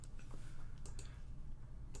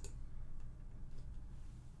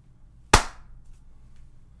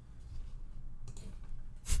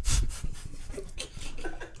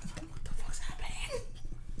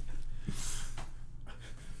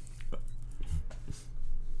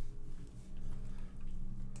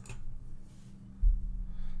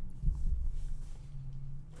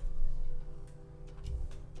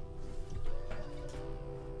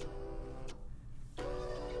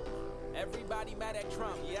Everybody mad at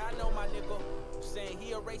Trump, yeah, I know my nigga. Saying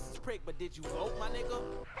he a racist prick, but did you vote, my nigga?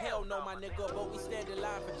 Hell no, my nigga, but we stand in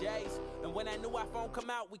line for J's. And when that new iPhone come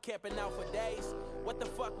out, we camping out for days. What the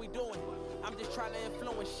fuck we doing? I'm just trying to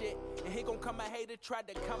influence shit. And here gon' come a hater, tried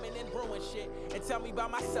to come in and ruin shit. And tell me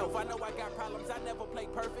about myself, I know I got problems, I never play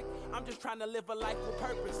perfect. I'm just trying to live a life with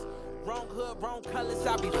purpose. Wrong hood, wrong colors,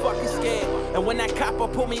 I be fucking scared. And when that copper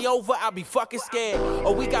pull me over, I be fucking scared.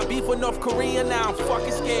 Oh, we got beef with North Korea, now I'm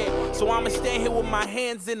fucking scared. So I'ma stand here with my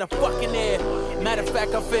hands in the fucking air. Matter of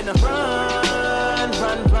fact, I'm finna run,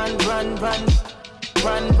 run, run, run, run.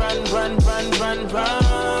 Run, run, run, run, run,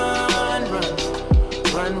 run, run.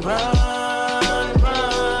 Run, run,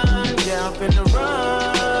 run. Yeah, I'm finna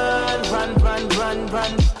run, run, run, run,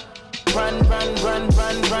 run. Run, run, run,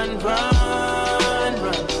 run, run, run,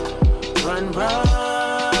 run. Run, run,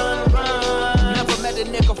 run. Never met a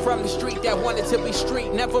nigga from the street that wanted to be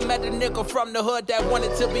street. Never met a nigga from the hood that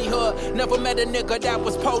wanted to be hood. Never met a nigga that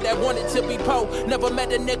was po that wanted to be po. Never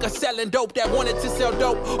met a nigga selling dope that wanted to sell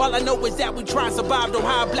dope. All I know is that we try and survive. Don't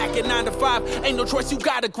hide black at 9 to 5. Ain't no choice, you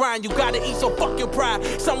gotta grind, you gotta eat, so fuck your pride.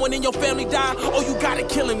 Someone in your family died, oh you gotta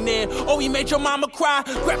kill him, man. Oh he made your mama cry,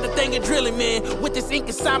 grab the thing and drill him, man. With this ink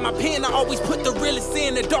inside my pen, I always put the realest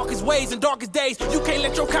in. The darkest ways and darkest days, you can't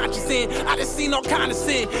let your conscience in. I done seen all kind of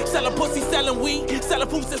sin. Selling pussy, selling weed, selling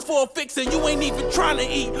poops is for a fix, and you ain't even trying to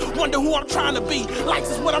eat. Wonder who I'm trying to be. Likes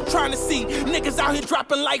is what I'm trying to see. Niggas out here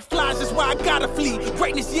dropping like flies, that's why I gotta flee.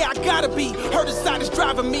 Greatness, yeah, I gotta be. Her side is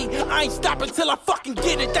driving me. I ain't stopping till I fucking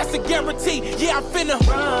get it, that's a guarantee. Yeah, I'm finna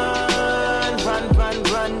run, run, run,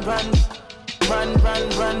 run, run. Run, run,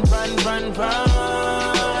 run, run, run, run,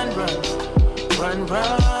 run. Run,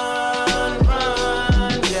 run,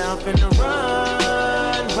 run. Yeah, I'm finna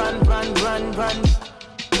run, run, run, run, run.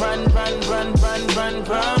 Run, run, run, run, run,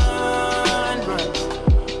 run, run.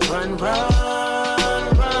 Run,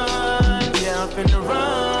 run, run. Yeah, I'm finna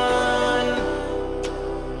run.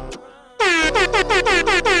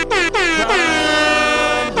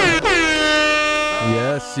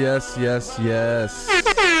 Yes, yes, yes, yes.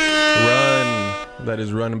 Run. That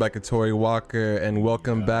is Run by Katori Walker, and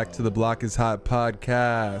welcome back to the Block is Hot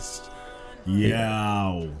podcast.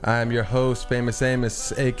 Yeah. I'm your host, Famous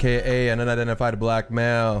Amos, aka an unidentified black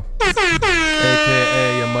male,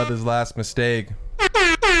 aka your mother's last mistake,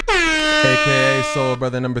 aka Soul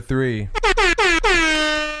Brother number 3,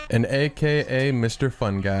 and aka Mr.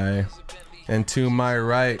 Fun Guy. And to my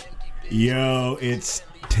right, Yo, it's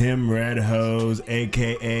Tim Redhose,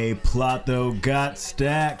 aka Plato Got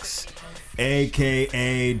Stacks,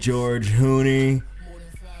 aka George Hooney,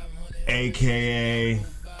 aka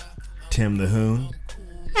Tim the Hoon,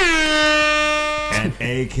 and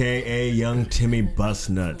aka Young Timmy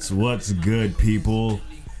Bustnuts. What's good, people?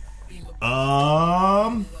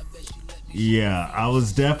 Yeah, I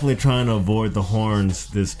was definitely trying to avoid the horns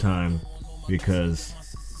this time because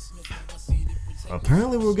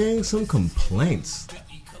apparently we're getting some complaints.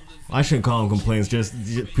 I shouldn't call them complaints, just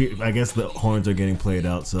I guess the horns are getting played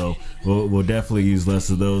out, so we'll definitely use less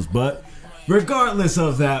of those. But regardless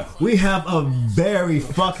of that, we have a very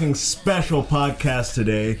fucking special podcast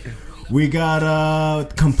today. We got a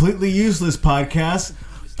completely useless podcast,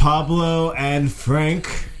 Pablo and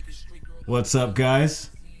Frank. What's up, guys?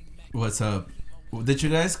 What's up? Did you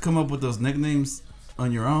guys come up with those nicknames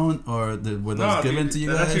on your own, or were those given to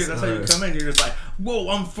you guys? That's how you come in. You're just like, whoa,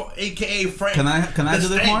 I'm AKA Frank. Can I do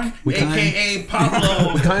the horn? AKA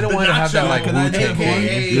Pablo. we kind of want to have that like Can I do the horn?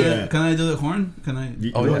 Yeah. Can I do the horn? Can I?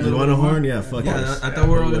 You want a horn? Yeah, fuck Yeah, it. I thought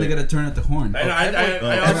we were all gonna get a turn at the horn.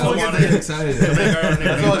 I also want to get excited.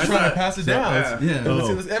 That's all I was trying to pass it down. Yeah.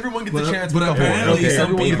 Everyone gets a chance with But the horn. apparently Okay,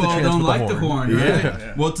 some everyone gets a people chance don't with like the horn, right?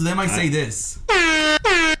 Yeah. Well, to them I say this.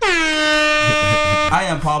 I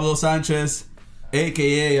am Pablo Sanchez,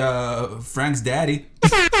 a.k.a. Frank's daddy,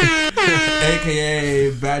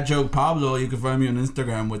 a.k.a. Bad Joke Pablo. You can find me on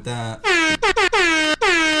Instagram with that.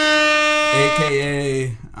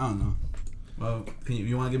 A.k.a. I don't know. Well,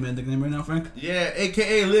 you want to give me a nickname right now, Frank? Yeah,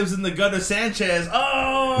 AKA lives in the gutter Sanchez.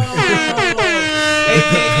 Oh!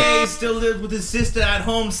 AKA still lives with his sister at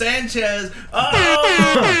home Sanchez.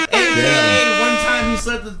 Oh! AKA one time he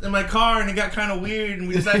slept in my car and it got kind of weird and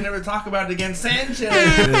we decided never to talk about it again. Sanchez.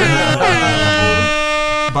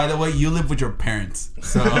 By the way, you live with your parents,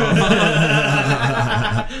 so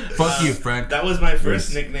fuck you, Frank. That was my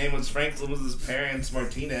first nickname. Was Frank lived with his parents,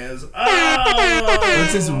 Martinez. Oh!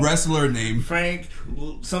 What's his wrestler name? Frank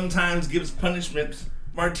sometimes gives punishment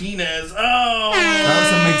Martinez. That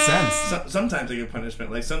doesn't make sense. Sometimes I get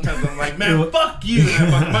punishment. Like sometimes I'm like, man, fuck you. And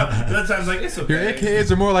I fuck him up. Other times like it's okay. Your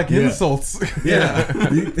AKAs are more like insults. Yeah,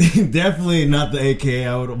 definitely not the AKA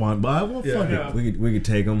I would want, but well, fuck Yeah. it. We could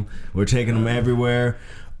take them. We're taking them everywhere.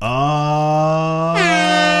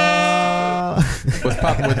 What's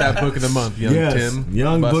popping with that book of the month, young Tim?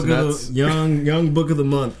 Young book Bust of nuts? young book of the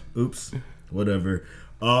month. Oops, whatever.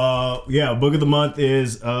 Book of the month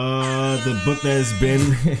is the book that has been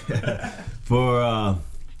for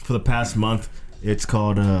the past month. It's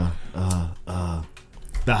called The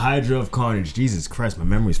Hydra of Carnage. Jesus Christ, my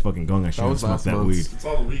memory's fucking going. I shouldn't was smoke last that month's. weed. It's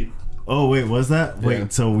all the weed. Oh wait, was that? Yeah,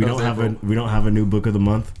 Wait, so we that don't was have April. a new book of the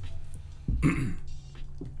month?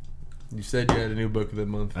 You said you had a new book of the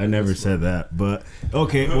month. I never said that, but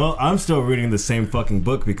okay. Well, I'm still reading the same fucking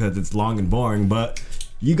book because it's long and boring. But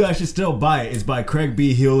you guys should still buy it. It's by Craig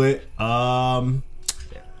B. Hewlett.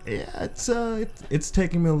 It's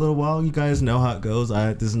taking me a little while. You guys know how it goes.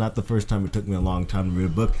 This is not the first time it took me a long time to read a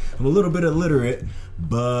book. I'm a little bit illiterate,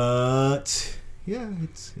 but yeah,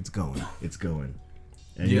 it's going. It's going.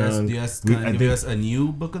 And Do you young- guys we- can I I give think- us a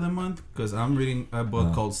new book of the month? Because I'm reading a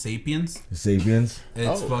book called Sapiens. Sapiens.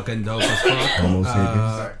 It's fucking dope as fuck. Homo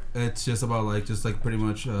sapiens. It's just about pretty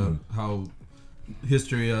much how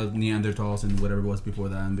history of Neanderthals and whatever was before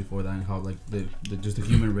that, and how like the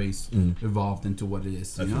human race evolved into what it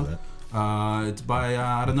is. You feel know, it's by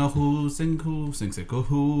I don't know who sings it,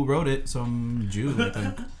 who wrote it, some Jew I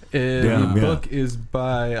think. The book is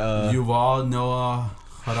by Yuval Noah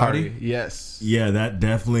Harari. Yes. Yeah, that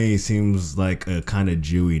definitely seems like a kind of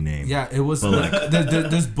Jewy name. Yeah, it was like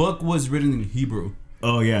this book was written in Hebrew.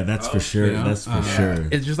 Oh yeah, that's for sure. yeah. That's for sure.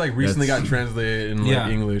 It just like recently got translated in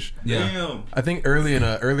English. Yeah. Damn. I think early in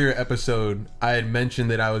an earlier episode, I had mentioned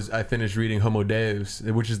that I finished reading Homo Deus,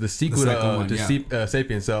 which is the sequel to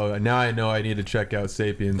Sapiens. So now I know I need to check out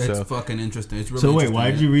Sapiens. It's So fucking interesting. It's really So wait, interesting, why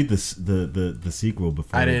did yeah. you read the sequel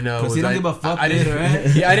before? I didn't know. Because he don't give a fuck either,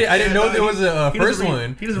 right? Yeah, I didn't know there was a He first doesn't read-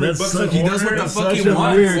 one. He doesn't read That's books such, in he does what order. the fuck such he a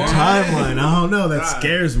wants. weird Why? timeline. I don't know. That God.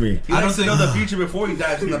 scares me. He likes to know the future before he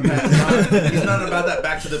dives in the past. Huh? He's not about that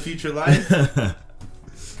Back to the Future life.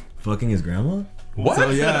 Fucking his grandma? What? So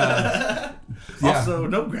yeah. Also,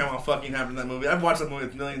 no grandma fucking happened in that movie. I've watched that movie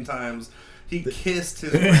a million times. He kissed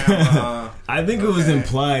his grandma. I think it was Okay.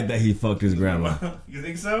 implied that he fucked his grandma. You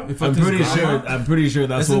think so? He I'm fucked his pretty grandma? sure. I'm pretty sure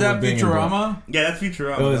that's Isn't what that we're being implied. Futurama? Yeah, that's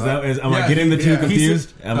Futurama. Oh, is that? Am I Yeah, getting the two yeah.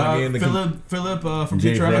 confused? He's, Am I getting the Philip from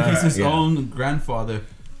Jay Futurama, he's Fry, his yeah. own grandfather.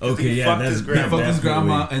 Okay, He yeah, fucked that's his He grandma. fucked his definitely-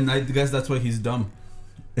 grandma, and I guess that's why he's dumb.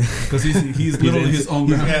 Because he's literally his own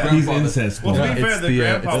He's grandfather. incest. Well, to Yeah, be fair, it's the the,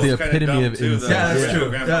 grandpa it's the was kind of epitome dumb of too. incest. Yeah, that's true.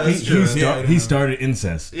 Grandpa. Yeah, that's He, true. he started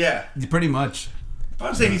incest. Yeah. Pretty much.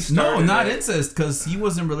 I'm saying he started. No, not it. incest, because he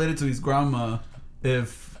wasn't related to his grandma.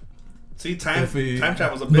 See, time If he-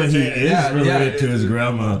 travel's a bitch. But he ain't it? is Yeah, related yeah. to his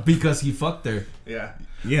grandma. Because he fucked her. Yeah.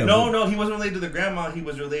 Yeah. No, he wasn't related to the grandma. He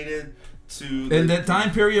was related to. In that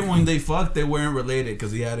time period when they fucked, they weren't related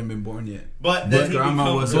because he hadn't been born yet. But then he grandma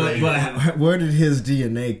becomes was related. But where did his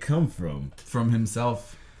DNA come from? From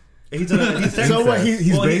himself. He's So what?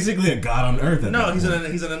 He's Well, basically a god on earth. At No, that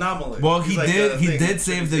point. he's an anomaly. Well, He's he like did. the He thing did that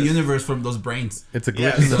save the exists. universe from those brains. It's a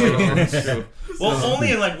Yeah, glitch. so, that's true. Well,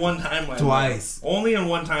 only in like one timeline. Twice. Only in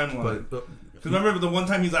one timeline. But Because remember the one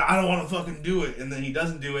time he's like, I don't want to fucking do it, and then he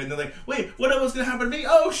doesn't do it, and they're like, wait, what was gonna happen to me?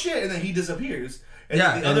 Oh shit! And then he disappears. And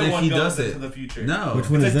Yeah, then the and other if one he goes does into it- the future. no. Which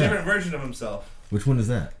one It's is a that? different version of himself. Which one is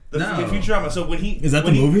that? The No. Futurama. So when he Is that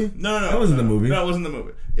when the he- movie? No. That wasn't the movie. No, it wasn't the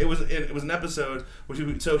movie. It was an episode.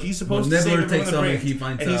 So he's supposed When to save Nibbler everyone takes the over, brains, he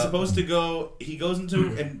finds and he's out. supposed to go. He goes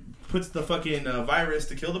into and puts the fucking virus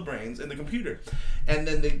to kill the brains in the computer, and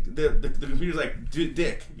then the computer's like,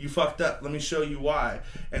 Dick, you fucked up. Let me show you why.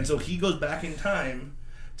 And so he goes back in time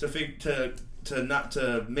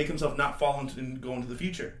to make himself not fall into and go into the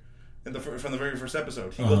future. From the very first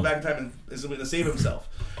episode, he goes back in time and is going to save himself.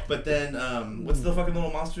 But then, what's the fucking little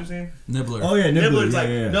monster's name? Nibbler. Oh yeah, Nibbler. Nibbler's Yeah, like,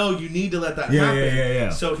 yeah. no, you need to let that Yeah, happen. yeah.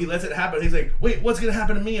 So he lets it happen. He's like, wait, what's going to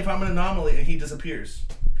happen to me if I'm an anomaly? And he disappears.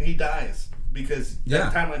 And he dies because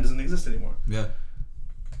that timeline doesn't exist anymore. Yeah.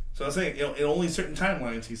 So I was saying, in only certain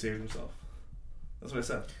timelines he saves himself. That's what I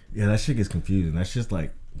said. Yeah, that shit gets confusing. That's just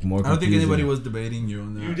like more. I don't think confusing. anybody was debating you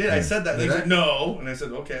on that. You did. I said that. And Did he I? said no, and I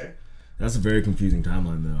said okay. That's a very confusing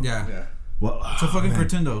timeline, though. Yeah. Yeah. Well, It's a fucking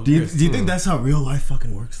cartoon, though. Do you think that's how real life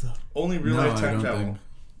fucking works, though? Only real No, life I time don't travel.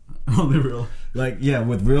 think. Only real. Like, yeah,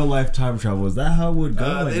 with real life time travel, is that how it would go?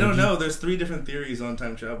 Like, They don't would you- know. There's 3 different theories on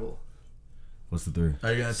time travel. What's the theory?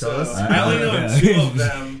 Are you gonna So tell us? I only know Yeah. 2 of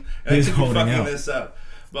them, and I He's could be holding fucking out. this up.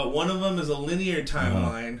 But one of them is a linear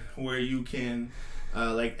timeline where you can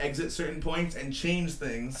like exit certain points and change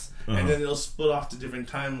things, and then it'll split off to different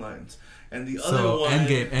timelines. And the other So one,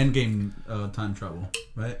 endgame time travel,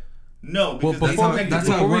 right? no, Well, because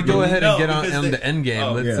before we go ahead and get on the end game,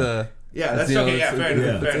 Oh, let's yeah, that's you know, okay. Yeah, fair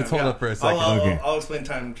enough. let's hold up for a second. I'll explain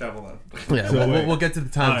time travel then. Yeah, So we'll get to the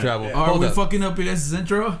time Alright. travel. Yeah. Are Hold we up. fucking up your guys'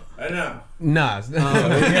 intro? I know. Nah.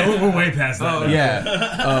 Yeah, we're way past that. Oh, now.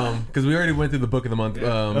 Yeah, because we already went through the book of the month.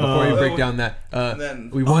 Before we break down that, then-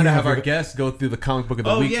 we wanted to yeah, have I our forgot. guests go through the comic book of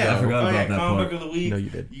the Oh week. yeah, though. forgot about that comic part. book of the week. No, you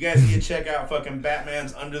did. You guys need to check out fucking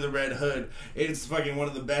Batman's Under the Red Hood. It's fucking one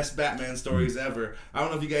of the best Batman stories ever. I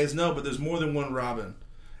don't know if you guys know, but there's more than one Robin.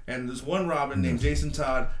 And this one Robin named Jason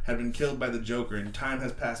Todd had been killed by the Joker, and time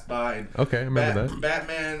has passed by. And Okay, I remember that.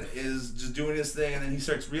 Batman is just doing his thing, and then he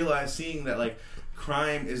starts seeing that like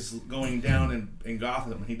crime is going down in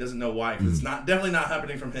Gotham. He doesn't know why, because it's definitely not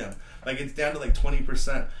happening from him. Like it's down to like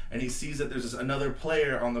 20%, and he sees that there's another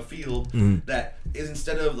player on the field that is,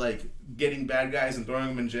 instead of like getting bad guys and throwing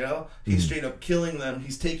them in jail, he's straight up killing them.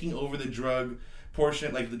 He's taking over the drug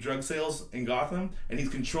portion, like the drug sales in Gotham, and he's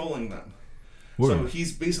controlling them. So Word.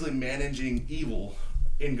 he's basically managing evil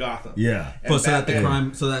in Gotham. Yeah. And But so that the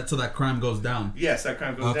Batman- crime, so that crime goes down. Yes, that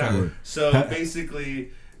crime goes Okay. down. So Ha- basically,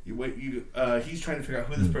 he's trying to figure out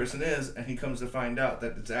who this person is, and he comes to find out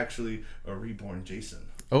that it's actually a reborn Jason.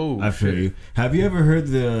 Oh, I feel you. Have you ever heard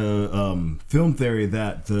the film theory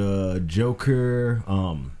that the Joker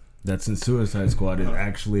that's in Suicide Squad is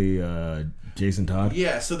actually Jason Todd?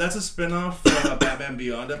 Yeah, so that's a spin-off from a Batman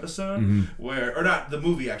Beyond episode, or not, the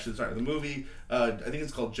movie actually, sorry. The movie, I think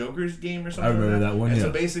it's called Joker's Game or something. I remember like that one, And yeah.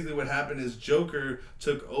 so basically what happened is Joker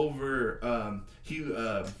took over, he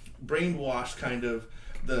brainwashed kind of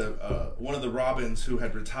the one of the Robins who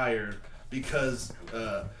had retired because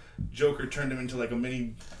Joker turned him into like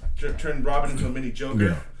turned Robin into a mini Joker.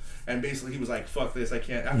 Yeah. And basically he was like, fuck this, I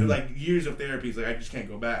can't, after like years of therapy, he's like, I just can't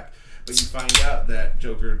go back. But you find out that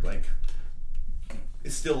Joker, like,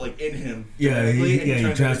 is still like in him. Yeah, genetically, he turns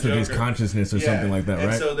into transferred his Joker. consciousness or Yeah. something like that, and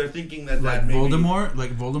right? so they're thinking that Like maybe,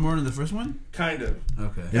 Voldemort in the first one? kind of.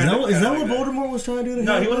 Okay. Is that kinda what like what that. Voldemort was trying to do to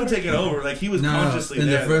No, Harry he wasn't Potter? taking over. Like he was No, consciously in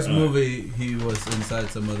the there, first though. movie, he was inside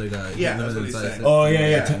some other guy. Yeah, He that's was what he's inside saying. some- Oh yeah.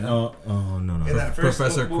 Yeah. No. In that first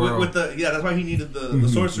Professor Quirrell. with the that's why he needed the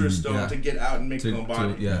Sorcerer's Stone Yeah. to get out and make his own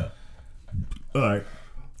body. yeah. All right.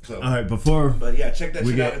 So, All right. Before but yeah, check that We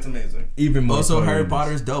shit get- out. It's amazing. even more Also, Harry Potter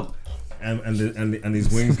Potter's dope. and these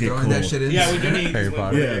wings get Throwing cold. that shit in. Yeah, we do need Harry these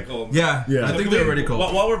Potter. wings Yeah. to get cold. Yeah, Yeah. I So think can they're we- already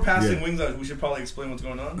cold. While we're passing Yeah. wings out, we should probably explain what's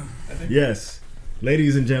going on. I think. Yes,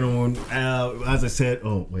 ladies and gentlemen. As I said,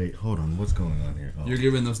 oh wait, hold on. What's going on here? Oh. You're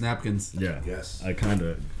giving those napkins. Yeah. Yes. I kind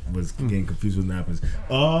of was getting confused with napkins.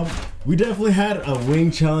 We definitely had a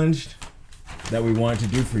wing challenge that we wanted to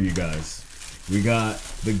do for you guys. We got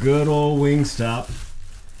the good old wing stop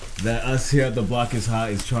that us here at the Block is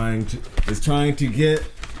Hot is trying to get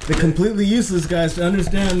the completely useless guys to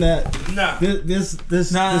understand that Nah.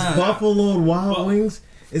 this Nah. Buffalo Wild Well, Wings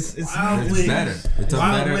it's Wild It's Wings. better. It's a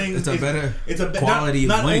Wild better. Wings It's a is- better. It's a quality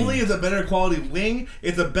not wing. only is it a better quality wing,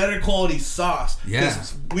 it's a better quality sauce. Yeah.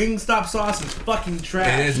 This Wingstop sauce is fucking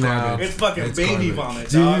trash. It is garbage. It's fucking It's baby garbage. vomit,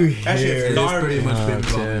 Do dog. you That hear- shit's It is garbage. pretty much baby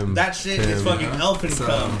vomit. Tim, That shit is Tim, fucking elfin So-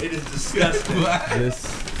 cum. It is disgusting. This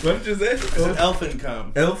What did you say? It's an elfin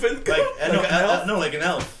cum. Elephant? Like, an elf? no, like an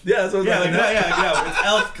elf. Yeah, that's what Yeah, I'm like saying. yeah. It's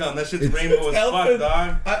elf cum. That shit's rainbow as fuck, elfin.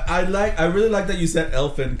 dog. I really like that you said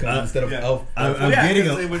elfin cum instead of yeah. elf. I'm Yeah, getting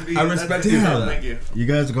because a, it would be. I that's- respect that's- you for Yeah. that. Thank you. you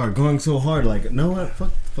guys are going so hard like no what fuck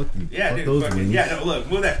you Yeah, fuck dude. those Fucking, wings. yeah, no, look,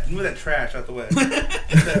 move that trash out the way.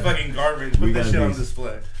 That fucking garbage. We Put that got shit on these.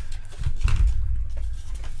 display.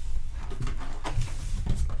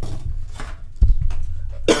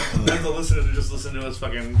 There's the listeners who just listen to us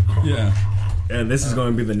fucking. Yeah. And this is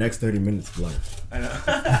going to be the next 30 minutes of life. I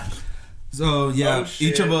know. So yeah, Oh,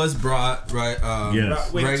 shit. each of us brought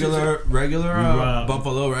Yes. Wait, regular brought-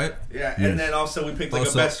 buffalo, right? Yeah, Yes. and then also we picked like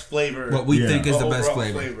Also, a best flavor. What we Yeah. think is the overall best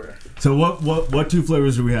flavor. So what two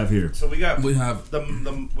flavors do we have here? So we got We have the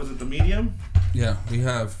was it the medium? we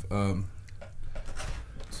have it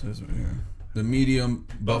says right here the medium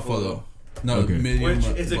buffalo. No, Okay. medium. Which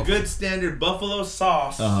is a buffalo. good standard buffalo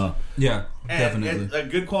sauce. Uh-huh. Yeah, And definitely. a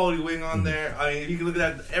good quality wing on there. I mean, if you can look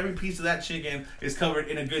at that, every piece of that chicken is covered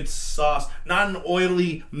in a good sauce, not an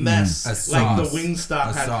oily mess A like the sauce. Wingstop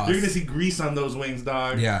A has. sauce. You're gonna see grease on those wings,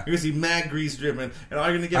 dog. Yeah. You're gonna see mad grease dripping, and all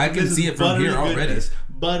you're gonna get I from can this see is it from buttery here already. goodness.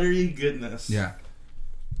 Buttery goodness. Yeah.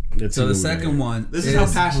 Let's see So the what we second got one This is how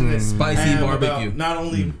passionate spicy I am barbecue. about not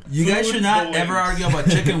only You guys food, should not but ever wings. argue about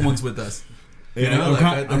chicken wings with us. here. You know, I'm,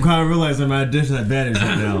 like, I'm kind of realizing I'm at a disadvantage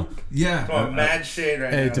right now. Yeah. Oh, mad shade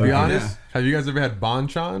right Hey, now. to be Okay. honest, Yeah. have you guys ever had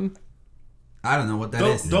banchan? I don't know what that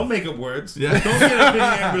is. Don't make up words. Yeah. Don't get up in here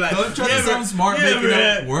and be like, Don't try to sound smart making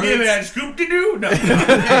up words. You ever had Scoop-de-Doo? No. Get the fuck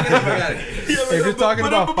out of here. If you're talking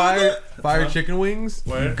about fire chicken wings,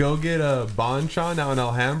 Where? go get a Bonchon out in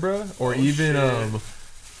Alhambra, or even shit.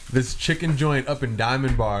 this chicken joint up in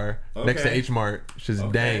Diamond Bar next to Okay. H Mart, which is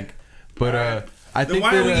Okay. dank. But Alright. I Then think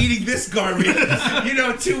why that, are we eating this garbage? You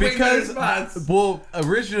know, two way better because spots. well,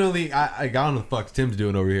 originally I don't know what the fuck Tim's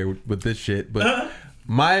doing over here with this shit, but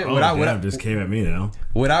my Oh, what I damn, just came at me now.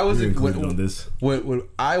 what I was You're included what, on this. what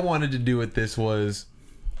I wanted to do with this was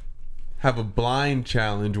have a blind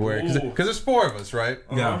challenge where Ooh. because there's 4 of us, right?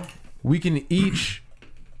 Yeah. We can each,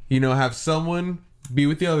 have someone be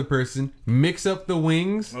with the other person, mix up the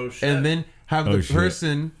wings, Oh, shit. and then have Oh, the shit.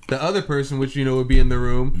 person, the other person, which would be in the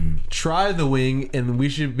room, try the wing, and we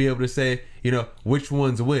should be able to say, which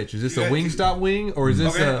one's which. Is this You a guys- Wingstop wing, or is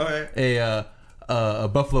this Okay, a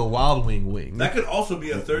Buffalo Wild Wing wing? That could also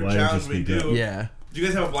be a third Why did you challenge we speak up? do. Yeah. Do you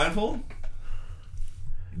guys have a blindfold?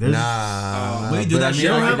 There's, Nah. we do but that I mean,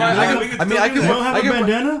 shit I right can- now. I can- We could I mean, still I do can. that. you don't have I a can-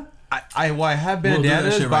 bandana? I have We'll do that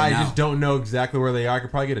bandanas, shit but right I now. just don't know exactly where they are. I could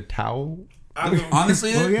probably get a towel.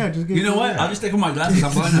 Honestly, Oh, yeah, just get you know what? that. I'll just take off my glasses.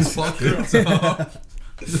 I'm blind as fuck. So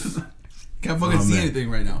can't fucking Oh, see man. anything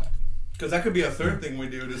right now. Because that could be a third thing we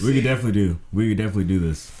do to see. We could definitely do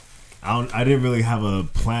this. I didn't really have a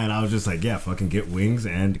plan. I was just like, yeah, fucking get wings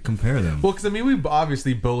and compare them. Well, because we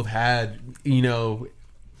obviously both had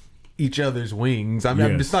each other's wings. I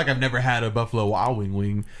mean, Yes. it's not like I've never had a Buffalo Wild Wing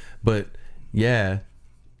wing, but yeah,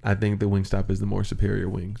 I think the Wingstop is the more superior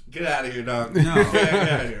wing. Get out of here, dog. No. Get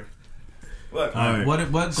out of here. Look. All right.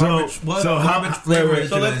 What So- garbage? What so how- garbage flavor? wait, is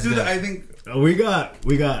So you let's guys do that. get? I think. We got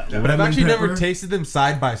But I've lemon actually never pepper, tasted them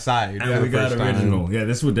side by side. and we got original. Yeah,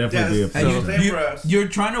 this would definitely Yeah, be a and first. Same for us. You're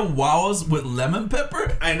trying to wow us with lemon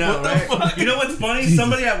pepper? I know, What the right? fuck? You know what's funny?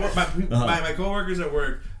 Somebody at work, Uh-huh. my coworkers at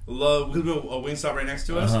work love, because we have a Wingstop right next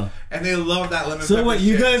to us, Uh-huh. and they love that lemon So pepper. what?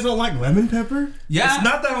 You shit. guys don't like lemon pepper? Yeah. It's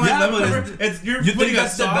not that I like Yeah, lemon but pepper. It's you're you putting think a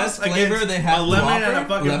that's the sauce best flavor against they have a to lemon offer? and a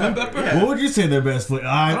fucking Lemon pepper. pepper? Yeah. What would you say their best flavor?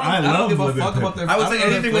 I don't love give a lemon fuck pepper. about their. I would say don't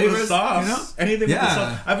know anything their with a flavors, sauce. You know? Anything with a Yeah.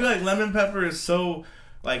 sauce. I feel like lemon pepper is so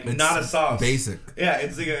It's not a sauce. Basic. Yeah,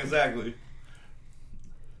 it's exactly.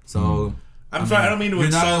 So I'm sorry, I don't mean to you're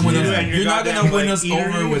not insult gonna you. win us. And You're not goddamn, gonna win like, us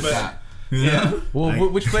eatery, over with but- that. Yeah, Well, I-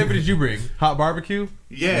 which flavor did you bring? Hot barbecue?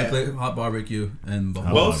 yeah. Hot barbecue and Hot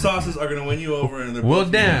Both barbecue. sauces are gonna win you over, and they're Well,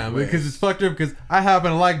 both damn, good because ways. it's fucked up. Because I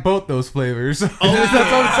happen to like both those flavors. That's Oh, what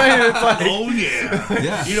I'm saying. It's like, Oh yeah.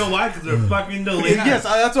 Yeah. You know why? Because they're fucking delicious. yes,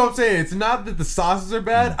 that's what I'm saying. It's not that the sauces are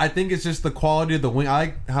bad. I think it's just the quality of the wing. I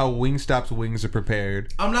like how Wingstop's wings are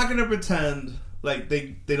prepared. I'm not gonna pretend like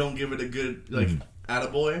they don't give it a good like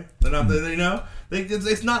attaboy. They're not you know.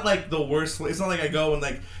 It's not like the worst. It's not like I go and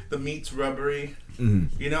like the meat's rubbery.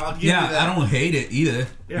 You know, I'll give you that. Yeah, I don't hate it either.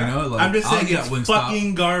 Yeah. You know, like I'm just I'll saying get it's Wingstop.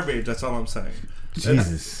 fucking garbage. That's all I'm saying.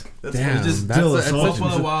 Jesus. That's Damn, what it is. that's still that's assault. such-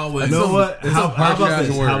 Buffalo Wild Wings. You know what? it's How a harsh about ass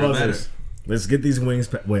this? word. How about Better. this? Let's get these wings.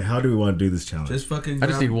 Wait, how do we want to do this challenge? Just fucking. I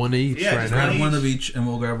just need one of each Yeah, right just now. grab each. one of each, and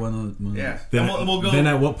we'll grab one of. Yeah. Then, And we'll go. then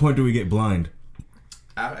at what point do we get blind?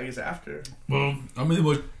 I guess after. Well, how many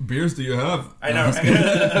what beers do you have? I know.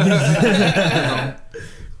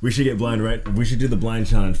 We should get blind, right? We should do the blind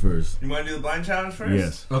challenge first. You want to do the blind challenge first?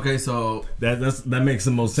 Yes, Okay, so that makes the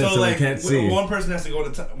most sense. So So, like, I can't see. one person has to go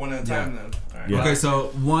one at a time. Then. All right. Yeah. okay, so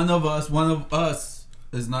one of us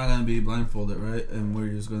is not gonna be blindfolded, right? And we're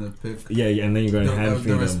just gonna pick. Yeah, and then you're going to hand feed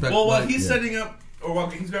them. respect. Well, while like- he's Yeah. setting up, or while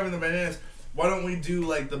he's grabbing the bananas, why don't we do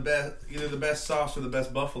like the best, either the best sauce or the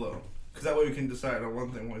best buffalo? Because that way we can decide on one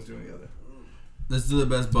thing while he's doing the other. Let's do the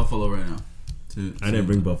best buffalo right now. I didn't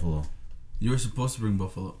bring buffalo. You were supposed to bring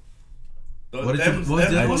buffalo. Those What did you- them's what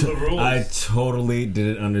did- the rules. I totally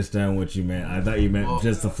didn't understand what you meant. I thought you meant Well-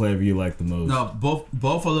 just the flavor you like the most. No, both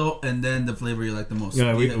buffalo and then the flavor you like the most.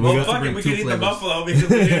 Yeah, we well, got- fuck it, we two can eat the flavors. buffalo because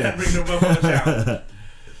we didn't bring the buffalo challenge.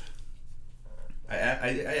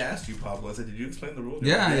 I asked you, Pablo. I said, "Did you explain the rules?"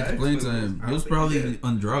 Yeah, I I explained to the rules. him. I He was don't think probably you did.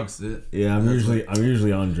 on drugs. Yeah, I'm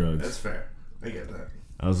usually on drugs. That's fair. I get that.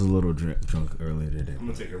 I was a little drunk earlier today. I'm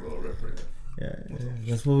gonna take a little rip right now. Yeah,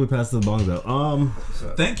 that's what we passed the bongs out.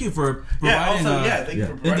 So, Thank you for yeah. providing Also, yeah. Thank you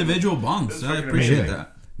for providing- individual bongs. That's I fucking appreciate amazing.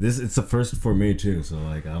 that. it's the first for me too. So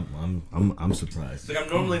like I'm surprised. It's like I'm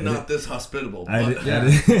normally not this hospitable. I, But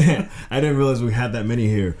did, I didn't realize we had that many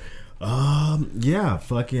here. Yeah,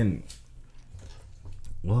 fucking.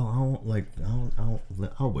 Well,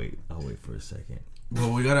 I'll wait. I'll wait for a second.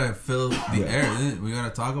 Well, we gotta fill the air. We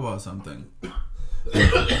gotta talk about something.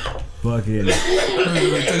 fucking. We're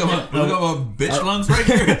talking about bitch lungs right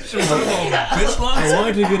here. We're talking about bitch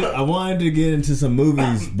lungs. I wanted to get into some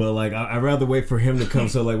movies, but like I'd rather wait for him to come.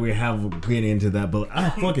 So like we have getting into that. But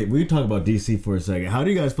fuck it, we talk about DC for a second. How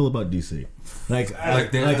do you guys feel about DC? Like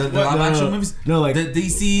the live action movies? No, like the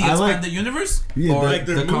DC expanded universe? Yeah, or like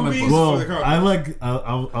their the comic movies? books? Or the Well, comic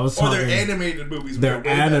I was Or talking. their animated movies. Their which are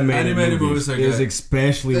way better. animated movies are is good.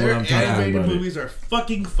 especially Their what I'm talking animated about. movies are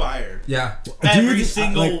fucking fire. Yeah. Every Dude,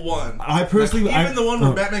 single one. I personally, Even the one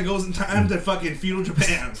where oh. Batman goes in time to fucking feudal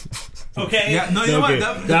Japan. Okay? Yeah, no, you know Okay.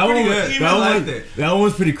 what? That's one, pretty good. Even I that liked one, it. that one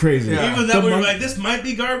was pretty crazy. Yeah. Even The that we were mon- like, this might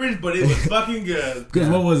be garbage, but it was fucking good. Because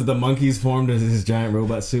what was it, the monkeys formed as his giant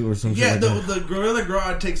robot suit or something? Yeah, like that? the Gorilla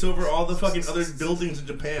Grodd takes over all the fucking other buildings in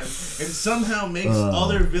Japan and somehow makes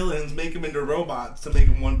other villains make them into robots to make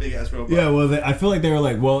them one big ass robot. Yeah, well, I feel like they were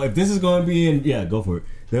like, well, if this is going to be in, yeah, go for it.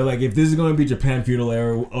 They're like, if this is going to be Japan feudal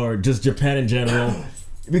era or just Japan in general,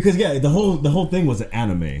 because yeah, the whole thing was an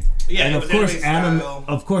anime. Yeah, and it of was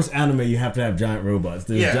course, anime style. you have to have giant robots.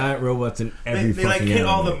 There's Yeah. giant robots in every They fucking like hit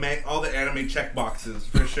anime. all the anime check boxes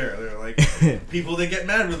for sure. They're like people that get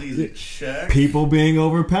mad with these check. People being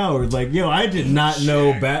overpowered. Like, yo, I did not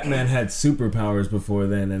know Check. Batman had superpowers before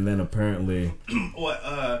then, and then apparently,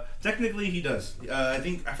 What? Technically, he does. I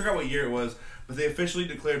think I forgot what year it was, but they officially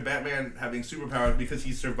declared Batman having superpowers because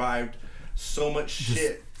he survived so much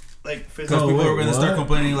shit. Like Because physical. people wait, were going to start what?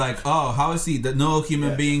 complaining like, oh, how is he that no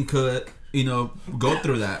human being could, go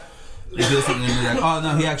through that. And they're like, oh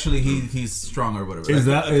no, he's strong or whatever. is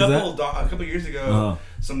that a is couple that? a couple years ago,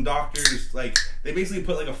 some doctors like they basically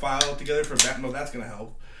put like a file together for Batman. No, that's gonna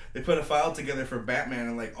help. They put a file together for Batman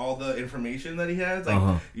and like all the information that he has, like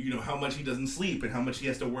how much he doesn't sleep and how much he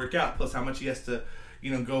has to work out, plus how much he has to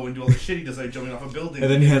go and do all the shit he does, like jumping off a building.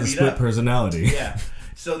 And then he has a beat split up. personality. Yeah.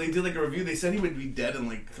 So they did like a review. They said he would be dead in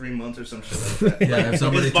like 3 months or some shit like that. Yeah, if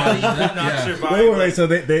somebody His body tried would that, not yeah. survive. Wait, like, so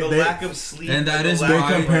they the lack of sleep, And that the is lack They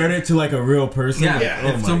why- of- compared it to like a real person. Yeah, Yeah. Oh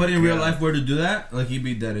if my somebody in real God. life were to do that, like he'd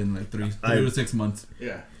be dead in like 3 to 6 months.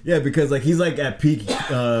 Yeah. Yeah, because like he's like at peak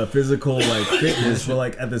physical like fitness, but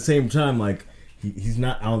like at the same time like he's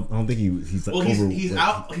not. I don't think he's like Well, over. he's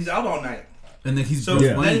out. He's out all night. And then he's So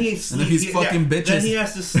Bruce Yeah. Wayne. then he and sleeps. then he's fucking bitches. Then he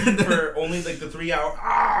has to sleep for only like the 3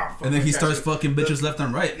 hour. and then he starts fucking bitches left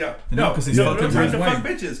and right. Yeah. because he's no fucking time Bruce to Wayne. fuck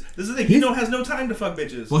bitches. This is the thing. He has no time to fuck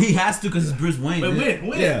bitches. Well, he has to because he's Bruce Wayne. But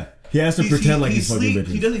when? Yeah, he has to pretend like he's fucking sleep,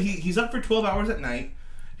 bitches. He doesn't. He's up for 12 hours at night.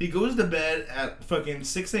 He goes to bed at fucking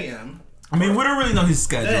 6 a.m. I mean, we don't really know his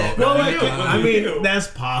schedule. Yeah, Well, we like, do. I We mean, do. that's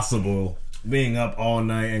possible. Being up all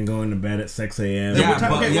night and going to bed at 6 a.m. Yeah, What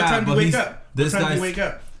time, but- okay, what time do you but wake he's- up? this What time do you guy's- wake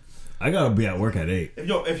up? I gotta be at work at 8.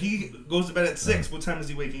 If he goes to bed at 6, what time is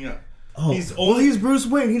he waking up? Oh, He's well, only- he's Bruce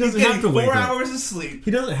Wayne. He He's doesn't have getting to 4 wake up. hours of sleep. He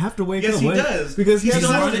doesn't have to wake Yes, up. he Why? does. Because he has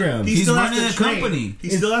still has to- holograms. He He's still has running to a train. company. He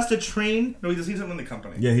still has to train. No, he doesn't run the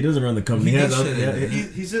company. Yeah, he doesn't run the company. He He has does other,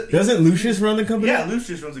 shit. He's doesn't Lucius run the company? Yeah,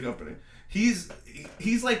 Lucius runs the company.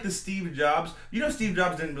 He's like the Steve Jobs. You know, Steve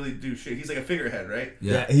Jobs didn't really do shit. He's like a figurehead, right?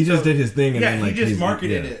 Yeah, he just did his thing. And Yeah, then, like, he just he's-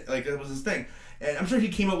 marketed yeah. it. Like, that was his thing. And I'm sure he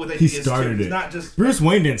came up with He ideas too. started It's it. not just... Bruce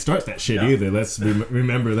Wayne didn't start that shit No. either. Let's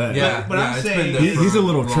remember that. Yeah, But I'm it's saying- been there He's for a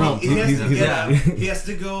little long. Trump. He has, He's- to he's- get yeah. up. He has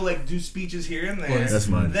to go like do speeches here and there. That's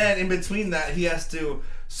fine. Then in between that, he has to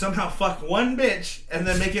somehow fuck one bitch and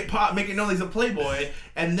then make it known he's a playboy,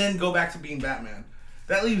 and then go back to being Batman.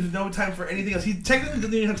 That leaves no time for anything else. He technically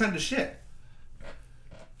doesn't even have time to shit.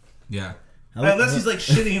 Yeah. Unless he's like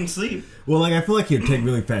shitting in sleep. Well, like I feel like he'd take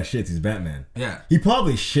really fast shits. He's Batman. Yeah. He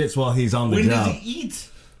probably shits while he's on the When job. does he eat?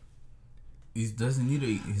 He doesn't need to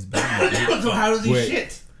eat. He's bad. So how does he Wait.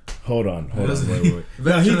 shit? Hold on. Wait. Eventually-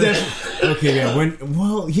 No, he definitely. Okay, yeah.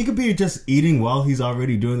 Well, he could be just eating while he's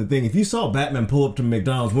already doing the thing. If you saw Batman pull up to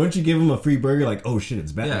McDonald's, wouldn't you give him a free burger? Like, oh shit,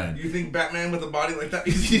 it's Batman. You think Batman with a body like that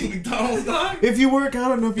is eating McDonald's, dog? If you work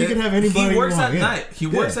out enough, you can have anybody. He works you want, at yeah. night. He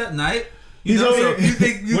works Yeah. at night. He's know, over so-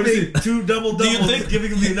 here- You think two double doubles think- is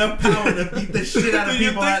giving him enough power to beat the shit out of Do you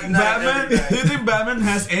people think at night? every night? Do you think Batman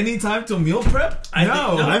has any time to meal prep?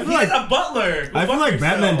 No, I feel He's like a butler. I feel like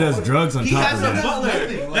Batman does drugs on He top has of a that. butler.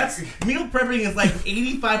 nothing, That's meal prepping is like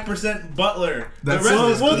 85% butler. The That's rest so-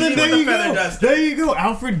 is Well, then cleaning there with you the feather go. duster. There you go.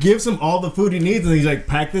 Alfred gives him all the food he needs, and he's like,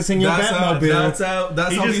 "Pack this in your Batmobile."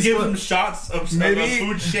 That's He how just he's gives put- him shots of maybe a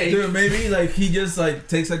food shake. Dude, maybe like he just like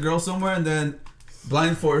takes a girl somewhere and then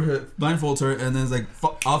blindfolds her and then is like,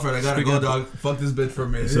 "Fuck, Alfred, I gotta go, dog. Fuck this bitch for a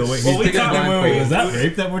minute." So wait, Well, we he's talked about- wait, is that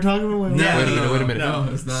rape that we're talking about? Wait, Yeah. Wait a minute. No,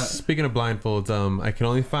 no, it's not. Speaking of blindfolds, I can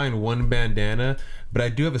only find one bandana, but I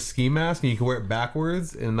do have a ski mask, and you can wear it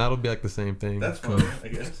backwards, and that'll be like the same thing. That's fun, I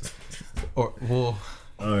guess. Or well,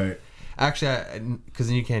 All right. actually, because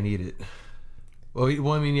then you can't eat it.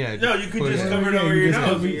 Well, I mean, yeah. No, you could put just it- cover it over your nose.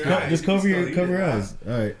 cover, and your co- eyes. just You can cover your still cover eat your it. eyes.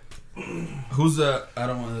 All right. Who's I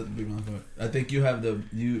don't want to be my fault. I think you have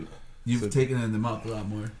you've taken it in the mouth a lot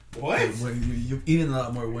more. What? You've eaten a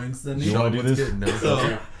lot more wings than me. You wanna do What's this? good? No.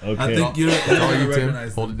 So Okay. I think you're That's all you, Tim.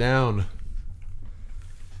 recognize Hold it down.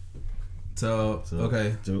 So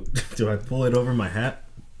okay. Do I pull it over my hat?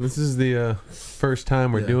 This is the first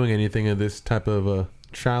time we're Yeah. doing anything of this type of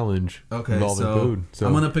challenge Okay, involving so food. So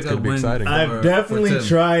I'm gonna pick it's gonna up be wing. exciting. for- I've definitely Tim.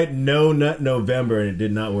 tried No Nut November and it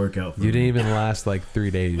did not work out for You me. didn't even last like 3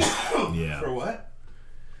 days. Yeah. For what?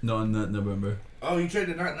 No, not November. Oh, you tried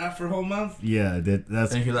to not for a whole month? Yeah,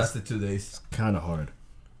 that's I think he lasted 2 days. kind of hard.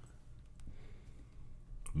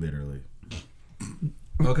 Literally.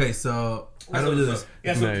 Okay, so I don't do this.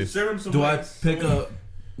 Yeah, so Nice. serve him some Do I wings. pick a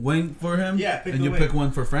wing for him? Yeah, pick and the you wing. pick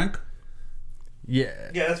one for Frank. Yeah.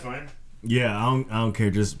 Yeah, that's fine. Yeah, I don't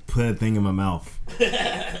care. Just put a thing in my mouth.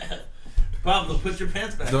 Pablo, put your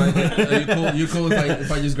pants back. So are you cool? You cool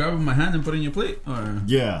if I just grab it with my hand and put it in your plate? Or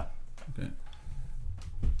Yeah. okay.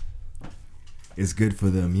 It's good for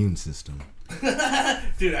the immune system.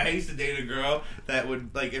 Dude, I used to date a girl that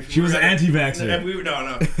would like if She we was were an at- anti-vaxxer. If we were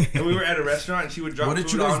if we were at a restaurant and she would drop What did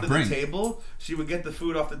food you guys onto bring? the table, she would get the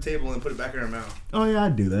food off the table and put it back in her mouth. Oh yeah,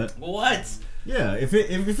 I'd do that. What? Yeah, if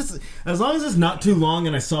it's as long as it's not too long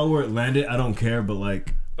and I saw where it landed, I don't care. But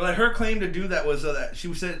like, But like her claim to do that was that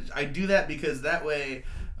she said, "I do that because that way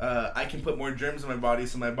I can put more germs in my body,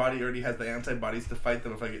 so my body already has the antibodies to fight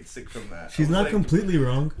them if I get sick from that." she's I was not like, completely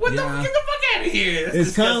wrong. What Yeah. the? Get the fuck out of here! That's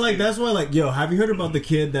It's kind of like disgusting. that's why like, yo, have you heard about the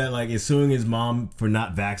kid that like is suing his mom for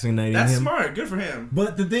not vaccinating That's him? smart. Good for him.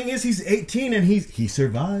 But the thing is, he's 18 and he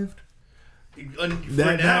survived. And for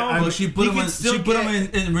That- now, I- Well, she put he him can in, still she put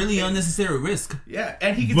him get- in really unnecessary risk. Yeah,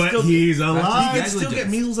 and he can But still. he's he alive. can still get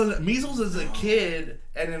negligence. measles as a kid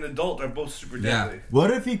and an adult are both super Yeah. deadly.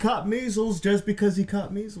 What if he caught measles just because he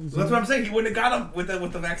caught measles? So that's what I'm saying. He wouldn't have got him with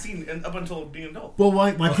the vaccine and up until being adult. Well,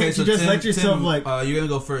 why can't you just Tim, let yourself Tim, like? you're gonna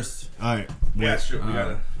go first. All right, Yeah, it's true. We Uh,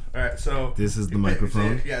 gotta. All right, so this is the you pick-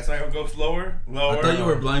 microphone. Yeah, so I go lower. I thought you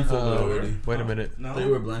were blindfolded already. Wait a minute. I No, thought you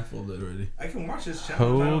were blindfolded already. I can watch this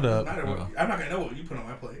channel. Hold It doesn't up. matter what- I'm not gonna know what you put on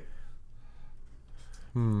my plate.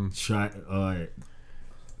 Try. All right.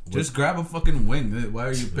 Just grab a fucking wing. Why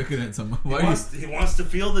are you picking it? Why are you? He wants to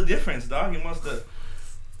feel the difference, dog. He wants to.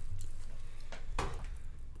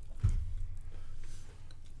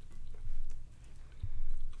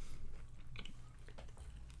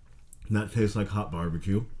 That tastes like hot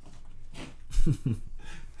barbecue.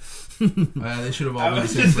 They should have all I been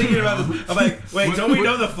was the just same thinking flavor. about this. I'm like, wait, don't we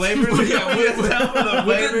know the flavors? Yeah, we just tell them the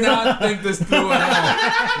We did flavors. not think this through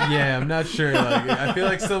at Yeah, I'm not sure. Like, I feel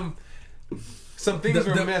like some things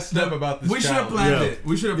were messed up about this. We should have challenge. planned Yeah. it.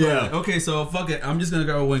 We should have planned Yeah. it. Okay, so fuck it. I'm just gonna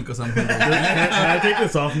grab a wing because I'm hungry. Can I take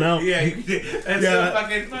this off now? Yeah, you did. That's Yeah. so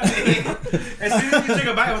fucking funny. As soon as you took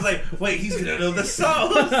a bite, I was like, wait, he's gonna know the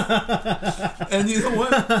sauce. And you know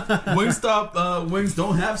what? Wingstop wings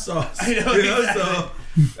don't have sauce. I know, You know,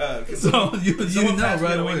 exactly. so you Someone know pass me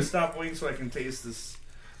right the away. Wingstop wing so I can taste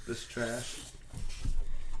this trash.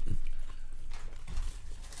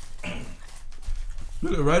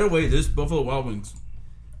 Look, right away, this Buffalo Wild Wings.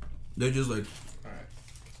 They're just like All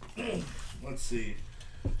right. Let's see.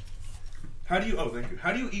 How do you? Oh, thank you.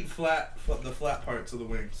 How do you eat the flat parts of the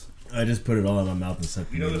wings? I just put it all in my mouth and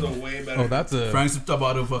suck You know, it there's off. a way better. Oh, that's a Frank's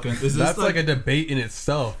Tabado fucking. Is this that's like a debate in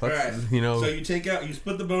itself. All That's, right. you know. So you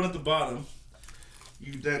split the bone at the bottom.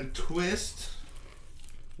 You then twist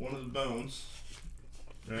one of the bones.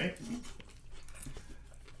 Right.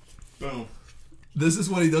 Boom. This is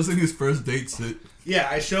what he does in his first date sit. Yeah,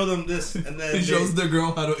 I show them this, and then He shows the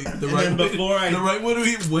girl how to eat the And right then way. before I- the right way to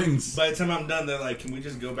eat wings. By the time I'm done, they're like, "Can we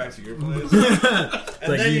just go back to your place?"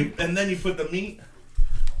 Like and then you put the meat.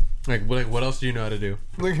 Like what else do you know how to do?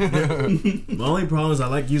 The only problem is I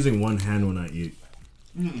like using one hand when I eat.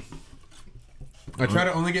 I try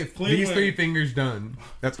to only get Clean these wing. 3 fingers done.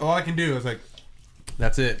 That's all I can do. It's like,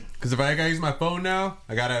 that's it. Because if I gotta use my phone now,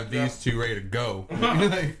 I gotta have these 2 ready to go.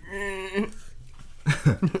 Like,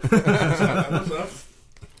 What's up?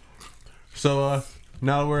 so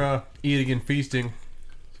now that we're eating and feasting,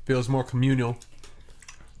 feels more communal.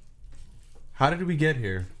 How did we get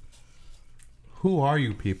here? Who are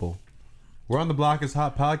you people? We're on the Block is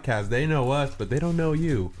Hot podcast. They know us, but they don't know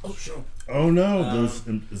you. Oh, sure. Oh no, those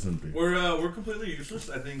isn't. We're completely useless.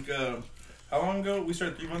 I think. How long ago? We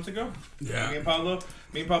started 3 months ago. Yeah. Me and Pablo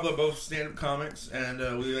both stand-up comics, and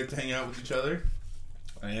we like to hang out with each other.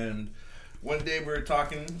 And one day we were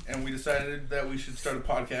talking, and we decided that we should start a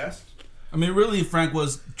podcast. I mean, really, Frank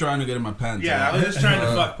was trying to get in my pants. Yeah, I was just trying to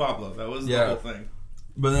fuck Pablo. That was the Yeah. whole thing.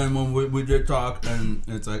 But then when we did talk, and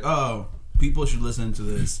it's like, oh, people should listen to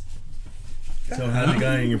this. So have you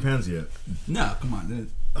got it in your pants yet? No, come on, dude.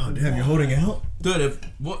 Oh damn, you're holding out. Dude,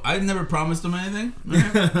 I never promised him anything.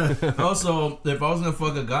 Right? Also, if I was gonna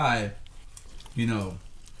fuck a guy, you know,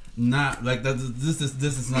 not like that. This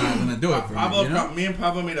is not gonna do it for Pablo, me. You know? me and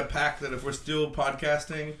Pablo made a pact that if we're still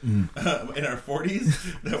podcasting in our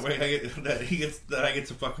 40s, that I get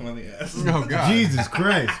to fuck him on the ass. Oh God. Jesus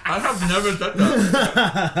Christ. I have never done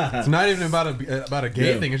that. It's not even about a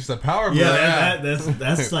gay thing. It's just a power play. Yeah,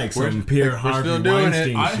 that's like some Pierre Harvey still doing it.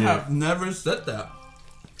 Weinstein I shit. have never said that.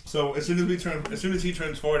 So as soon as he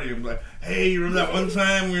turns 40, I'm like, hey, you remember that one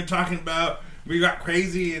time we were talking about we got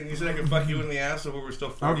crazy and you said I could fuck you in the ass, so we were still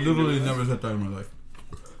 40. I've literally never said that in my life.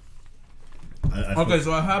 I Okay,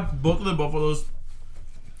 so I have both of the buffaloes.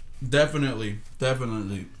 Definitely,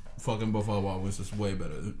 fucking Buffalo Wild Wings is way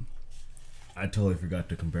better. I totally forgot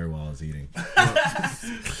to compare while I was eating.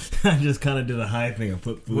 I just kind of did a high thing and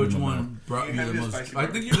put food Which in my mouth. one brought you You the had most? spicy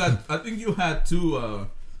I think you had two.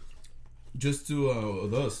 Just two of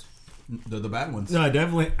those, the bad ones. No, I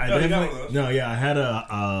definitely. you got one of those. No, yeah, I had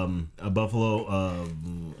a buffalo,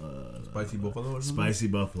 Spicy buffalo or something? spicy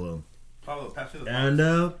buffalo, Pablo, pass me the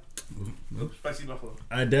and spicy buffalo.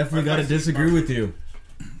 I definitely got to Spicy disagree buffalo. with you.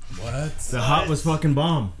 What? The hot was fucking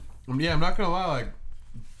bomb. Yeah, I'm not gonna lie. Like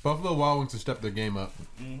Buffalo Wild Wings to step their game up.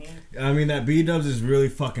 I mean, that B Dubs is really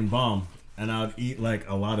fucking bomb, and I'd eat like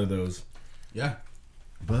a lot of those, Yeah.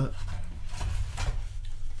 but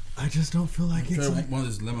I just don't feel like Try it's like. one of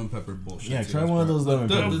this lemon pepper bullshit. Yeah, too. try That's one of bad. those lemon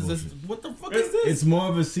Dude, pepper this- bullshit. What the fuck is this? It's more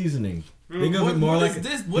of a seasoning. Think of What- it more what like. is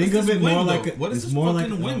this? What think is of this it more window? like. What is it's this more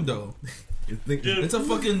fucking like window? Think, Dude, It's a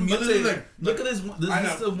fucking But this is mutate. like- Look at this. This I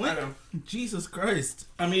know, is a I window. know. Jesus Christ.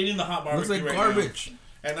 I'm eating the hot Looks barbecue like right garbage. now.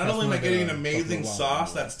 And not That's only am I one of getting an the amazing Buffalo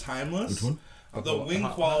sauce Wild that's timeless, Which one? the wing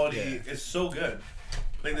quality is so good.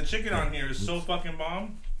 Like the chicken on here is so fucking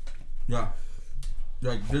bomb. Yeah.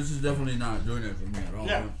 Like, this is definitely not doing it for me at all.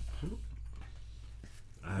 Yeah.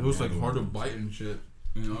 It was like hard to bite and shit.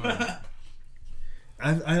 You know?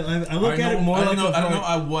 I look at it more I like don't know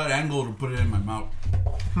a at what angle to put it in my mouth.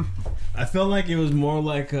 I felt like it was more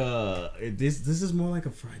like this is more like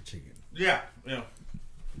a fried chicken. Yeah, yeah.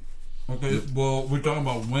 Okay, well, we're talking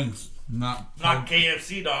about wings, not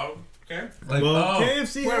KFC, dog. Okay. like, Well, oh,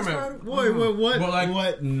 KFC wait a has minute. fried. What? Well, like-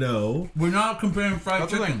 what? No. we're not comparing fried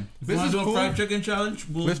That's the chicken. thing. If This you want is to do a cool. fried chicken challenge,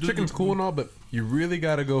 we'll This do chicken's the- cool and all, but you really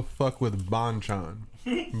gotta go fuck with Banchan.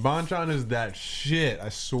 Banchan is that shit. I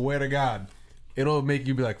swear to God, it'll make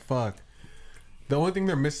you be like, fuck. The only thing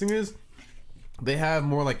they're missing is they have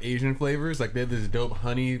more like Asian flavors. Like they have this dope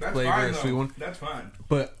honey That's flavor, fine, and sweet though. one. That's fine.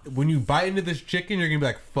 But when you bite into this chicken, you're gonna be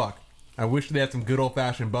like, fuck. I wish they had some good old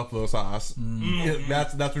fashioned buffalo sauce. Yeah,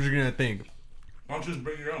 that's what you're gonna think. Why don't you just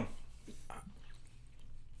bring your own?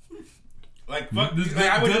 Like, fuck. This Like,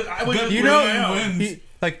 I would good- just good You bring know, my own. wings.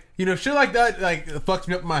 shit like that, like fucks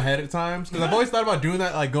me up in my head at times because I've always thought about doing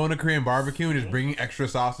that, like going to Korean barbecue and just bringing extra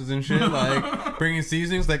sauces and shit, like bringing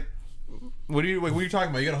seasonings. Like, what are you talking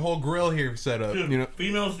about? You got a whole grill here set up, Dude, you know?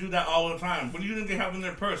 females do that all the time. What do you think they have in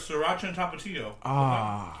their purse? Sriracha and Tapatio.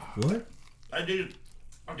 What?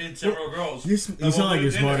 I did several girls. You that sound won't like do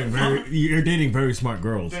you're dinner. smart and you're dating very smart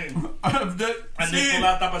girls. Thing. I have dated, And they pull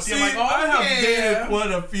out Tapatio. I'm like, oh, I have yeah. dated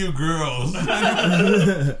quite a few girls.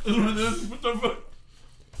 What the fuck?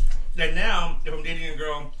 And now, if I'm dating a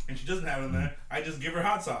girl and she doesn't have it in there, I just give her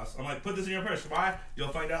hot sauce. I'm like, put this in your purse. Why? You'll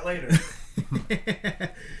find out later.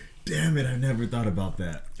 Damn it! I never thought about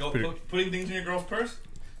that. Putting things in your girl's purse?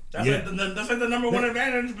 That's, Yeah. that's like the number one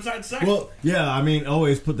advantage besides sex. Well, yeah. I mean,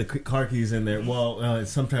 always put the car keys in there. Well,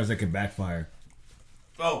 sometimes that can backfire.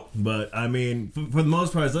 oh, But I mean, for the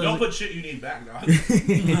most part, it's don't put shit you need back, dog.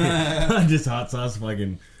 just hot sauce,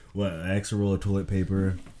 fucking an extra roll of toilet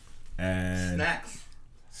paper, and Snacks.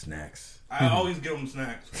 snacks. I always give them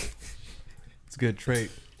snacks. It's a good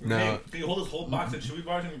trait. No, Hey, can you hold this whole box of Chewy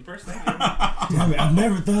bars in your purse? Thank you. Damn it! I've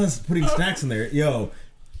never thought of putting snacks in there. Yo,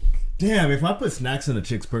 damn! If I put snacks in a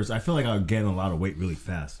chick's purse, I feel like I would gain a lot of weight really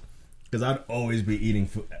fast. Because I'd always be eating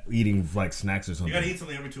like snacks or You something. gotta eat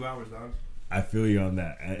something every 2 hours, dog. I feel you on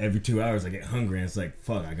that. Every 2 hours, I get hungry, and it's like,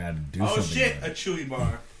 fuck, I gotta do Oh something. shit, about a it. Chewy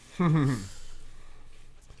bar.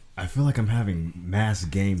 I feel like I'm having mass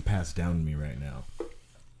game passed down to me right now.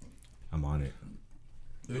 I'm on it.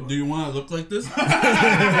 Do you want to look like this?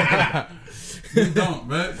 You don't,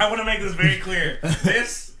 right? I want to make this very clear.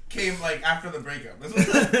 This came like after the breakup. This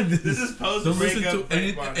is post Don't listen breakup.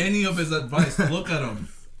 to any of his advice. Look at him.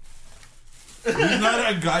 He's not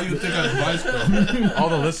a guy you take advice from. all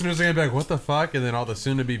the listeners are gonna be like, "What the fuck?" And then all the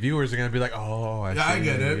soon-to-be viewers are gonna be like, "Oh, I Yeah, I see."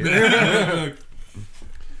 get it.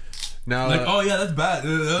 Now, Like, oh yeah, that's bad.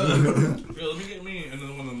 Yo, let me get me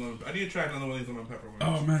another one of them. I need to try another one of these lemon pepper ones.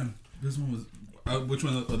 Oh man, this one was. Which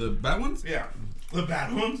one? Are the bad ones? Yeah, the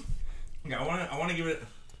bad ones. Yeah, I want to give it.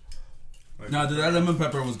 No, that lemon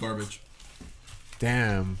pepper was garbage.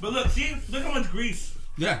 Damn. But look how much grease.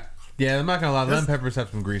 Yeah. Yeah, I'm not gonna lie. Lemon peppers have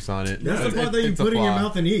some grease on it. That's the part that you It's a put in your flaw.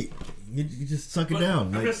 mouth and eat. You just suck it But down.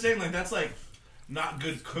 I'm Like, just saying, like that's like not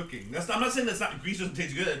good cooking. I'm not saying that's not grease doesn't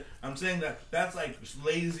taste good. I'm saying that's like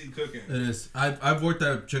lazy cooking. It is. I've worked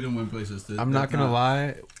at chicken wing places. I'm not gonna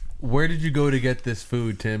lie. Where did you go to get this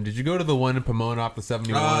food, Tim? Did you go to the one in Pomona off the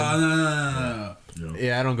 71? No.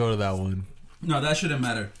 Yeah, I don't go to that one. No, that shouldn't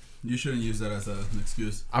matter. You shouldn't use that as an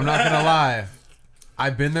excuse. I'm not gonna lie.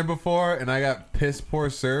 I've been there before, and I got piss poor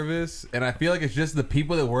service, and I feel like it's just the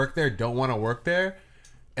people that work there don't want to work there.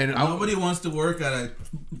 And Nobody wants to work at a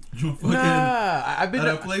fucking I've been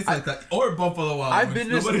at a place like that or Buffalo Wild I've Wings.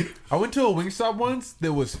 been Nobody. I went to a Wingstop once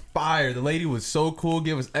that was fire. The lady was so cool,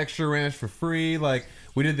 gave us extra ranch for free. Like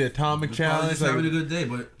we did the atomic Probably challenge. just Like, having a good day,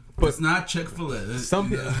 but it's not Chick-fil-A. Some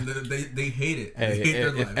they hate it. hey, They hate their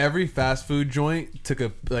if life. every fast food joint took a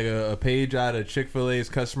page out of Chick-fil-A's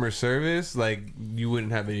customer service, like you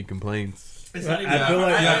wouldn't have any complaints. It's not even. I feel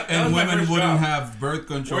like- that and was my women first wouldn't job. have birth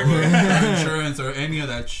control or Working- insurance or any of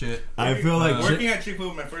that shit. I feel like working at Chick-fil-A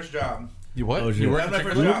was my first job. You what? Oh, shit. You work That was at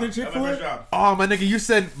my Chick-fil-A? first job. Working at That was my first Chick-fil-A? job. Oh my nigga, you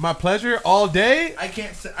said my pleasure all day. I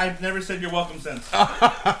can't. I've never said you're welcome since.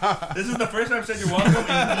 This is the first time I've said you're welcome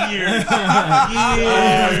in years.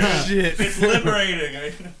 Oh, shit. It's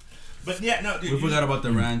liberating. But yeah, no, dude. We forgot about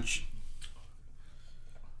the ranch,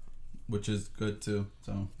 which is good too.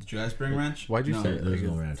 So, did you guys bring ranch? Why'd you No. say it? there's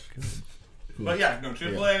no ranch. But yeah, no,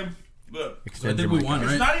 Chick-fil-A. Look, I Extend think your we mic. won,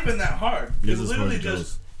 it's right? not even that hard. This It's is where literally it goes.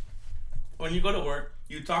 just when you go to work,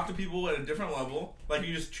 you talk to people at a different level. Like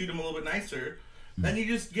you just treat them a little bit nicer. Then you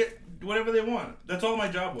just get whatever they want. That's all my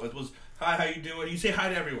job was hi, how you doing? You say hi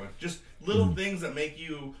to everyone. Just little things that make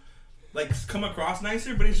you like come across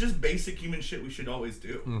nicer. But it's just basic human shit we should always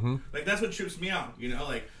do. Like that's what trips me out. You know,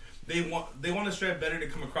 like they want to strive better to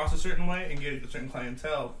come across a certain way and get a certain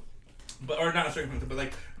clientele, or not a certain clientele, but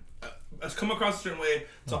like. Us come across a certain way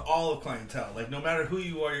to all of clientele. Like no matter who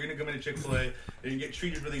you are, you're gonna come into Chick-fil-A and you get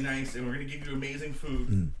treated really nice, and we're gonna give you amazing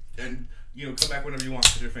food, and come back whenever you want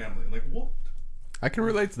with your family. Like what? I can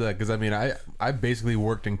relate to that because I mean I basically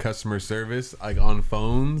worked in customer service like on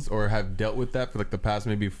phones or have dealt with that for like the past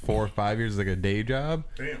maybe 4 or 5 years, like a day job.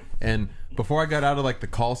 Damn. And before I got out of like the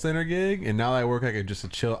call center gig, and now that I work like just a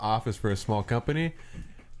chill office for a small company,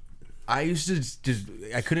 I used to just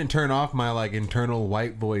I couldn't turn off my like internal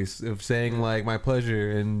white voice of saying like my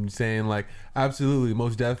pleasure and saying like absolutely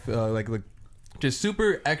most like just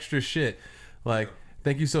super extra shit like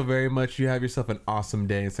thank you so very much, you have yourself an awesome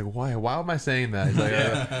day. It's like why am I saying that? It's like,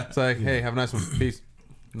 it's like hey, have a nice one, peace.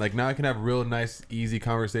 Like now I can have real nice easy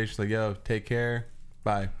conversations like yo, take care,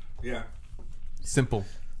 bye. Yeah. Simple.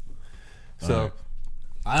 So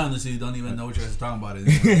I honestly don't even know what you guys are talking about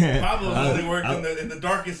anymore. Pablo only worked in the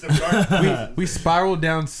darkest of dark. we spiraled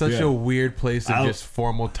down such Yeah. a weird place of I'll- just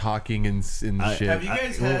formal talking and shit. Have you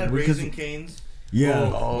guys had because- Raising Cane's? Yeah.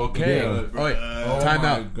 Okay. Yeah. Oh, wait. Oh Time my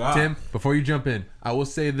out. God. Tim, before you jump in, I will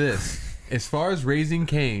say this. As far as Raising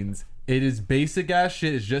Cane's, it is basic ass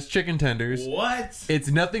shit. It's just chicken tenders. What? It's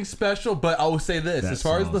nothing special, but I will say this. That As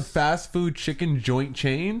far as the sauce. fast food chicken joint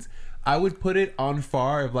chains, I would put it on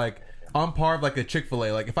par of like a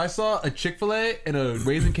Chick-fil-A. Like if I saw a Chick-fil-A and a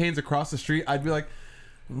Raising Cane's across the street, I'd be like,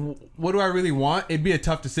 what do I really want? It'd be a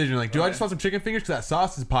tough decision. Like, do I just want some chicken fingers? Because that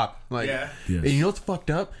sauce is pop. Like, Yeah. Yes. and you know what's fucked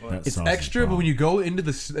up? That It's sauce is extra, but bomb. when you go into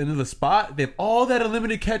the spot, they have all that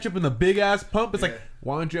unlimited ketchup and the big ass pump. It's Yeah. like,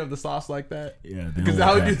 why don't you have the sauce like that? Yeah, Because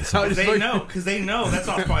how would you? How would They know, because they know that's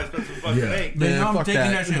not probably expensive to fucking Yeah. make. They Man, know I'm fuck taking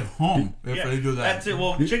that. that shit home if Yeah, they do that. That's it.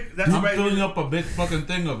 Well, that's I'm right. filling up a big fucking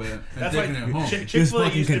thing of it and That's taking like it home. Chick-fil-A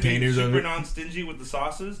fucking used to be containers of super it. non-stingy with the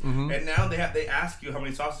sauces, Mm-hmm. and now they ask you how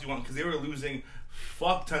many sauces you want because they were losing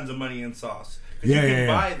fuck tons of money in sauce. 'Cause Yeah, you can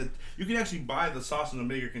yeah, yeah. you can actually buy the sauce in a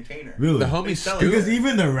bigger container. Really? The They homie sell it. Scoop, Because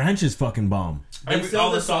even the ranch is fucking bomb. Every- sell all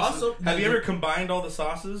the the sauces. sauce? Have you ever combined all the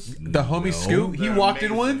sauces? the homie Scoop, he They're walked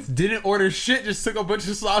in amazing. once, didn't order shit, just took a bunch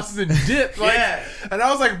of sauces and dipped. Like, Yeah. And I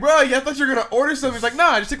was like, bro, yeah, I thought you were gonna order something. He's like, nah,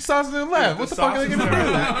 I just took sauces and left. What the fuck are they sauces gonna are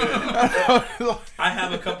do? that good. I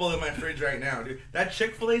have a couple in my fridge right now, dude. That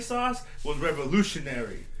Chick-fil-A sauce was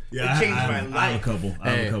revolutionary. Yeah, it changed I my have life. a couple. I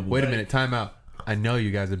have Hey, a couple. wait a minute, time out. I know you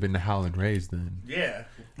guys have been to Howlin' Rays then. Yeah.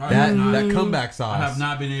 That comeback sauce. I have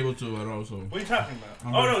not been able to at all. So What are you talking about?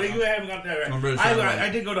 I'm Oh no, very- you haven't got that right. I'm very sorry about I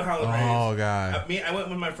it. did go to Howlin' Oh Rays. god. I went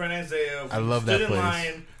with my friend Isaiah. I love stood that place. in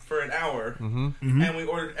line for an hour, Mm-hmm. and we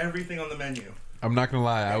ordered everything on the menu. I'm not gonna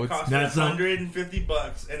lie. I It would. cost That's not-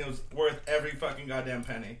 $150, and it was worth every fucking goddamn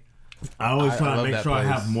penny. I always I try to love make that sure I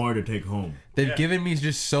have place. more to take home. They've Yeah. given me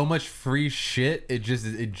just so much free shit. It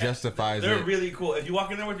justifies They're it. really cool. If you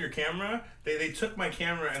walk in there with your camera, they took my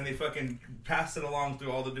camera and they fucking passed it along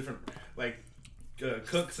through all the different like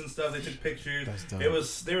cooks and stuff. They took pictures. That's dope.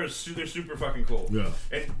 They're super fucking cool. Yeah.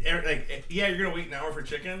 And like you're gonna wait an hour for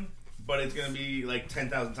chicken, but it's gonna be like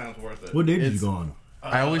 10,000 times worth it. What day did you It's- go on?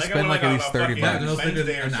 I always spend went, like at on least a 30 fucking Yeah, bucks. no, it's like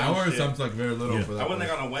Wednesday or an some hour shit. sounds like very little Yeah. for that. I went place.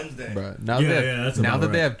 like on a Wednesday. Bro, now Yeah, that yeah, that's now about that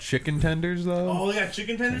they right. have chicken tenders though. Oh, they got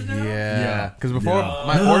chicken tenders now. Yeah, because before Yeah.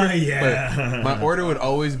 my order, Yeah. but my order would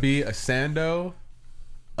always be a Sando,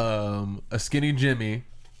 a skinny Jimmy,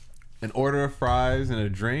 an order of fries and a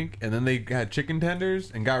drink, and then they had chicken tenders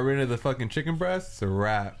and got rid of the fucking chicken breasts. It's a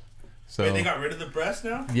wrap. So Wait, they got rid of the breast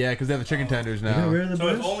now. yeah, because they have the chicken tenders You got rid now. of the So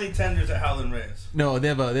it's breast? only tenders at Howlin' Ray's. No, they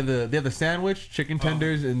have the sandwich, chicken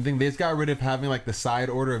tenders, and thing. They just got rid of having like the side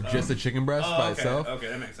order of just the chicken breast by okay. itself. Okay,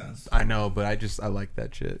 that makes sense. I know, but I like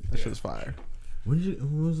that shit. That shit's fire.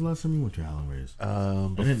 When was the last time you went to Howlin' Ray's? I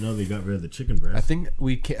But didn't know they got rid of the chicken breast. I think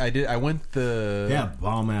I went the yeah,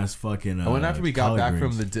 bomb ass fucking. I went after we got collard back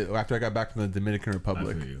greens. after I got back from the Dominican I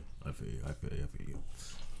Republic. feel you. I feel you.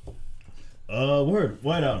 Word.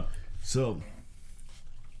 White out. So,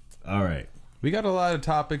 all right. We got a lot of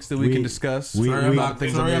topics that we can discuss. Sorry, I'm not,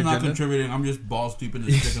 things on sorry the I'm not agenda. contributing. I'm just balls deep in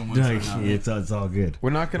the chicken wings right now. It's all good. We're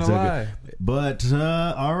not gonna It's all lie. good. But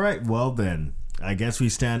all right. Well then, I guess we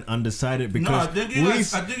stand undecided because No, I think you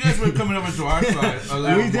guys were coming over to our side. A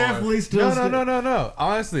little we more. definitely still. No.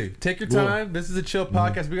 Honestly, take your Whoa. time. This is a chill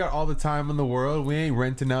podcast. We got all the time in the world. We ain't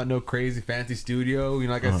renting out no crazy fancy studio. You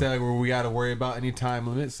know, like I said, where we got to worry about any time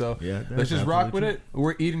limit. So Yeah, that's let's just rock with absolutely it.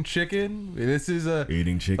 We're eating chicken. This is a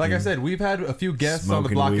Eating chicken. Like I said, we've had a few guests on the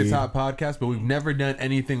Smoking Block Is weed. Hot podcast, but we've never done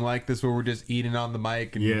anything like this where we're just eating on the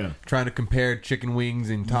mic and Yeah. trying to compare chicken wings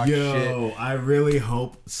and talk shit. Yo, I really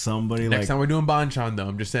hope somebody Next like time we're doing banchan though.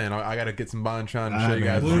 I'm just saying, I gotta get some banchan and Ah, show you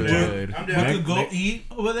guys man. what's We'll good. I'm We down. could go eat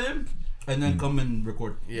with him and then come and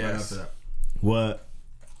record right Yes. after that. what.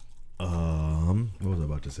 What was I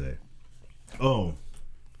about to say? Oh,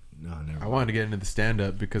 no, never. I wanted to get into the stand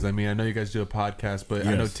up because I know you guys do a podcast, but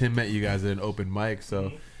I know Yes. Tim met you guys at an open mic.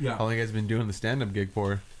 So Yeah. how long you guys been doing the stand up gig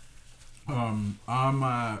for? I'm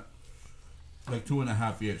like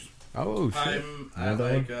 2.5 years. Oh shit! I'm at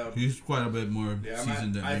Another like He's quite a bit more yeah,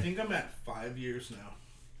 seasoned than I me. think I'm at 5 years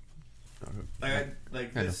now. Like I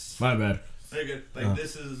know. this. My bad. Very good. Like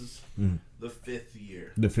this is Mm. the 5th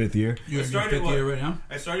year. The 5th year. You're I started fifth what? year right now?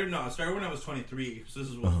 I started when I was 23. So this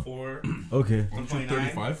is what Uh-huh. 4. Okay. I'm I'm 29.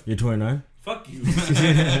 35. You're 29. Fuck you.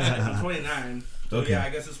 I'm 29. So Okay. yeah, I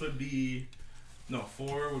guess this would be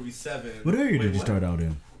 4 would be 7. What area Wait, did you what? start out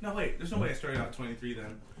in? No, wait. There's no way I started out 23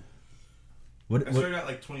 then. What? I started out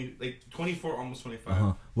like 24, almost 25.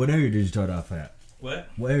 Uh-huh. What area did you start off at? What?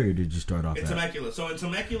 What area did you start off In at? Temecula. So in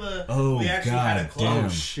Temecula, Oh, we actually had a God club. damn. Oh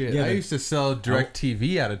shit! Yeah, I the- used to sell direct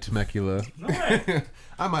TV out of Temecula. No way.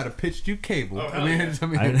 I might have pitched you cable. Oh, I hell mean,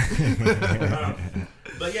 yeah.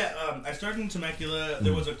 But yeah, I started in Temecula.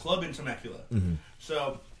 There was a club in Temecula. Mhm.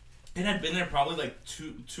 So it had been there probably like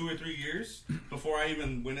two or 3 years before I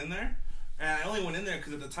even went in there. And I only went in there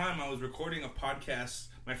because at the time I was recording a podcast,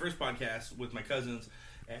 my first podcast with my cousins.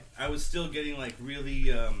 And I was still getting like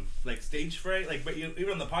really like stage fright. Like, but even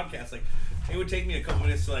on the podcast, like it would take me a couple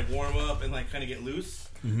minutes to like warm up and like kind of get loose.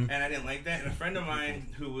 And I didn't like that. And a friend of mine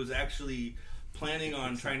who was actually planning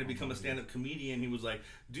on trying to become a stand-up comedian, he was like,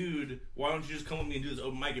 dude, why don't you just come with me and do this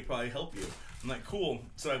open mic? It'd probably help you. I'm like, cool.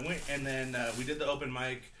 So I went, and then we did the open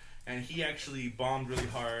mic, and he actually bombed really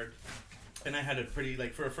hard. And I had a pretty,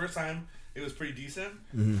 like, for a first time, it was pretty decent.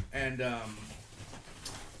 And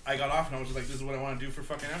I got off, and I was just like, this is what I want to do for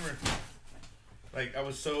fucking ever. Like, I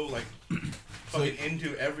was so, like, fucking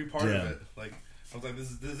into every part Yeah. of it. Like, I was like,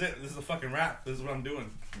 this is it. This is a fucking rap. This is what I'm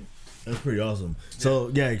doing. That's pretty awesome. So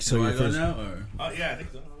yeah, so Do I your go first. now or? Yeah, I think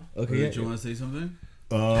so. Okay. Did you Yeah. want to say something?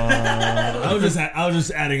 I was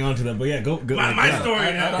just adding on to that, but yeah, go. My yeah. story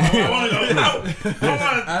I now. don't- I want to go out. I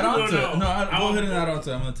want Add on to to know. it. No, I go want ahead and to add on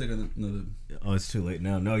to it. I'm going to take another. Oh, it's too late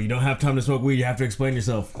now. No, you don't have time to smoke weed. You have to explain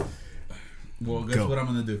yourself. Well, guess Go. what I'm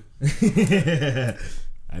going to do?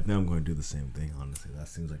 I think I'm going to do the same thing. Honestly, that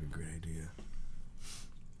seems like a great idea.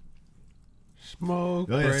 Smoke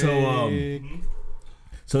Oh, yeah, break.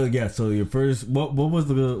 So yeah, so your first what was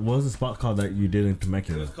the spot called that you did in It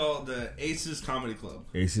Temecula? was called the Aces Comedy Club.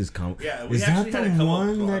 Aces Yeah, we Is that actually had a the couple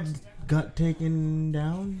one that clubs. got taken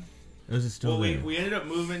down? Or is it still Well, there? we ended up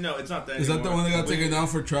moving. No, it's not that Is that the anymore. one that got We- taken down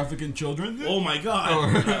for trafficking children? Oh my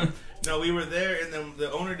god! Or- No, we were there, and then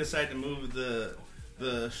the owner decided to move the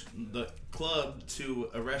club to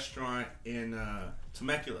a restaurant in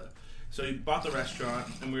Temecula. So he bought the restaurant,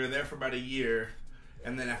 and we were there for about a year.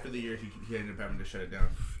 And then after the year, he ended up having to shut it down.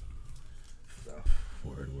 So.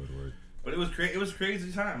 Word. But it was it was a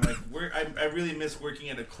crazy time. Like I really miss working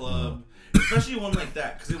at a club, especially one like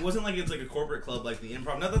that, because it wasn't like it's like a corporate club like the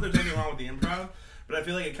Improv. Not that there's anything wrong with the Improv, but I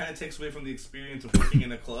feel like it kind of takes away from the experience of working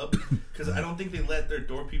in a club, because I don't think they let their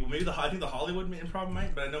door people. Maybe I think the Hollywood Improv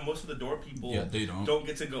might, but I know most of the door people they don't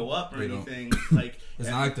get to go up or They anything. Like It's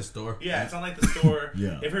not like the store. Yeah, it's not like the store.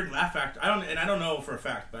 Yeah. I've heard Laugh Factory. I don't know for a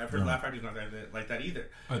fact, but I've heard Laugh Factory's not like that either.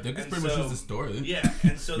 I think it's And pretty much so- just the store. Yeah,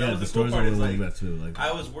 and so that Yeah, was the the cool stores part. are Is like like that too. Like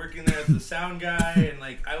I was working there as the sound guy, and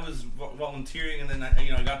like I was volunteering, and then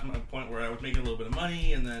I got to my point where I was making a little bit of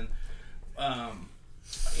money, and then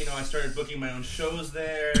I started booking my own shows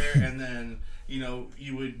there, and then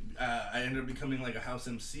I ended up becoming like a house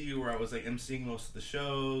MC where I was like MCing most of the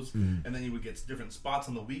shows, and then you would get different spots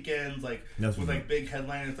on the weekends, like That's with what- like big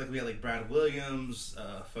headliners, like we had like Brad Williams,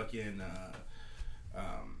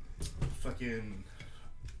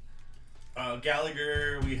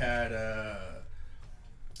 Gallagher. We had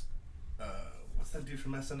what's that dude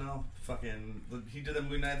from SNL? He did the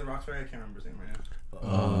Night at the Roxbury. I can't remember his name right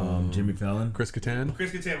now. Jimmy Fallon. Chris Kattan.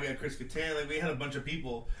 Chris Kattan. We had Chris Kattan. Like we had a bunch of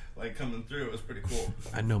people like coming through. It was pretty cool.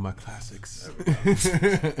 I know my classics.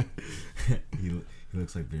 he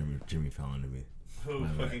looks like Jimmy Fallon to me. Who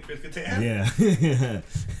fucking Chris Kattan? Yeah.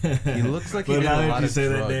 He looks like he But did now a that lot you of say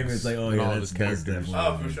that drugs name, it's like, oh in yeah, all of that's his definitely.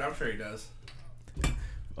 Oh, for sure. I'm sure he does.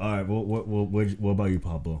 All right. Well, what about you,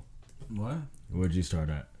 Pablo? What? Where'd you start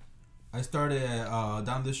at? I started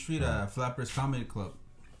down the street at Flappers Comedy Club.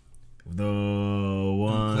 The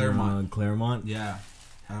one Claremont. on Claremont. Yeah,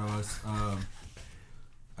 I was. I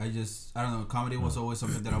don't know. Comedy was always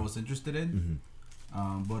something that I was interested in.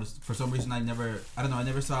 But for some reason, I never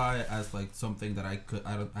saw it as like something that I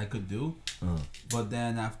could do. But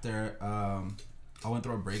then after I went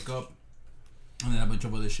through a breakup, and then a bunch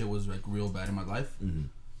of other shit was like real bad in my life.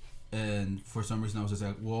 And for some reason, I was just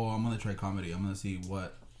like, well, I'm gonna try comedy. I'm gonna see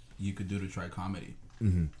what you could do to try comedy.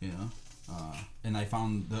 You know, and I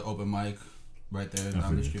found the open mic right there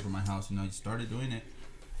down the street from my house. I started doing it,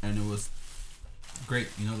 and it was great.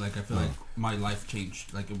 Like I feel like my life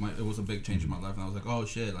changed. Like it was a big change in my life, and I was like, oh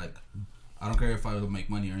shit, like I don't care if I don't make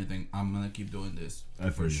money or anything. I'm gonna keep doing this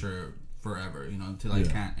for sure forever. Until I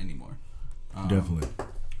can't anymore. Definitely.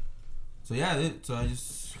 So yeah, so I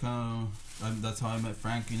just kind of that's how I met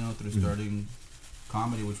Frank. Through starting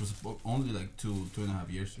comedy, which was only like 2.5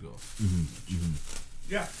 years ago.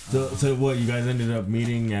 Yeah. So what? You guys ended up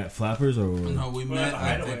meeting at Flappers or? No, we Well, met at the I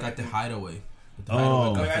Hideaway, think at the I think. Hideaway.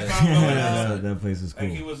 Oh, Like, I found going out, that place is cool.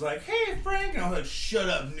 like he was like, "Hey, Frank," and I was like, "Shut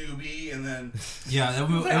up, newbie," and then Yeah, he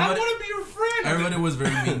was like, "I want to be your friend." I was everybody was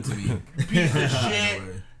very mean to me. like, "Piece of shit!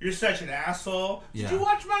 Hideaway. You're such an asshole." Yeah. Did you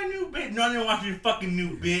watch my new bit? No, I didn't watch your fucking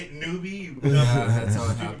new bit, newbie. You Yeah, that's how it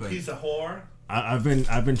you happened. piece of whore. I've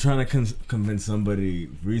been trying to convince somebody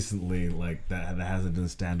recently like that hasn't done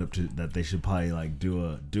stand up to that they should probably like do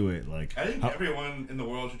it like. I think everyone in the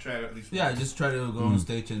world should try it at least. Yeah, once. just try to go on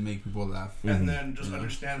stage and make people laugh. and then just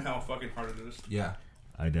understand how fucking hard it is. Yeah.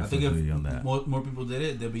 I I definitely think feel you if on that. more people did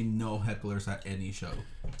it, there'd be no hecklers at any show.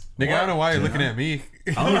 Nigga, I don't know why you're looking at me.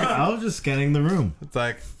 I was just scanning the room. It's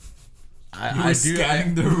like You were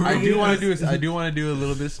scanning the room. I do want to do a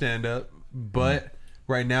little bit of stand up, but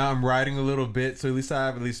right now I'm writing a little bit, so at least I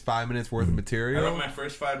have at least 5 minutes worth of I material. wrote my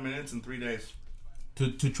first 5 minutes in 3 days. To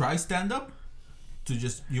try stand up? To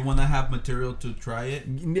just you want to have material to try it?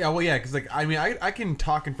 Yeah, well, yeah, because like I mean, I can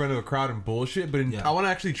talk in front of a crowd and bullshit, but Yeah. I want to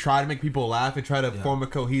actually try to make people laugh and try to form a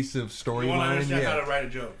cohesive You want to storyline. understand how Yeah. to write a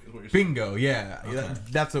joke. Is what you're saying. Bingo, yeah,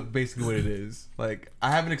 that's basically what it is. Like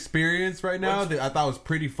I have an experience right now that I thought was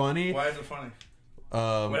pretty funny. Why is it funny?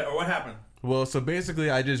 Um, What happened? Well, so basically,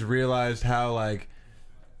 I just realized how like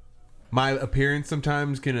my appearance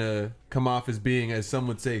sometimes can come off as being, as some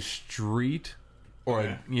would say, street, or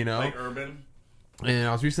Okay. Like urban. And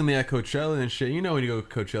I was recently at Coachella and shit. When you go to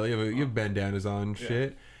Coachella, you have bandanas on and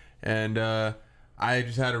shit. And I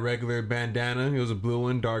just had a regular bandana. It was a blue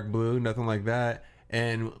one, dark blue, nothing like that.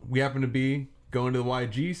 And we happened to be going to the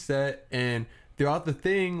YG set, and throughout the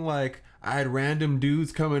thing, like I had random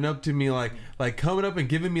dudes coming up to me, like coming up and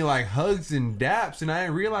giving me like hugs and daps, and I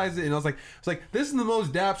didn't realize it. And I was like, this is the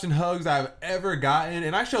most daps and hugs I've ever gotten.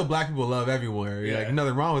 And I show black people love everywhere, Yeah. like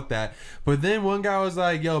nothing wrong with that. But then one guy was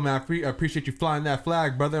like, "Yo, man, I appreciate you flying that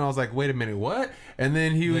flag, brother." And I was like, "Wait a minute, what?" And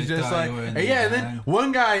then he was They just thought like, you were in hey, the yeah. And then band.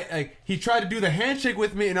 one guy, like, he tried to do the handshake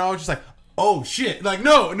with me, and I was just like, oh shit, like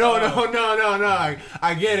no.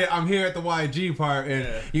 I get it. I'm here at the YG part, and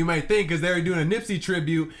you might think because they were doing a Nipsey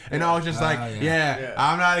tribute, and I was just like,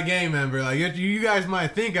 I'm not a gang member. Like you guys might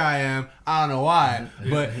think I am. I don't know why,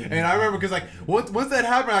 but and I remember because like once that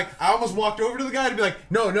happened, like I almost walked over to the guy to be like,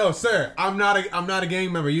 no, sir, I'm not a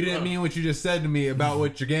gang member. You didn't mean what you just said to me about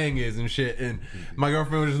what your gang is and shit. And my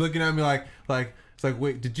girlfriend was just looking at me like. It's like,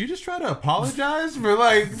 wait, did you just try to apologize for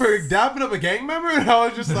dapping up a gang member? And I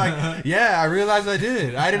was just like, yeah, I realized I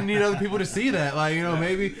did. I didn't need other people to see that. Like,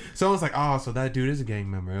 maybe someone's like, oh, so that dude is a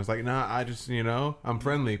gang member. I was like, nah, I just, I'm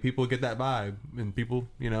friendly. People get that vibe. And people,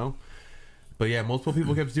 But yeah, multiple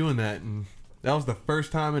people kept doing that. And that was the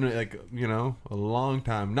first time in, a long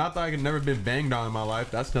time. Not that I had never been banged on in my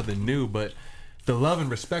life. That's nothing new. But the love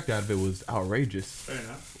and respect out of it was outrageous. Fair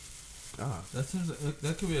enough.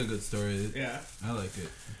 That could be a good story. Yeah. I like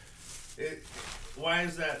it. Why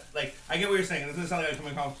is that? Like, I get what you're saying. It doesn't sound like I'm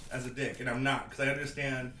coming off as a dick, and I'm not, because I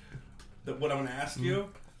understand what I'm going to ask you,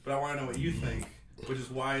 but I want to know what you think, which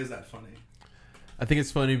is why is that funny? I think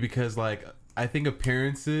it's funny because, like, I think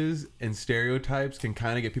appearances and stereotypes can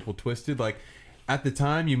kind of get people twisted. Like, at the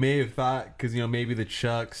time, you may have thought, because, maybe the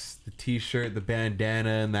Chucks, the T-shirt, the bandana,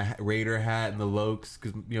 and the Raider hat, and the Lokes,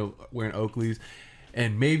 because, wearing Oakleys.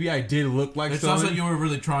 And maybe I did look like it someone. sounds like you were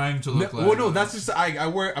really trying to look like. Well, no, that's just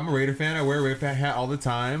I'm a Raider fan. I wear a Raider hat all the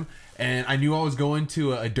time, and I knew I was going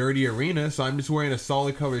to a dirty arena, so I'm just wearing a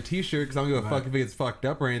solid color T-shirt because I don't give a fuck if it gets fucked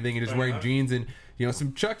up or anything, and just wearing jeans and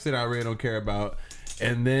some Chucks that I really don't care about.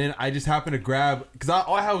 And then I just happened to grab, because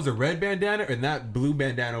all I had was a red bandana and that blue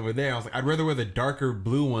bandana over there. I was like, I'd rather wear the darker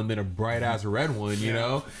blue one than a bright ass red one, you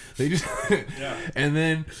know? They just, and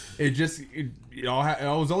then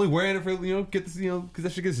I was only wearing it for, get this, because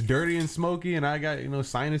that shit gets dirty and smoky, and I got,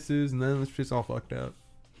 sinuses, and then it's just all fucked up.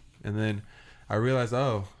 And then I realized,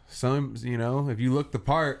 if you look the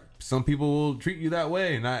part, some people will treat you that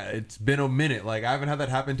way, and it's been a minute. Like, I haven't had that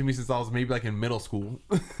happen to me since I was maybe like in middle school.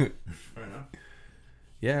 Fair enough.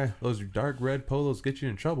 Yeah, those dark red polos get you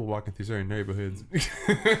in trouble walking through certain neighborhoods. Want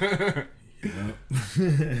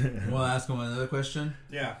to ask him another question?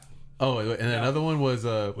 Yeah. Oh, and another one was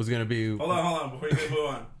gonna be. Hold on, before you move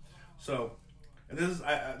on. So, and this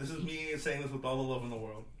is me saying this with all the love in the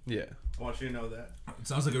world. Yeah. I want you to know that. It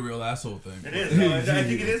sounds like a real asshole thing. It is. No, I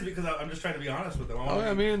think it is because I'm just trying to be honest with them. No one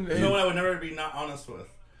I would never be not honest with.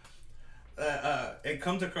 It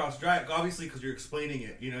comes across dry, obviously, because you're explaining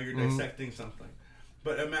it. You're dissecting something.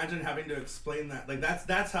 But imagine having to explain that. Like,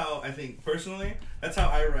 that's how I think, personally, that's how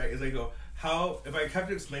I write, is I go, if I have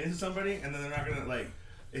to explain it to somebody and then they're not going to,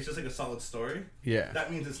 it's just like a solid story. Yeah.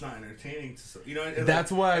 That means it's not entertaining.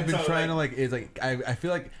 That's why I've been trying to, I feel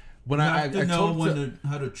like when I know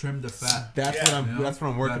how to trim the fat. That's what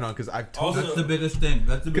I'm working on, because I've told. That's the biggest thing.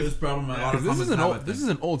 That's the biggest problem. A lot of this is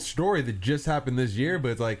an old story that just happened this year, but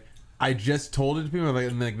it's like I just told it to people,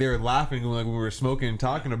 and they were laughing when we were smoking and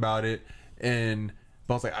talking about it, and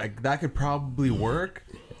I was like, that could probably work,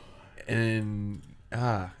 and then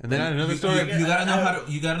I had another story. You gotta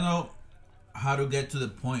know how to get to the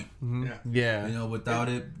point. Yeah. Without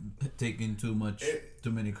it taking too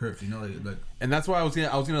many curves. And that's why I was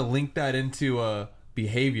gonna link that into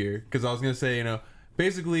behavior, because I was gonna say,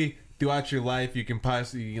 basically throughout your life you can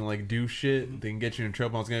do shit that can get you in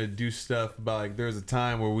trouble. I was gonna do stuff about there was a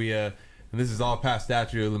time where we and this is all past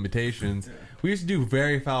statute of limitations. We used to do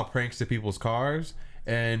very foul pranks to people's cars.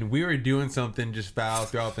 And we were doing something just foul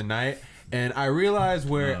throughout the night, and I realized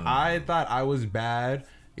where I thought I was bad,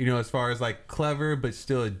 as far as clever but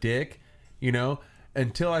still a dick,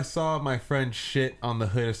 until I saw my friend shit on the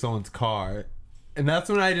hood of someone's car, and that's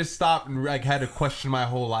when I just stopped and had to question my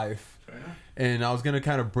whole life. And I was gonna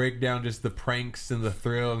kind of break down just the pranks and the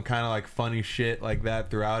thrill and kind of funny shit like that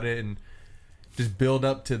throughout it, and just build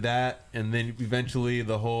up to that, and then eventually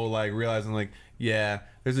the whole realizing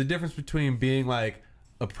there's a difference between being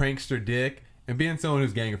a prankster dick and being someone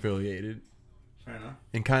who's gang affiliated. Fair enough.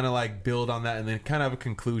 And kind of build on that, and then kind of have a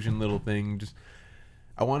conclusion little thing. Just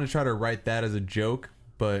I want to try to write that as a joke,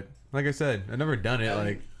 but like I said, I've never done it.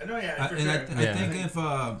 I know, for sure. I think if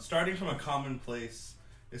starting from a common place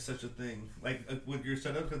is such a thing, with your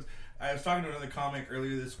setup. Because I was talking to another comic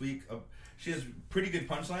earlier this week. She has pretty good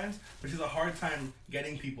punchlines, but she has a hard time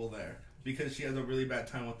getting people there because she has a really bad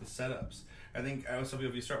time with the setups. I think also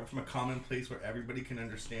if you start from a common place where everybody can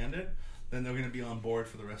understand it, then they're going to be on board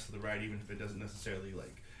for the rest of the ride, even if it doesn't necessarily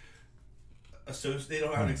they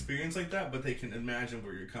don't have an experience like that, but they can imagine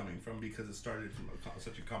where you're coming from because it started from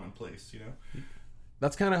such a common place,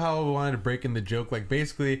 That's kind of how I wanted to break in the joke,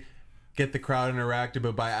 basically get the crowd interactive,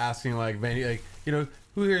 but by asking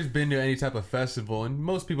who here has been to any type of festival? And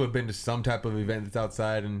most people have been to some type of event that's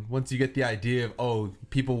outside. And once you get the idea of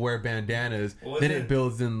people wear bandanas, then it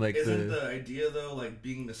builds in like Isn't the idea though like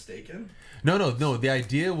being mistaken? No. The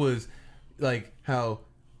idea was like how,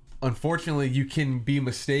 unfortunately, you can be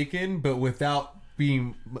mistaken, but without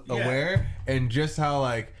being aware, and just how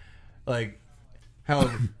like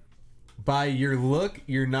how by your look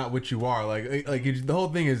you're not what you are. The whole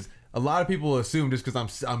thing is a lot of people assume just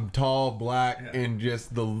because I'm tall, black, and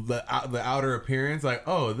just the outer appearance, like,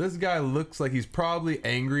 oh, this guy looks like he's probably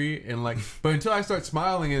angry, and like, but until I start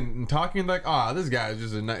smiling and talking, like, this guy is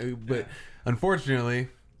just a nice. But unfortunately,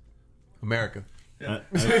 America.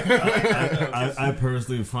 I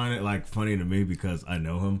personally find it like funny to me because I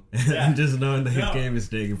know him, and just knowing that he became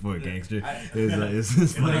mistaken for a gangster is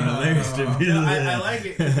just fucking hilarious to me. I like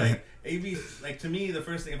it. Like AB, like to me, the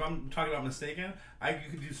first thing if I'm talking about mistaken, you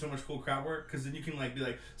could do so much cool crowd work because then you can like be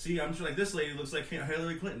like, see, I'm sure like this lady looks like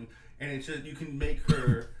Hillary Clinton, and it's just you can make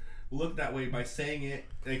her look that way by saying it.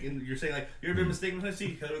 Like and you're saying like you've been mistaken. I see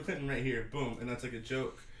Hillary Clinton right here, boom, and that's like a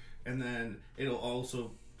joke, and then it'll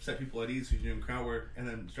also set people at ease who's doing crowd work and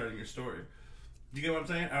then starting your story. Do you get what I'm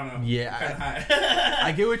saying? I don't know. Yeah,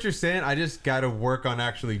 I get what you're saying. I just got to work on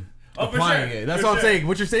actually applying it. That's For what I'm sure. saying.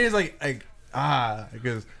 What you're saying is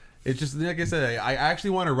because it's just like I said. I actually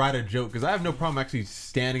want to write a joke because I have no problem actually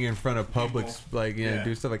standing in front of public,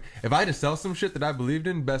 do stuff like. If I had to sell some shit that I believed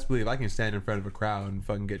in, best believe I can stand in front of a crowd and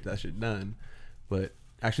fucking get that shit done. But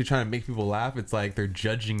actually trying to make people laugh, it's like they're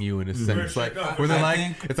judging you in a sense, sure. like No, where they're I like,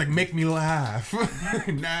 think- it's like make me laugh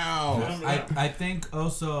now. I think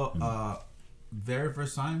also very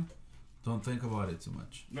first time, don't think about it too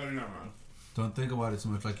much. No, you're not wrong. Don't think about it too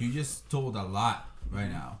much. Like you just told a lot right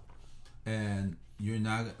now, and you're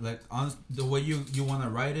not like on the way you want to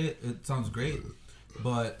write it. It sounds great,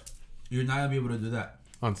 but you're not gonna be able to do that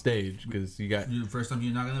On stage because you got, the first time.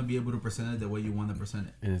 You're not gonna be able to present it the way you want to present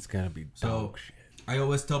it. and it's gonna be So dog shit. I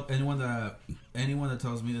always tell anyone that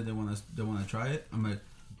tells me that they want to try it, I'm like,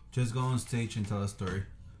 just go on stage and tell a story.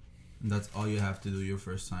 And that's all you have to do your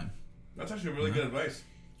first time. That's actually really good advice.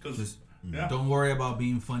 Because Just yeah, don't worry about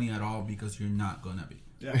being funny at all because you're not gonna be.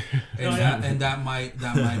 yeah, And that might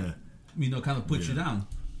kind of put you down.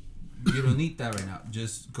 You don't need that right now.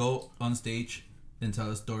 Just go on stage and tell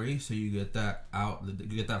a story so you get that out. You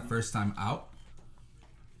get that first time out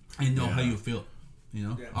and know how you feel. You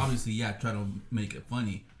know, obviously, try to make it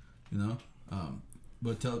funny. You know,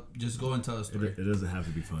 but just go and tell a story It doesn't have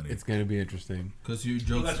to be funny. It's gonna be interesting. because your Well,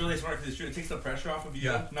 jokes. that's really smart because it takes the pressure off of you.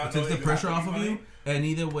 It Not takes knowing the you pressure have to off be of you, funny. and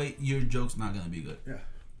either way, your joke's not gonna be good. Yeah,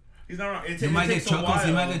 he's not wrong. You might get takes a chuckles.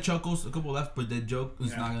 You while. might get chuckles, a couple left, but the joke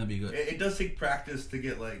is not gonna be good. It does take practice to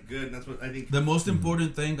get like good, and that's what I think. The most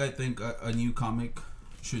important thing I think a new comic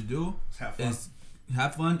should do Have fun. is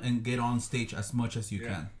have fun and get on stage as much as you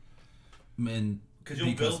can. And Because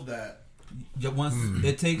you'll build that. once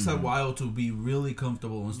it takes a while to be really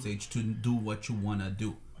comfortable on stage to do what you want to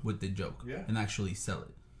do with the joke and actually sell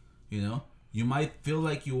it. You know, you might feel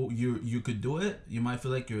like you could do it. You might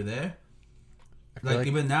feel like you're there. Like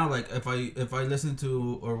even now, like if I listen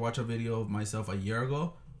to or watch a video of myself a year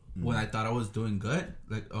ago when I thought I was doing good,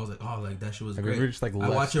 like I was like, oh, like that shit was Have you great. ever just, like, I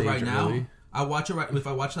left watch it right stage now. early? I watch it right. If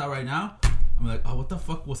I watch that right now, I'm like, oh, what the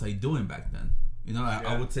fuck was I doing back then? You know,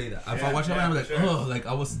 I would say that. If I watch it right now, I'm like, oh, like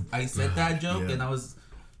I said that joke and I was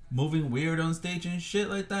moving weird on stage and shit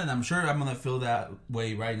like that. And I'm sure I'm gonna feel that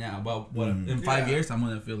way right now. But in 5 years, I'm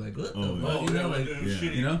gonna feel like, what the fuck? You know, like,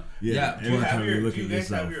 you know, Every time you look do at you guys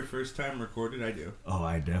yourself. have your first time recorded? I do. Oh,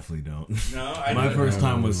 I definitely don't. No, I My do. first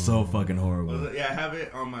time was so fucking horrible. Yeah, I have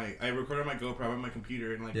it on my. I record on my GoPro on my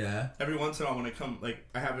computer, and like every once in a while when I come, like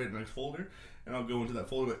I have it in a folder, and I'll go into that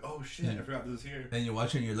folder, like, oh shit, I forgot this is here. And you're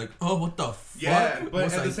watching, you're like, oh, what the fuck? Yeah, but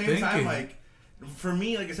was at I the same thinking? time, like for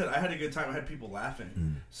me, like I said, I had a good time. I had people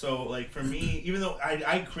laughing. So like for me, even though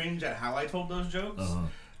I cringe at how I told those jokes,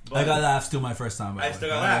 but I got laughs too my first time. by I the still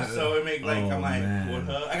way. got laughs. So it made like Oh, I'm like, man.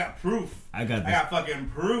 what? I got proof. I got I got fucking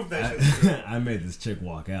proof that shit's true. I made this chick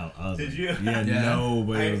walk out. I was Did like, you? Yeah, Yeah.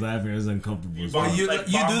 nobody was laughing. It was uncomfortable. You as bombed, fuck. you like,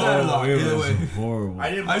 do bombed that a all lot. Oh, it Either was way. horrible. I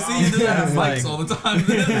didn't. I see bomb. you do that at Like- mics all the time. Is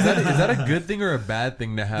that a good thing or a bad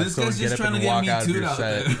thing to have This someone guy's get just up trying and to get walk me out of tooed your out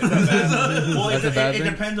set? there. Well, That's a bad it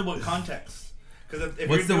thing? depends on what context. Because if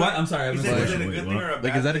What's you're the what? I'm sorry, I You missed said, the is it a question. good Wait, thing or a Like,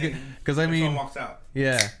 bad is that a thing? good? Because I if someone mean, walks out.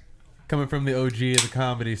 yeah, coming from the OG of the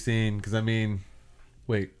comedy scene. Because I mean,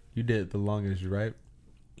 wait, you did it the longest, right?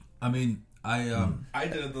 I mean, I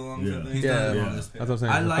did it the longest. Yeah. I think. He's Yeah, done it yeah. longest. That's what I'm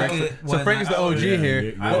saying. I like Frank- it So when Frank is the I- OG yeah, here.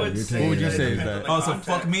 yeah, I would you're say taking would you that say it is depends that? on the Oh, so context.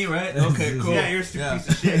 fuck me, right? Okay, cool. Yeah, you're a stupid Yeah. piece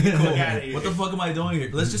of shit. Get the fuck out of here. What the fuck am I doing here?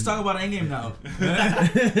 Let's just talk about Endgame now.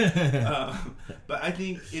 But I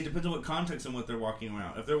think it depends on what context and what they're walking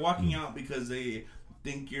around. If they're walking out because they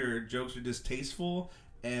think your jokes are distasteful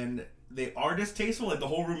and they are distasteful, like the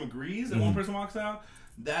whole room agrees, and one person walks out,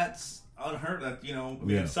 that's unheard. That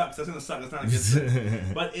it sucks. That's gonna suck. That's not a good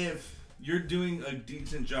thing. But if you're doing a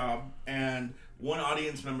decent job and one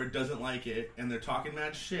audience member doesn't like it and they're talking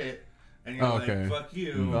mad shit, and you're Okay. like, "Fuck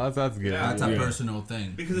you." Well, that's good. Yeah. That's a personal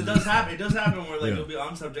thing. Because it does happen. It does happen where Yeah. you'll be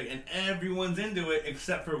on subject and everyone's into it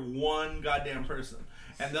except for one goddamn person,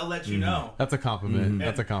 and they'll let you know. That's a compliment.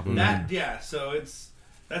 That's a And compliment. so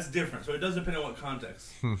that's different. So it does depend on what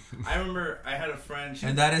context. I remember I had a friend.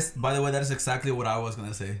 And that is, by the way, that is exactly what I was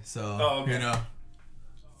gonna say. So Oh, okay.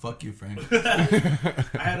 fuck you, Frank. I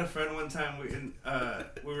had a friend one time.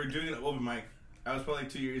 We were doing an open mic. I was probably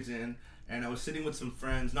 2 years in, and I was sitting with some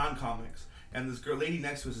friends, non-comics, and this lady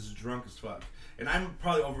next to us is drunk as fuck. And I'm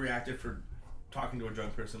probably overreacted for talking to a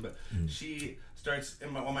drunk person, but she starts,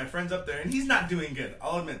 and while my friend's up there, and he's not doing good.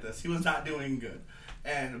 I'll admit this. He was not doing good.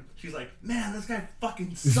 And she's like, "Man, this guy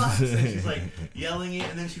fucking sucks." And she's like yelling it,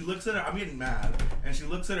 and then she looks at her. I'm getting mad, and she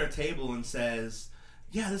looks at her table and says,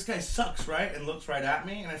 "Yeah, this guy sucks, right?" And looks right at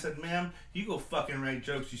me, and I said, "Ma'am, you go fucking write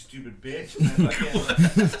jokes, you stupid bitch."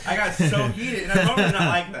 And I got so heated, and I'm normally not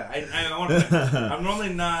like that. I'm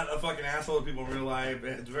normally not a fucking asshole to people in real life.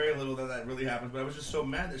 It's very little that really happens, but I was just so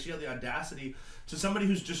mad that she had the audacity to somebody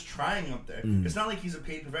who's just trying up there. It's not like he's a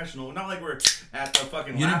paid professional. Not like we're at the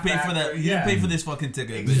fucking. You didn't Laugh pay for that. Factory. You didn't Yeah. pay for this fucking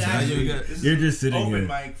ticket. Exactly. Bitch. This is You're just sitting open here.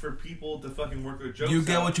 mic for people to fucking work their jokes. You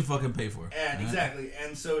get out. what you fucking pay for. And right? exactly.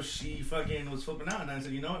 And so she fucking was flipping out, and I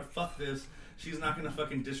said, "You know what? Fuck this. She's not gonna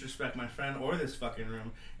fucking disrespect my friend or this fucking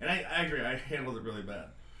room." And I agree. I handled it really bad.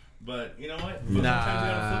 But you know what? Sometimes you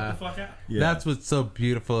gotta flip the fuck out. Yeah. That's what's so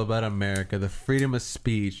beautiful about America, the freedom of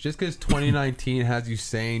speech. Just because 2019 has you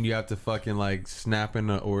saying you have to fucking like snap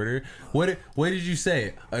in an order. What did you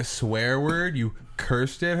say? A swear word? You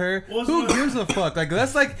cursed at her? Well, Who it's not- gives a fuck? Like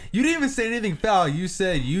that's like you didn't even say anything foul. You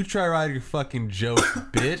said you try writing your fucking joke,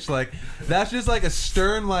 bitch. Like that's just like a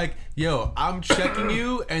stern like, yo, I'm checking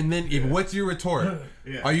you, and then what's your retort?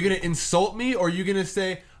 Yeah. Are you gonna insult me or are you gonna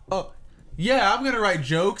say, oh? Yeah, I'm gonna write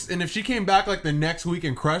jokes, and if she came back like the next week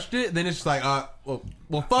and crushed it, then it's like, well,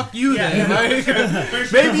 fuck you then.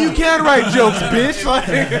 Like, maybe you can write jokes, bitch. Like,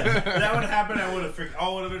 That would happen. I would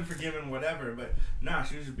have been forgiven, whatever. But nah,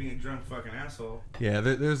 she was just being a drunk fucking asshole. yeah,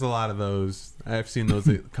 there's a lot of those. I've seen those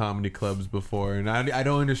at comedy clubs before, and I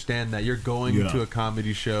don't understand that you're going Yeah. to a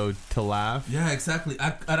comedy show to laugh. Yeah, exactly.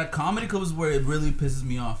 At a comedy club is where it really pisses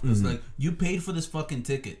me off. It's like you paid for this fucking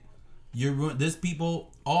ticket.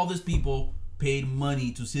 All these people paid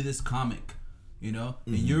money to see this comic, and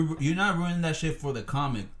you're not ruining that shit for the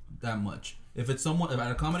comic that much. If it's someone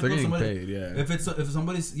at a comedy They're club, getting paid, yeah. If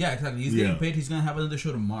somebody's exactly, he's Yeah. getting paid. He's gonna have another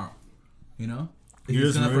show tomorrow, You're He's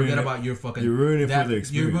just gonna ruining forget it- about your fucking. you're ruining it for that- the You're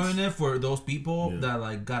experience. ruining it for those people Yeah. that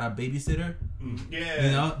like got a babysitter.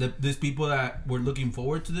 Yeah. There's people that were looking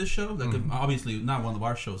forward to this show. Like, obviously, not one of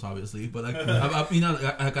our shows, obviously, but like,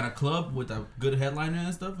 I got a club with a good headliner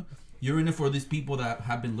and stuff. You're in it for these people that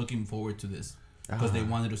have been looking forward to this because they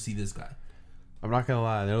wanted to see this guy. I'm not gonna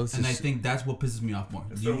lie. And I think that's what pisses me off more.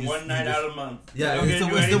 It's the one night out of the month. Yeah, They don't it's get to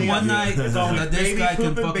do the anything one else. night It's always that this baby guy can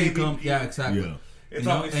poop and fucking baby come. pee. Yeah, exactly. Yeah. It's You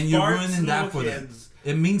know, always and you're farts, ruining that for little them. kids.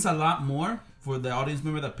 It means a lot more for the audience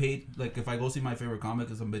member that paid. Like, if I go see my favorite comic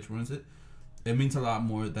and some bitch ruins it, it means a lot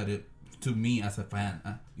more that it to me as a fan.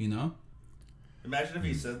 Imagine if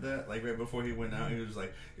he said that, like, right before he went out. He was just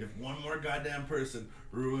like, if one more goddamn person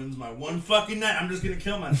ruins my one fucking night, I'm just gonna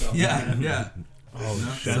kill myself. Yeah.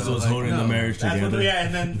 That's what's holding the marriage That's together. what, yeah,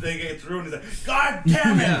 and then they get through, and he's like, God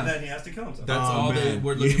damn it! Yeah. And then he has to kill himself. That's Oh, all they man.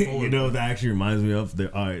 were looking forward You know, that actually reminds me of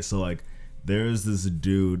all right, so like there's this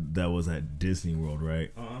dude that was at Disney World,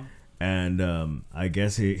 right? And I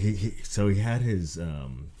guess he had his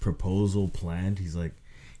proposal planned. He's like,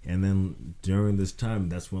 and then during this time,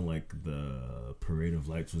 that's when like the Parade of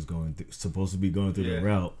Lights was supposed to be going through the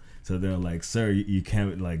route. So they're like, sir, you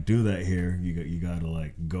can't like do that here. You gotta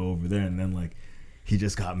like go over there. And then like he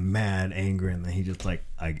just got mad, angry, and then he just like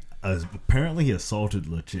apparently he assaulted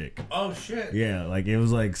the chick. Oh shit! Yeah, like it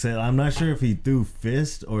was like said. I'm not sure if he threw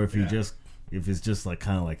fist or if if it's just like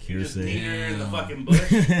kind of like You just knee hearsay. her in the fucking bush.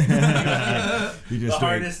 He The just straight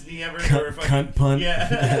hardest knee ever. Or fucking, cunt punt.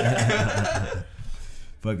 Yeah.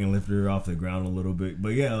 Fucking lifted her off the ground a little bit. But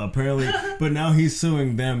yeah, apparently. But now he's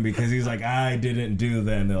suing them because he's like, I didn't do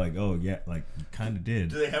that. And they're like, oh yeah, like you kind of did.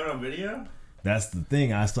 Do they have it on video? That's the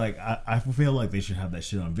thing. I was like, I feel like they should have that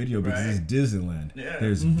shit on video because Right. it's Disneyland. Yeah.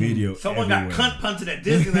 There's video. Someone everywhere. got cunt punted at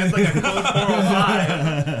Disney. That's like a code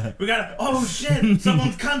 405. We got, oh shit,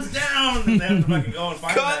 someone's cunt down. And then fucking go and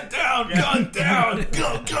find Cunt that. down, Yeah. cunt down,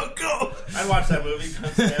 go, go, go. I watched that movie,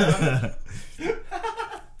 Cunt Down.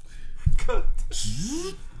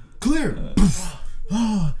 Clear.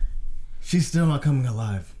 She's still not coming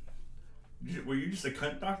alive. Were you just a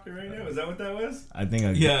cunt doctor right now? Is that what that was? I think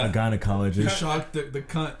a Yeah. gynecologist. Shocked the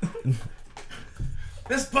cunt.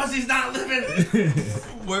 This pussy's not living.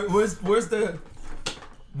 Where's the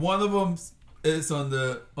one of them is on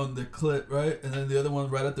the clit, right, and then the other one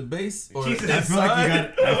right at the base. Or Jesus. I feel like you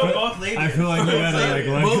got. Both labias. I feel like you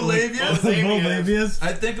gotta Both labias? both labias.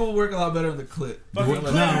 I think it will work a lot better on the clit. Fucking One-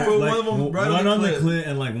 clit. put like, one of them right one on the clit. clit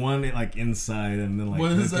and like one like inside and then like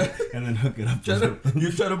One hook inside. it, and then hook it up.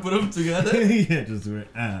 You're trying to put them together. Yeah, just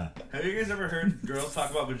Have you guys ever heard girls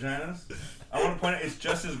talk about vaginas? I want to point out it's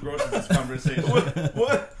just as gross as this conversation.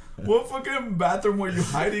 What fucking bathroom were you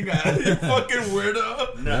hiding at? You fucking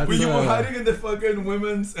weirdo. No. When you were That's, hiding in the fucking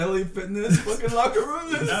women's LA Fitness fucking locker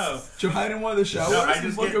room? No. You're hiding in one of the showers? No, I You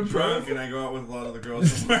just fucking get drunk pro? and I go out with a lot of the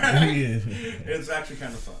girls somewhere. Yeah. It's actually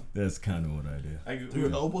kind of fun. That's kind of what I do.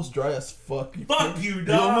 Your elbow's dry as fuck. Fuck you, You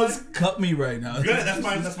dog. almost cut me right now. Good. That's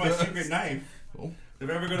my secret knife. If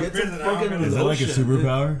I ever go to Get some prison, I don't fucking go Is to that like a Lotion.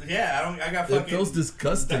 superpower? Yeah, I got It fucking feels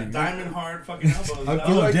disgusting. diamond hard fucking elbows. I dog.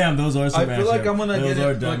 feel Oh like- damn, those are some. I feel like actually- I'm gonna those get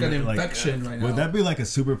are it, like an diamond- infection right now. Would that be like a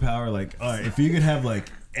superpower? Like, all right, if you could have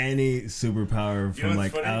like any superpower You know from what's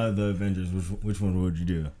like funny? out of the Avengers, which one would you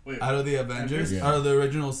do? Wait, Out of the Avengers? Yeah. Out of the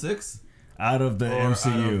original 6? Out of the Or out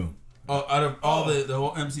MCU, Out of all the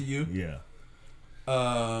whole MCU? yeah,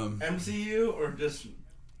 MCU or just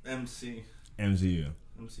MC? MCU,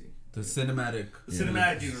 MC. The cinematic. The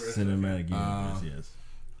cinematic universe. cinematic universe, yes.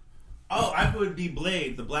 Oh, I would be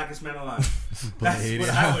Blade, the blackest man alive. That's Blade. what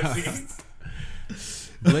I would be.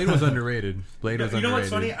 Blade was underrated. Blade was You know underrated. what's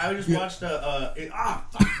funny? I just watched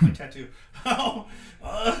fuck, my tattoo. Hold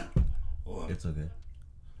on. It's okay.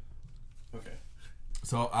 Okay.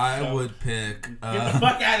 So I So- would pick. Get the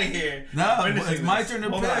fuck out of here. No, I'm finishing it's my this. turn to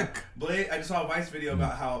Hold on. pick. Blade. I just saw a Vice video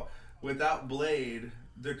about how without Blade,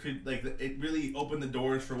 there could it really opened the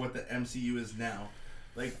doors for what the MCU is now.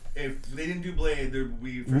 Like if they didn't do Blade, there would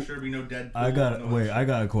be for sure be no Deadpool. I got no I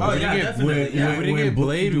got a question. Oh, yeah, definitely. Yeah, we didn't get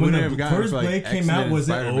Blade, we when wouldn't the have gotten first like Blade came X-Men out, and was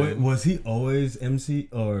Spider-Man. he always MC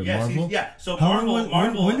or Yes, Marvel? So How Marvel, long,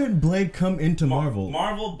 Marvel. when did Blade come into Marvel?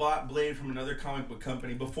 Marvel bought Blade from another comic book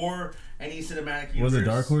company before any cinematic universe. Was it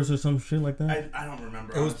Dark Horse or some shit like that? I don't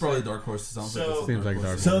remember. It was honestly. probably Dark Horse. It sounds So- like it's Seems like Dark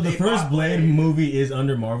Horse. So the They first bought Blade Blade. movie is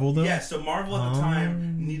under Marvel though? Yeah, so Marvel at the Oh.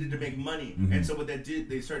 time needed to make money, Mm-hmm. and so what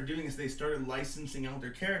they started doing is they started licensing out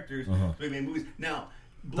their characters Uh-huh. to make movies. Now,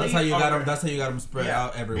 That's how you got them. are- That's how you got them spread Yeah,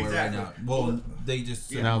 out everywhere exactly. right now. Well, they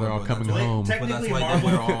just Yeah. Now they're all but coming that's why- home. But that's Technically, why Marvel,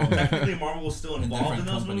 they're all technically Marvel was still in involved in different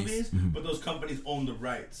those companies. movies, but those companies own the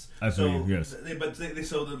rights. I so, feel you, yes.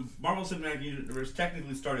 So the Marvel Cinematic Universe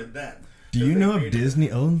technically started then. Do So you they know if created-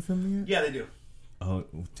 Disney owns them yet? Yeah, they do. Oh,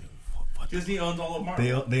 dude, what? Disney owns all of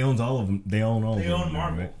Marvel. They owns all of them. They own all They of them. own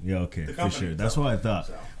Marvel. Right? Yeah, okay, The for company, sure. That's so- what I thought.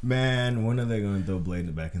 so. Man, when are they going to throw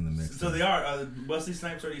Blade back in the mix? So they are. Wesley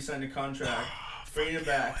Snipes already signed a contract, bringing him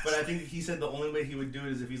back. But I think he said the only way he would do it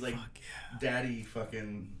is if he's like daddy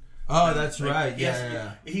fucking. Oh, that's like, right. yes,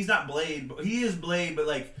 Yeah. He's not Blade, but he is Blade. But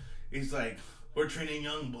like, he's like, we're training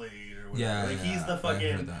young Blade or whatever. Yeah, like he's the I heard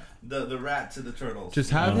fucking that. the rat to the turtles. Just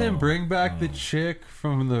have him bring back the chick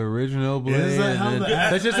from the original Blade. that how and the-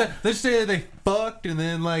 then, let's say that they fucked and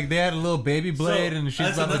then like they had a little baby Blade and she's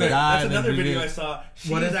that's about another, to die. That's and then another she video I did- saw. She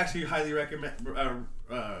What is if- actually highly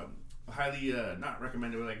not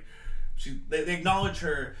recommended, but like they acknowledge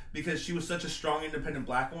her because she was such a strong, independent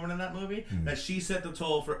black woman in that movie that she set the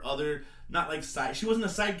toll for other not like side. She wasn't a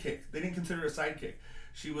sidekick. They didn't consider her a sidekick.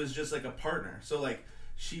 She was just like a partner. So like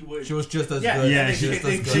she would. She was just as Yeah, good. Yeah, they- she just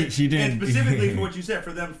they- as they- good. She did. And specifically for what you said,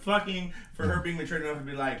 for them fucking, for her being mature enough to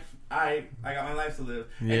be like, I got my life to live,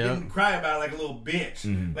 and Yeah. didn't cry about it like a little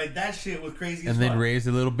bitch. Like that shit was crazy. as and then fuck. raised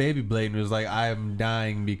a little baby Blade and was like, "I'm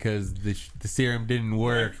dying because the serum didn't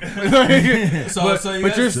work." So but you you're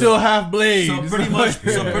guys- still half Blade. So pretty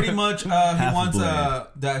much, he Half wants Blade.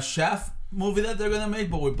 that Shaft movie that they're gonna make,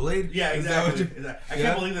 but with Blade. Yeah, Is that what exactly. you- Exactly. I Yeah.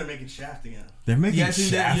 can't believe they're making Shaft again. They're making Yes, he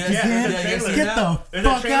did. Shaft Yes, Yeah, again? there's a trailer. Get the There's a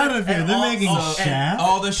fuck trailer out of here. and They're all- making all- Shaft.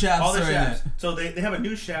 All the Shafts All the are in Shafts. it. So they have a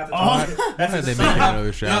new Shaft. Oh. That's Why are his they son. making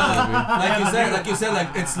another Shaft movie? Like you said, like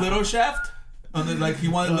it's Little Shaft. Like he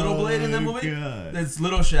wanted Little Blade in that Oh, movie. God. It's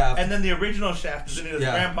Little Shaft. And then the original Shaft is in it as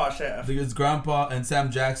Yeah. Grandpa I Shaft. think it's Grandpa and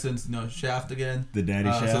Sam Jackson's Shaft again. The daddy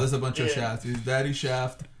Shaft. So there's a bunch of Yeah. Shafts. He's Daddy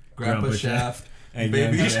Shaft, Grandpa Grandpa Shaft, And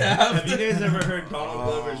Baby young Shaft. Have you guys ever heard Donald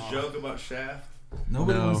Glover's joke about Shaft?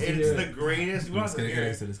 Nobody No. wants to hear It's the it. greatest. You want Let's to get hear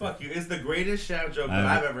into it? this. Fuck you! It's the greatest Shaft joke I that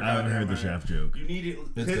I've haven't- ever I haven't heard. heard the Shaft joke. You need it.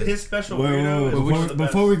 It's His, good. his special Wait, weirdo is one before, of the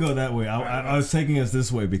before we best. go that way, I was taking us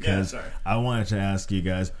this way because sorry. I wanted to ask you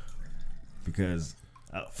guys, because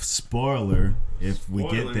spoiler, if we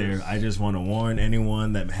get there, Spoilers. I just want to warn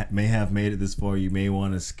anyone that may have made it this far, you may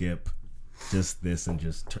want to skip just this and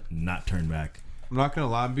just not turn back. I'm not gonna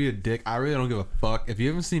lie, be a dick. I really don't give a fuck. If you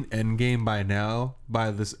haven't seen Endgame by now,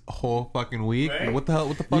 by this whole fucking week, Right? what the hell?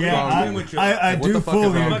 What the fuck? Yeah, is wrong with you? I What do the fuck is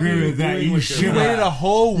fully wrong? agree with that. doing You with your should You life? waited a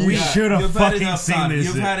whole You week. should have You've had fucking enough seen time. this.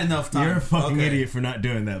 You've had enough time. You're a fucking Okay. idiot for not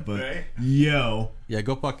doing that, but Right? yo, Yeah,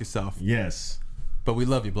 go fuck yourself. yes. But we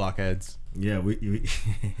love you, blockheads. Yeah, we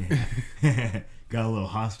got a little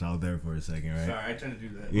hostile there for a second, right? Sorry, I tend to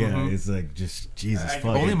do that. Yeah, it's like just Jesus I-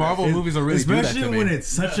 fuck. Only Marvel movies are really do that especially to me. when it's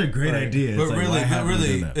such a great idea. But It's like, really, why haven't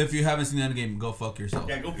we done that? if you haven't seen Endgame, go fuck yourself.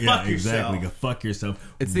 Yeah, go fuck Yeah, yourself. exactly. Go fuck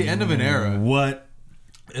yourself. It's the end of an era. What?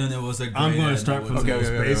 And it was a great I'm going to end. start It from was- the Okay, most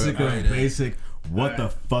okay, okay, basic okay. of basic. What the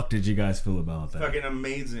Alright. fuck did you guys feel about that? Fucking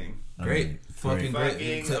amazing. I Great. mean, Fucking great. Fucking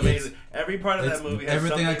It's- amazing. Every part of it's that movie has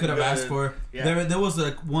everything I something could have good. asked for. Yeah. There was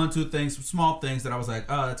like one, two things, small things that I was like,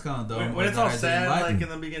 oh, that's kind of dumb. When it's that all I didn't sad, like. like in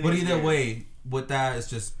the beginning. But it's either weird. way, with that, it's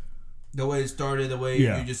just the way it started, the way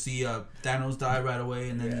Yeah. you just see Thanos die right away,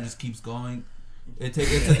 and then it Yeah. just keeps going. It's a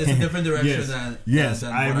different direction Yes, than yes,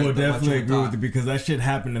 than I what will definitely what you agree with thought. you because that shit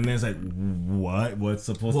happened and then it's like, what? What's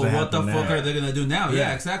supposed Well, to what happen the fuck now? are they gonna do now? Yeah,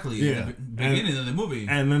 Yeah. exactly. Yeah. In the beginning of the movie.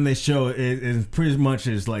 And then they show it, it pretty much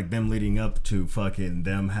is like them leading up to fucking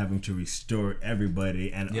them having to restore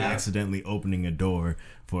everybody and Yeah. accidentally opening a door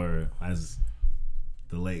for, as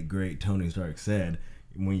the late great Tony Stark said,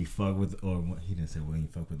 when you fuck with, or he didn't say when you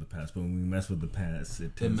fuck with the past, but when you mess with the past,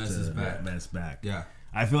 it tends messes to back. mess back. Yeah.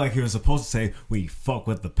 I feel like he was supposed to say when you fuck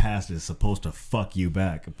with the past, it's supposed to fuck you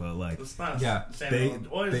back, but like It's not Yeah.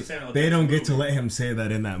 they don't get to let him say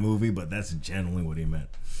that in that movie, but that's generally what he meant.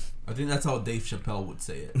 I think that's how Dave Chappelle would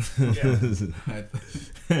say it.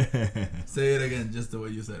 Say it again, just the way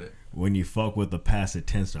you said it. When you fuck with the past, it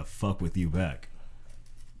tends to fuck with you back.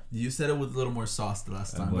 You said it with a little more sauce the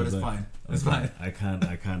last time, but Was it's I- fine. It's fine. I kind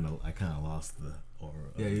of lost the aura.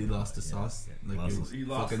 Yeah, you lost the Yeah, sauce. yeah, Like lost you the- You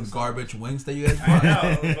lost fucking the sauce. garbage wings that you guys I bought.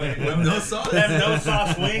 know. Fucking- No sauce? Them no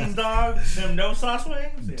sauce wings, dog. Them no sauce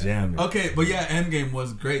wings. Yeah. Damn it. Okay, but yeah, Endgame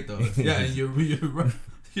was great though. Yeah, and you're right.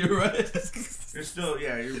 You're right. You're still,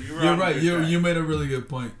 yeah. You're You're on right. good You track. you made a really good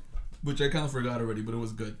point, which I kind of forgot already, but it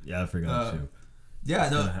was good. Yeah, I forgot too. Yeah,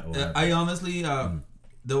 no, What happened? I honestly,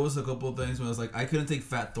 there was a couple of things when I was like, I couldn't take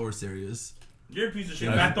Fat Thor serious. You're a piece of shit.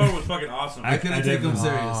 Yeah. Matt Thor was fucking awesome. I couldn't take him definitely-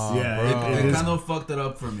 serious. Yeah, bro. it It is. kind of fucked it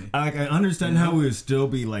up for me. I understand how we would still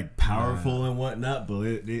be like powerful and whatnot, but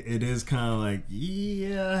it is kind of like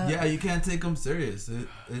Yeah, you can't take him serious. It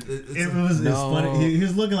was it's No. funny. He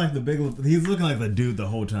was looking like the big. He's looking like the dude the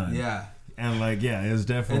whole time. yeah. and like it was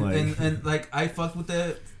definitely And, like. and like I fucked with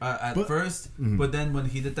it at But- first, but then when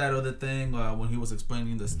he did that other thing, when he was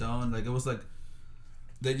explaining the stone, like it was like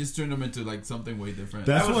they just turned him into like something way different.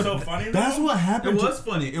 That's That was what so funny, That's though. what It happened. was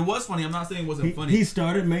funny. It was funny. I'm not saying it wasn't funny. He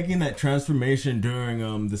started making that transformation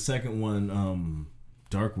during the second one,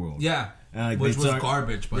 Dark World. yeah, And, like, which they was start-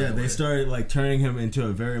 garbage. By Yeah, the they way. started like turning him into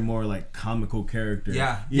a very more like comical character.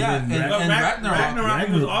 Yeah, yeah, Even and- But and Ragnarok Ragnarok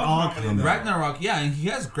was all comedy. comedy. though. Ragnarok, yeah, and he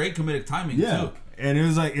has great comedic timing Yeah, too. and it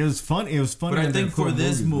was fun. It was fun. But I think for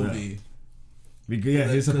this movie,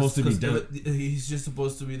 because he's supposed to be he's just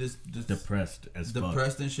supposed to be this depressed as fuck.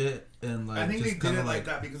 depressed and shit, and like I think they just did kind it of like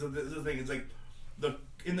that because of the thing. It's like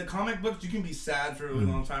in the comic books, you can be sad for a really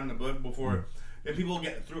long time in the book before, and people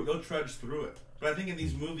get through. They'll trudge through it. But I think in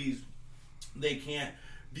these movies, they can't.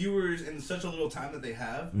 Viewers in such a little time that they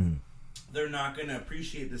have, they're not gonna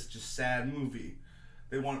appreciate this just sad movie.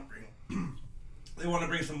 They want to bring. They want to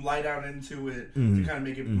bring some light out into it to kind of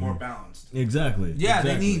make it more balanced. Exactly. yeah,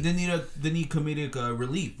 exactly. they need comedic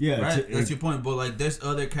relief. Yeah, right. it's- That's your point. But like, there's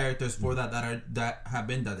other characters for that have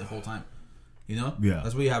been that the whole time. You know. Yeah.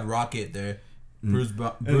 That's where you have Rocket there. And Bruce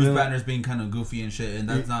then- Banner's being kind of goofy and shit, and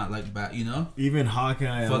that's not like bad. You know. Even Hawkeye,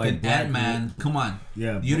 and, Fucking like, Black Ant-Man, Widow- come on.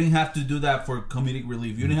 Yeah, You didn't have to do that for comedic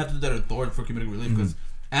relief. You didn't have to do that with Thor for comedic relief because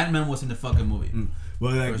Ant-Man was in the fucking movie.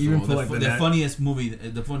 Well, like First even of all, for like the funniest movie,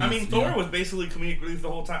 the funniest. I mean, you Thor know? was basically comedic relief the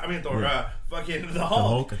whole time. I mean, Thor, Yeah. fucking the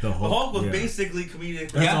Hulk. The Hulk, was yeah. basically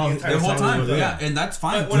comedic. Yeah, the the entire whole time. Yeah. Yeah, and that's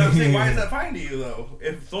fine. But what I'm saying, why is that fine to you though?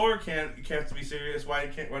 If Thor can't have to be serious, why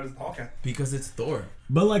does Hulk have? Because it's Thor.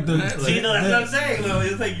 But like the Like- See, that's what I'm saying though.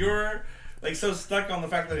 It's like like so stuck on the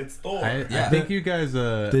fact that it's Thor. I Yeah. think you guys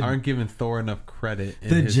aren't giving Thor enough credit in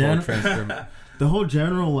the his whole gen- transfer. The whole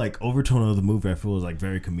general like overtone of the movie, I feel, was like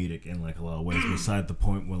very comedic in like a lot of ways. Beside the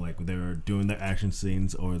point where like they were doing their action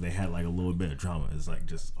scenes or they had like a little bit of drama, it's like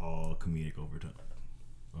just all comedic overtone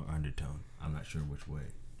or undertone. I'm not sure which way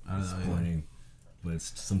I don't it's know, yeah. pointing, but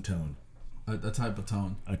it's some tone, A type of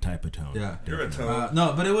tone. a type of tone. Yeah. You're a tone.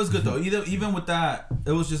 No, but it was good though. Even with that,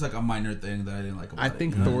 it was just like a minor thing that I didn't like about I it.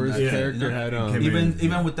 think you know? Thor's Yeah, character you know, had Came even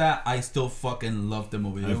Yeah. with that, I still fucking loved the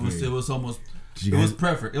movie. I agree. It was almost. Did you It was guys-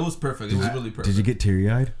 perfect. It was perfect. It was really perfect. Did you get teary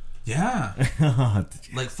eyed? Yeah,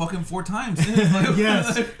 like fucking 4 times.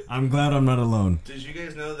 Yes. I'm glad I'm not alone. Did you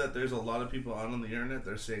guys know that there's a lot of people out on the internet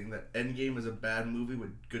that are saying that Endgame is a bad movie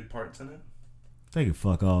with good parts in it? They can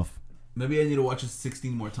fuck off. Maybe I need to watch it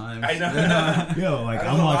 16 more times. I know. Yo, like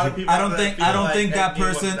There's I'm a lot of watching. people I don't that think feel like that Endgame wasn't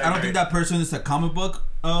person. I don't think great. that person is a comic book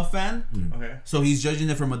fan. Okay. So he's judging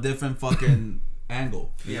it from a different fucking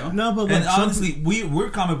angle. You know? No, but and like some- honestly, we're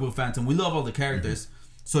comic book fans and we love all the characters.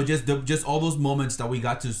 So just all those moments that we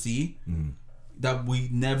got to see that we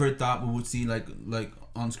never thought we would see like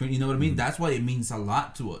on screen. You know what I mean? That's why it means a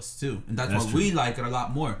lot to us too, and that's That's why true. we like it a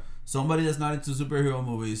lot more. Somebody that's not into superhero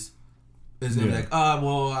movies is gonna be like,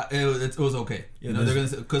 it was okay. You know, they're gonna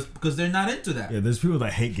say, because they're not into that. Yeah, there's people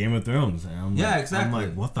that hate Game of Thrones. And I'm Yeah, like, exactly. I'm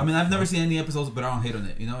like, what the? I mean, I've never fuck? seen any episodes, but I don't hate on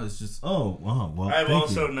it. You know, it's just. Oh wow, well, I've thank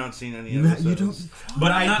also you. not seen any You episodes. don't.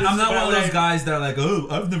 But I I'm not just- one of those I- guys that are like, oh,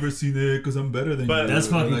 I've never seen it because I'm better than But- you. That's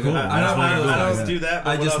fucking Like, cool. I That's don't want fucking those I cool. guys. don't do that, but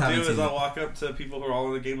I what just I'll haven't do is seen I'll it. walk up to people who are all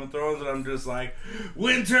in the Game of Thrones and I'm just like,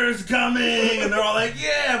 winter's coming! And they're all like,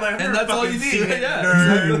 yeah! I'm like, And that's all you need, seen it, yeah.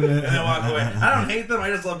 nerd. And then walk away. I don't hate them, I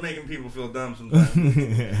just love making people feel dumb sometimes.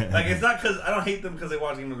 Like, it's not because I don't hate them because they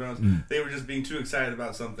watch Game of Thrones. They were just being too excited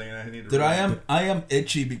about something and I need to Dude, react. I am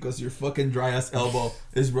itchy because your fucking dry ass elbow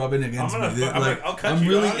is rubbing against I'm me. gonna dude. fu- I'm like, I'll cut I'm you,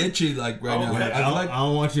 really dog. itchy like right I'll now. cut I you. feel like I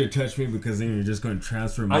don't want you to touch me because then you're just going to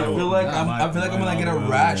transfer my. I feel like I'm gonna get a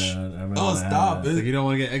rash. Oh, stop Like it. you don't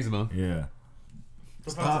want to get eczema. Yeah,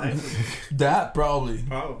 Stop. That probably.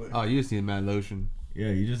 Probably. Oh, you just need mad lotion. yeah.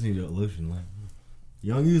 You just need a lotion. Like,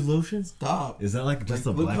 you don't use lotion? Stop. Is that like just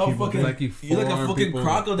Like, a look black how people fucking thing? Like you you're like a forearm fucking people in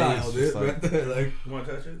the crocodile, face, dude. just like- Right there, like You want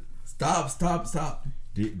to touch it? stop.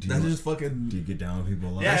 Do That's you, just fucking. do you get down with people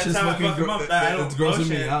a lot? Yeah, That's that's just how I fucking fuck 'em gro- up. I don't it's grossing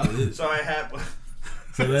me lotion. out. dude. So I have...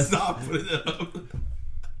 So that's Stop putting it up.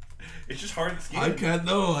 It's just hard skin. I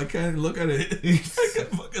can't look at it. I can't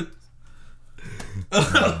fucking.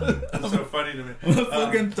 It's so funny to me. I'm gonna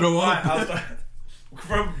fucking throw Fine, up. I'll start.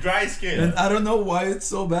 From dry skin. And I don't know why it's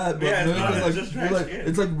so bad, but Yeah, it's maybe not, 'cause, it's like, just dry you're like skin.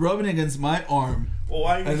 it's like rubbing against my arm, Well,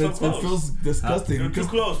 why are you and so it close? feels disgusting. You're too 'Cause-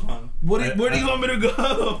 close, man. Where do you want me to go?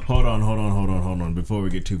 Hold on. Before we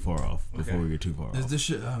get too far off. Is this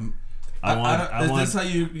shit? I want. Is this how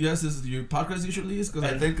you? Yes, is your podcast usually is? Because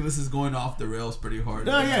I think this is going off the rails pretty hard.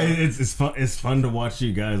 No, yeah, it's fun. It's fun to watch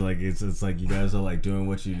you guys. Like it's like you guys are like doing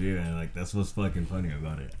what you do, and like that's what's fucking funny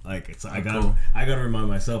about it. Like it's I gotta remind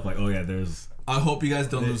myself like, oh yeah, there's. I hope you guys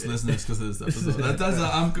don't lose listeners because of this episode. That's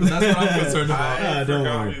what I'm concerned about. I don't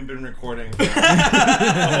forgot worry. we've been recording the whole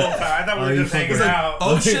time. I thought we were you just hanging fucking- out.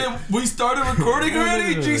 Oh shit, we started recording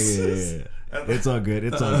already. Yeah, Jesus. yeah. It's all good.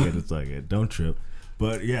 It's all good. Don't trip.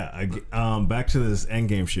 But yeah, back to this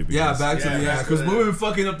Endgame shit. Yeah, because- back to Yeah, back to because the- we've been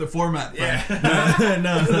fucking up the format. Yeah.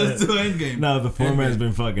 no, Let's do Endgame. no, the format's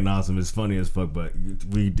been fucking awesome. It's funny as fuck, but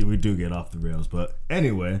we do get off the rails. But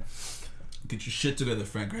anyway, Get your shit together,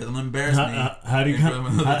 Frank. Right? Don't embarrass me. how do you in front of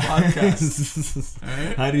another podcast?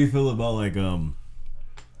 Alright? how do you feel about like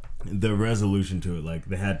the resolution to it? Like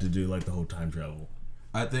they had to do like the whole time travel.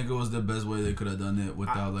 I think it was the best way they could have done it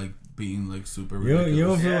without like being like super You don't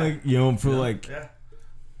ridiculous. feel Yeah. like you don't feel like Yeah.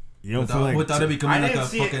 you don't feel like without it becoming I like didn't a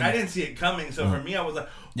see fucking. it. I didn't see it coming. So for me, I was like,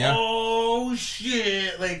 Yeah. "Oh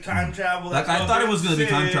shit!" Like time travel. Like that's I thought it was fucking gonna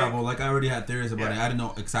be time sick. travel. Like I already had theories about it. Yeah. I didn't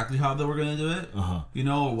know exactly how they were gonna do it. Uh-huh. You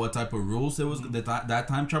know, or what type of rules it was that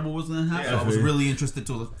time travel was gonna have. Yeah. So I was Okay. really interested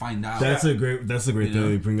to find out. That's a great You thing know?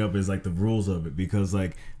 they bring up is like the rules of it because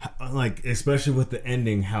like especially with the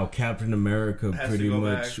ending how Captain America Has to pretty go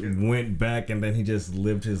much back and- went back and then he just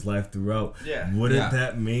lived his life throughout. Yeah. Wouldn't Yeah.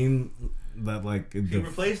 that mean that like He the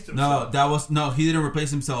replaced No, himself. he didn't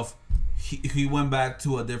replace himself. He went back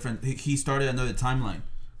to a different. He started another timeline.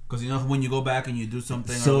 Because you know when you go back and you do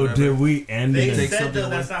something. or so whatever, did we end They in Take said something that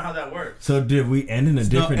away. that's not how that works. so did we end in a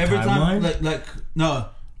different every timeline? time like no.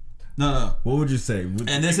 What would you say? And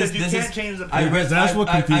Because this is you this can't is. change the I past. read. That's what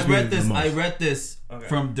confused me the most. I read this Okay.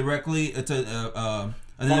 from directly. It's an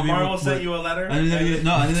interview Marvel with- sent you a letter. an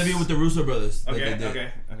interview with the Russo brothers. that Okay, they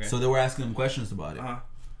did. okay. So they were asking him questions about it. Uh-huh.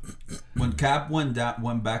 when Cap went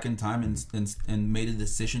back in time and made a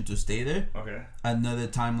decision to stay there, Okay. another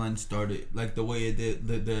timeline started. Like the way it did,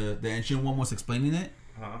 the ancient one was explaining it.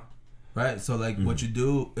 Right. So like what you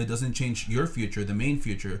do, it doesn't change your future, the main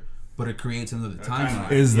future, but it creates another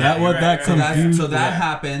timeline. Is that what that confused? So that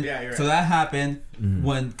happened. Yeah, you're So right. that happened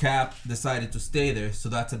when Cap decided to stay there. So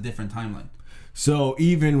that's a different timeline. So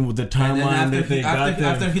even with the And then timeline that they got there,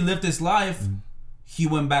 after he lived his life, he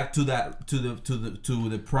went back to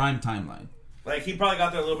the prime timeline. Like he probably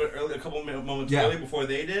got there a little bit early, a couple moments Yeah. early before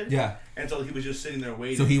they did. Yeah. And so he was just sitting there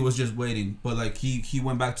waiting. So he was just waiting, but like he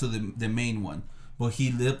went back to the main one. But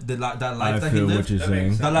he lived that life I that he feel what lived. you're that saying.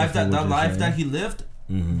 makes The sense. life I feel that what you're life saying. that he lived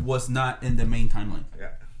was not in the main timeline. Yeah.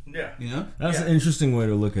 Yeah. You know. That's Yeah. an interesting way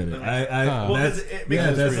to look at it. That makes I Well, that's,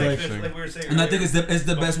 because that's like, like we were saying. And I earlier. think it's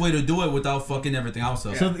the best way to do it without fucking everything else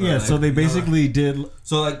up. so Right? yeah. So Like, they you know, basically did.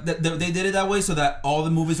 So like they did it that way so that all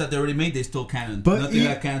the movies that they already made, they still canon. But Nothing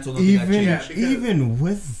got canceled. Nothing got even changed. Yeah, because- even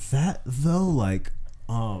with that though, like,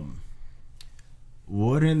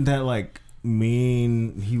 wouldn't that like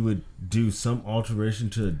mean he would do some alteration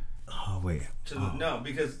to? Oh wait. No,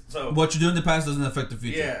 because so What you do in the past doesn't affect the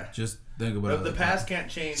future. Yeah. Just think about it. the past can't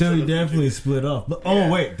change. So he the definitely future- split off. But Yeah. oh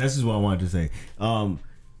wait, this is what I wanted to say.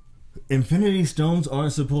 Infinity Stones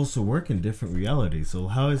aren't supposed to work in different realities. So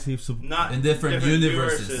how is he supposed? not In different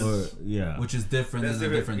universes. Or yeah. Which is different That's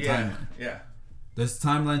than a different yeah, timeline. Yeah. There's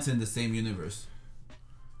timelines in the same universe.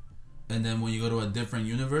 And then when you go to a different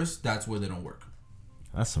universe, that's where they don't work.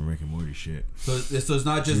 That's some Rick and Morty shit. So it's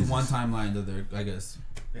not just one timeline that they're, I guess.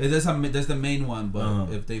 There's the main one, but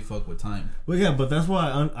if they fuck with time. Well, yeah, but that's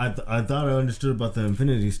why I thought I understood about the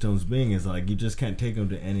Infinity Stones being is like you just can't take them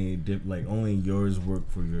to any like only yours work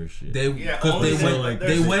for your shit. Yeah. Cause Only they went like- they're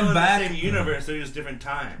they still went in back. the same universe. They're just different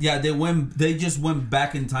times. Yeah, they just went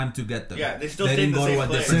back in time to get them. Yeah, they still they stayed didn't in the go to same a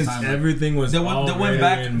place. different Since timeline. everything was They went already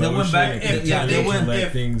back. in They went motion, back. it Yeah, continued they to went.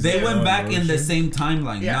 let things They go went in back in the motion. same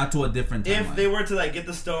timeline, Yeah. not to a different timeline. If they were to like get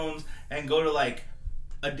the stones and go to like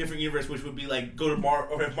a different universe, which would be like go to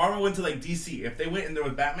Marvel, or if Marvel went to like DC, if they went in there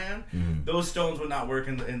with Batman, those stones would not work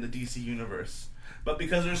in the DC universe. But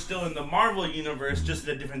because they're still in the Marvel universe, just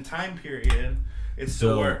at a different time period, it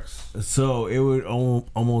still works. So it would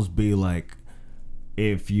almost be like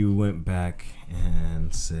if you went back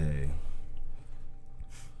and say,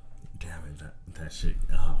 "Damn it, that shit!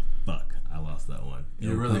 Oh fuck, I lost that one."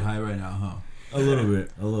 You're It'll really come- high right now, huh? A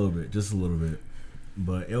little bit, just a little bit,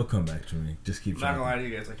 but it'll come back to me. Just keep I'm not gonna trying. lie to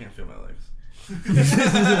you guys, I can't feel my legs. We've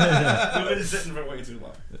been sitting for way too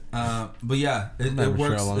long. But yeah, it not even sure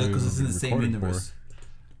works how long because it's in the we've same recorded for. universe.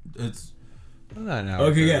 It's. Not now.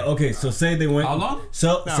 Okay, yeah, okay. So say they went. How long?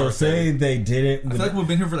 So Hour say they didn't. I feel like we've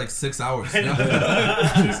been here for like 6 hours.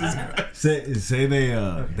 Jesus Christ. Say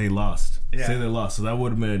they lost. Yeah. Say they lost. So that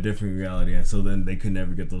would have been a different reality, and so then they could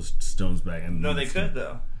never get those stones back. And No, they could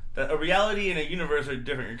though. A reality and a universe are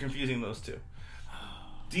different. You're confusing those two.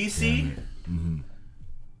 DC,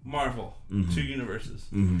 Marvel, two universes.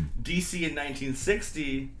 DC in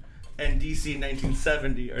 1960 and DC in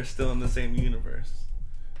 1970 are still in the same universe.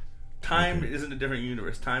 Time isn't a different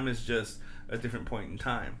universe. Time is just a different point in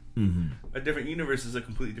time. A different universe is a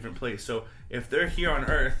completely different place. So if they're here on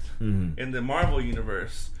Earth in the Marvel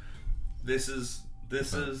universe, this is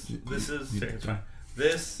sorry, it's fine.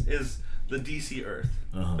 This is the DC Earth.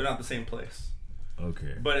 They're not the same place.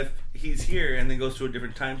 Okay. But if he's here and then goes to a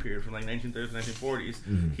different time period from like 1930s to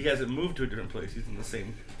 1940s, he hasn't moved to a different place. He's in the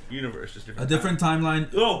same universe, just a different. different timeline.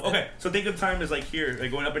 Oh, okay. So think of time as like here,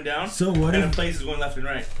 like going up and down. So what and if- a place is going left and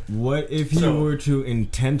right. What if you So- were to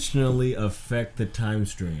intentionally affect the time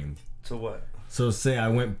stream? So what? So say I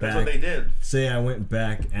went That's back. what they did. Say I went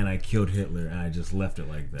back and I killed Hitler and I just left it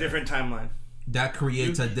like that. Different timeline. That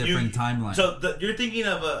creates a different timeline. So you're thinking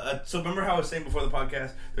of so remember how I was saying before the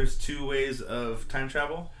podcast? There's two ways of time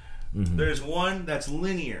travel. There's one that's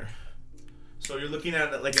linear. So you're looking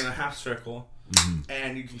at it like in a half circle,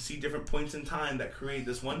 and you can see different points in time that create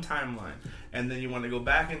this one timeline. And then you want to go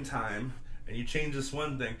back in time, and you change this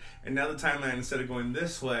one thing, and now the timeline instead of going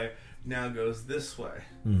this way now goes this way.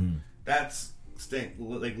 That's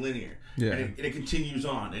like linear. Yeah. And it continues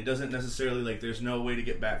on. It doesn't necessarily like there's no way to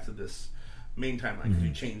get back to this main timeline because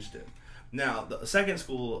you changed it. Now the second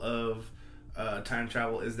school of time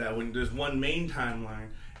travel is that when there's one main timeline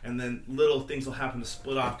and then little things will happen to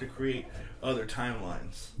split off to create other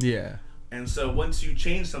timelines. Yeah. And so once you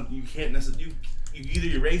change something, you can't necessarily you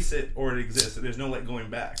either erase it or it exists. There's no like going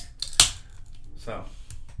back. So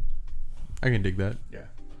I can dig that. yeah,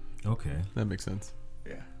 Okay. That makes sense.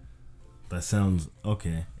 yeah. That sounds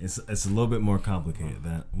okay. It's a little bit more complicated.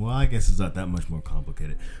 I guess it's not that much more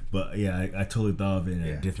complicated. But yeah, I totally thought of it in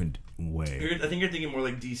Yeah. a different way. I think you're thinking more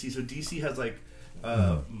like DC. So DC has like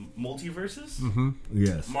multiverses.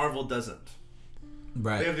 Yes. Marvel doesn't.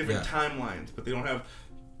 Right. They have different timelines, but they don't have.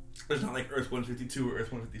 There's not like Earth 152 or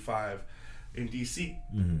Earth 155 in DC.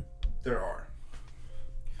 There are.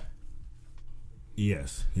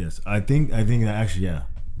 Yes. I think that actually, yeah.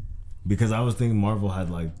 Because I was thinking Marvel had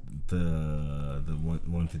like the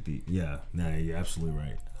 150. Yeah, nah, you're absolutely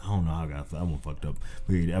right. I don't know how I got that one fucked up,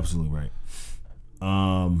 but you're absolutely right.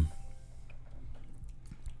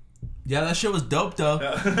 Yeah, that shit was dope though.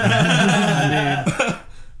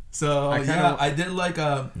 So I did like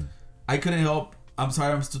I couldn't help. I'm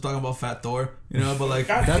sorry, I'm still talking about Fat Thor, but like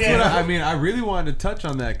That's what I really wanted to touch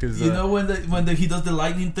on that because when he does the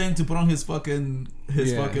lightning thing to put on his fucking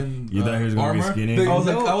You thought he was gonna armor. be skinny?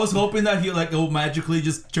 I was hoping that he like magically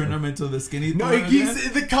just turn him into the skinny. no, Thor again.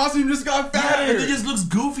 the costume just got Yeah, fatter. and it just looks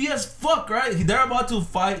goofy as fuck, right? They're about to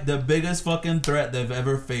fight the biggest fucking threat they've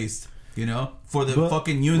ever faced, for the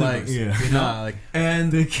fucking universe.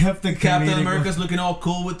 And They kept the Captain comedic- America's looking all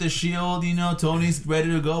cool with the shield, Tony's ready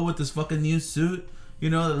to go with this fucking new suit, that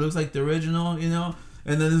looks like the original, and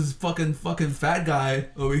then this fucking fat guy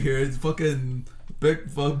over here is fucking Big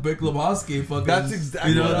Lebowski, fucking. That's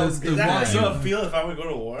exactly what I was Is that walks how you up. would feel if I would go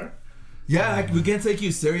to war? Yeah, we can't take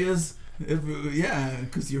you serious.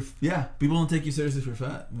 Because people don't take you serious if you're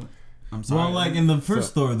fat. I'm sorry. Well, like in the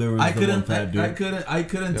first Thor, there was I the one couldn't, fat dude. I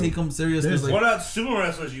couldn't take him serious. There's Like, What about sumo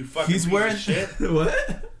wrestlers? You fucking he's piece wearing of shit.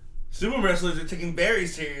 What? Sumo wrestlers are taking very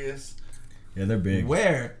serious Yeah, they're big.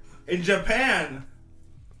 Where? in Japan.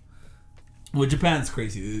 Well, Japan's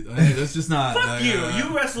crazy. That's just not. Fuck you!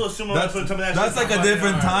 You wrestle a sumo That's, wrestler. And tell me that's like a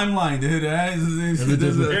different timeline, dude. That's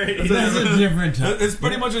a different time. It's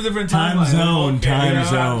pretty much a different Time timeline. zone. Time Yeah,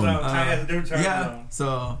 zone. Different time Yeah. zone.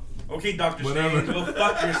 So Okay, Dr. Whatever. Strange, go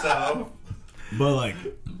fuck yourself. But like,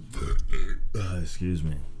 excuse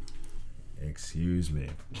me.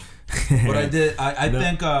 what I did, I No.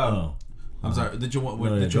 think. Oh. I'm sorry. Did you want?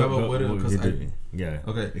 No, Did you have a go- what? go- Because yeah.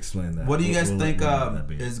 Okay. Explain that. What do you guys We'll think let that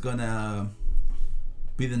be. is gonna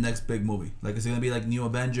be the next big movie? Like, is it gonna be like New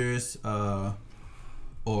Avengers, or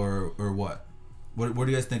what? Where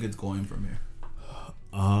do you guys think it's going from here?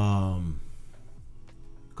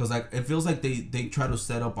 Because like it feels like they try to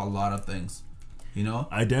set up a lot of things,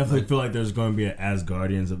 I definitely feel like there's going to be an As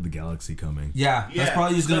Guardians of the Galaxy coming. Yeah, that's Yeah,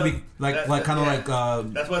 probably just so gonna be like kind of like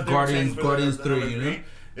That's what they were saying Guardians for Guardians the 3, number 3,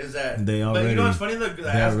 is that They but already- you know what's funny? The they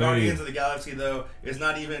As already- Guardians of the Galaxy though is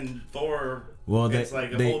not even Thor. Well, It's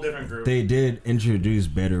like a whole different group. They did introduce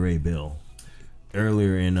Beta Ray Bill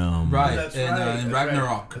earlier in Right. That's in right. That's Ragnarok.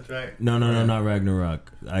 Right. That's right. No, not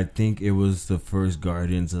Ragnarok. I think it was the first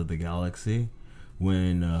Guardians of the Galaxy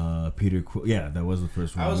when Peter Quill. Yeah, that was the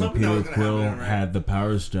first one. I was When hoping that Peter was gonna Quill happen, right? had the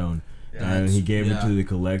Power Stone, Yeah. and he gave it Yeah. to the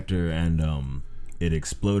Collector, and it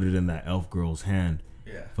exploded in that elf girl's hand.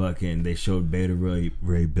 Yeah. Fucking, they showed Beta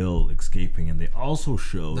Ray Bill escaping, and they also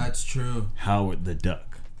showed That's true. Howard the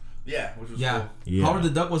Duck. Yeah, which was Yeah. cool. Yeah. Howard the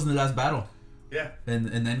Duck was in the last battle Yeah. in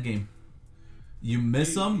Endgame. You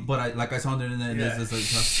miss him, but I saw him in the Yeah.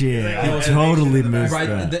 Shit, Like, I all totally animation in the missed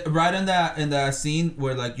right that. right in that scene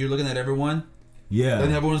where like you're looking at everyone, Yeah,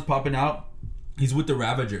 and everyone's popping out. He's with the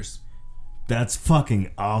Ravagers. that's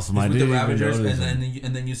fucking awesome. He's I with the didn't even Ravagers, notice and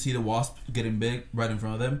him. then you see the Wasp getting big right in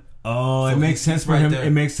front of them. Oh, So it makes he's sense for right him. there.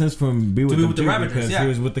 It makes sense for him to be with, be them with the too, Ravagers, because yeah. he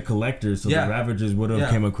was with the Collector, so Yeah. the Ravagers would have Yeah.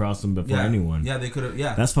 came across him before Yeah, anyone. Yeah, they could have.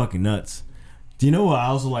 Yeah, That's fucking nuts. Do you know what I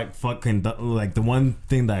also like? Fucking like the one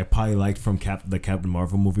thing that I probably liked from the Captain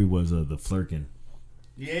Marvel movie was the flirkin.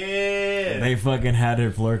 Yeah. They fucking had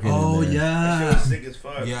her flirkin. Oh in there. That shit yeah, was sick as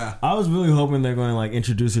fuck. yeah. I was really hoping they're going to like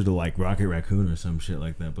introduce her to like Rocket Raccoon or some shit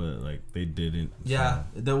like that, but like they didn't. Yeah,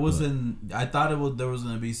 so. there wasn't. I thought there was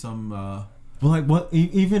gonna be some. But like what?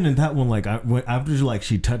 Even in that one, like after like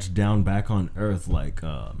she touched down back on Earth, like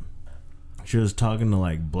she was talking to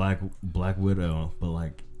like Black Widow, but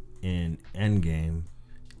like in Endgame,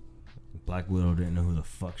 Black Widow didn't know who the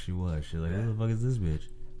fuck she was. She's like, who the fuck is this bitch?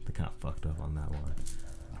 They kind of fucked up on that one.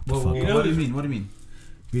 Well, Fuck. what do you mean? What do you mean?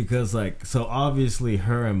 Because like, so obviously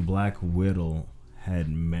her and Black Widow had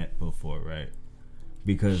met before, right?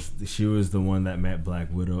 Because she was the one that met Black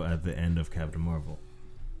Widow at the end of Captain Marvel.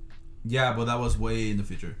 Yeah, but that was way in the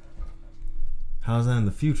future. How's that in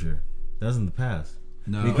the future? That's in the past.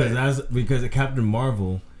 No, Because Captain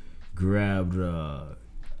Marvel grabbed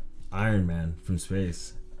Iron Man from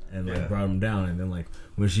space and like Yeah. brought him down, and then like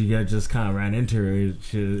when she just kind of ran into her,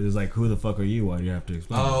 she was like, "Who the fuck are you? Why do you have to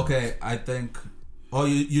explain?" Oh, yourself?" okay. I think. Oh,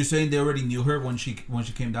 you're saying they already knew her when she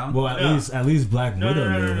came down? Well, at least Black No, Widow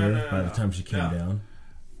no, knew no, her no, no, by no, the time she came no. down.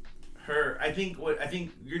 I think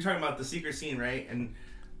you're talking about the secret scene, right? And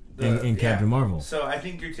in Captain Marvel. So I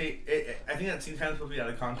think I think that scene kind of supposed to be out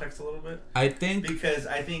of context a little bit. I think Because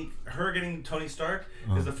I think her getting Tony Stark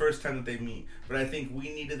is the first time that they meet. But I think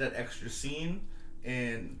we needed that extra scene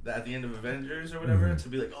at the end of Avengers or whatever to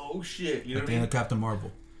be like, oh shit, you know at what the I end mean? of Captain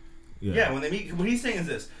Marvel. Yeah, when they meet, what he's saying is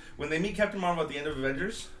this: when they meet Captain Marvel at the end of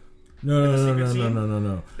Avengers, No.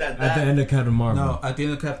 That- At the end of Captain Marvel. No, at the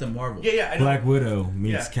end of Captain Marvel. yeah, I know Black Widow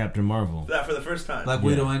meets Yeah. Captain Marvel. that for the first time. Black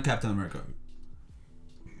Widow and Captain America.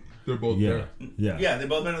 They're both Yeah. Yeah. yeah, they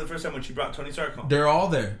both met for the first time when she brought Tony Stark home. They're all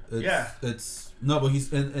there. Yeah. It's no, but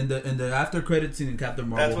he's in the after credit scene in Captain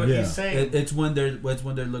Marvel. That's what Yeah. he's saying. It's when they're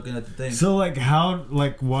looking at the thing. So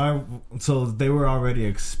why? So they were already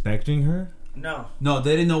expecting her. No,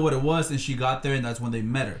 they didn't know what it was, and she got there, and that's when they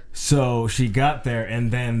met her. So she got there,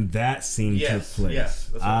 and then that scene Yes, took place. yes,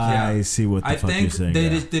 that's what I'm I see what the I fuck think you're saying. they yeah.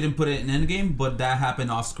 just didn't put it in Endgame, but that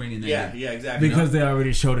happened off screen in Endgame. yeah, exactly. Because they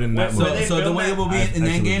already showed it in that Well, movie. they So the filmed way that- it will be I in see what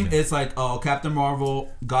you're Endgame, saying. it's like, oh, Captain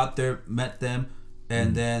Marvel got there, met them,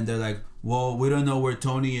 and then they're like, well, we don't know where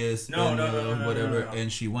Tony is, No, and, no, whatever, no.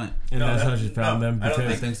 and she went. And No, that's that- how she found no, them I don't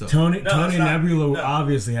because think so. Tony No, and it's not. Nebula No.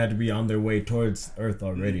 obviously had to be on their way towards Earth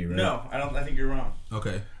already, right? No, I don't. I think you're wrong.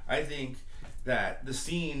 Okay. I think that the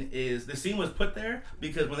scene was put there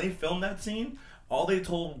because when they filmed that scene, all they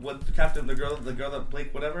told the girl that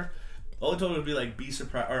Blake whatever, all they told her would be like be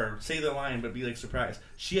surprised or say the line but be like surprised.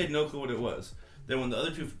 She had no clue what it was. Then when the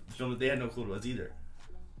other two filmed it, they had no clue what it was either.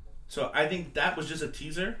 So I think that was just a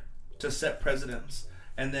teaser to set precedents,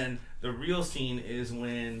 and then the real scene is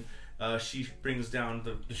when she brings down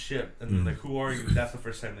the ship and then like who are you? That's the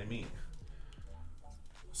first time they meet.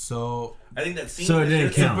 So I think that scene. So it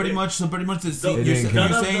didn't count. pretty much the scene. It You're, didn't you're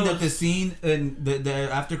count. saying that the scene and the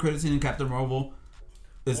after credit scene in Captain Marvel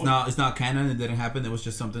is not canon. It didn't happen. It was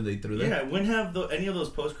just something they threw there. Yeah, when have any of those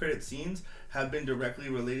post-credit scenes have been directly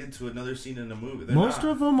related to another scene in the movie? They're Most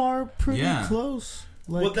not. of them are pretty Yeah. close.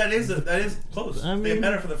 Like, Well, that is close. I They mean-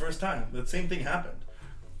 met her for the first time. The same thing happened.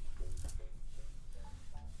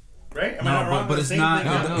 Right? Am I No, not wrong? but The it's same not. thing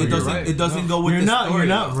happened. no, It you're doesn't. right. It doesn't go with you're the not story. you're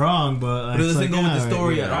not though. wrong, but But it it's doesn't like, go with the yeah,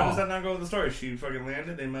 story yeah. at How all. does that not go with the story? She fucking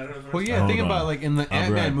landed. They met her the first Well, yeah, time. think Hold about on. like in the I'll be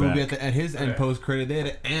Ant-Man right movie back. at his end Okay. post credit, they had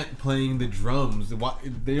an ant playing the drums. Why,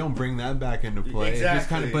 they don't bring that back into play. It's just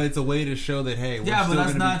kind of, Exactly. but it's a way to show that hey, we're Yeah, but still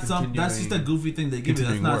that's gonna not be some. That's just a continuing- goofy thing they give you. That's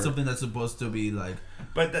continuing not work. something that's supposed to be like,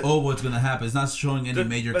 But that, oh, what's gonna happen. It's not showing any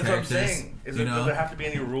major that's characters. what I'm saying. Does You there know. have to be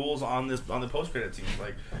any rules on the post-credit scenes?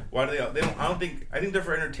 Like, why do they don't? I think they're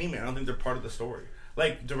for entertainment. I don't think they're part of the story.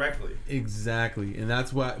 Like directly. Exactly, and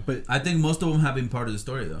that's why. But I think most of them have been part of the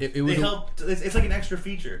story though. it They was. help. It's like an extra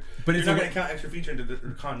feature. But You're it's not a going way- to count extra feature into the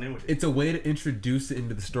continuity. It's a way to introduce it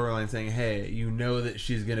into the storyline, saying, "Hey, you know that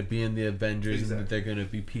she's gonna be in the Avengers and that they're gonna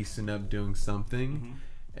be piecing up doing something,"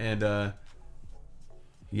 and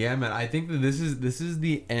yeah, man, I think that this is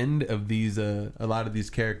the end of these a lot of these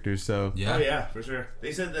characters. So Yeah. Oh yeah, for sure.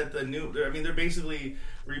 They said that they're basically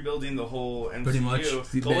rebuilding the whole MCU. Pretty much.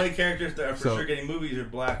 The only characters that are for So- sure getting movies are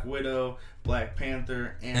Black Widow, Black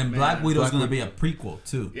Panther, And Black Widow's Black gonna Widow. be a prequel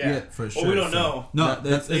too. Yeah, for Well, sure. we don't so- know. No,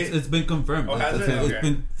 That- it's been confirmed. Oh, has it? It's Okay.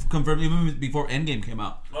 been confirmed even before Endgame came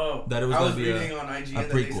out. Oh, that it was I gonna was be a- reading on IGN a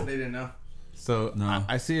that they prequel. said they didn't know. So No.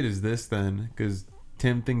 I see it as this then, because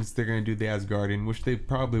Tim thinks they're gonna do the Asgardian, which they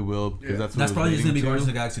probably will, because Yeah. that's what That's it was probably just gonna be leading Guardians to.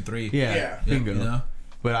 of the Galaxy 3. Yeah, Yeah. bingo. You know?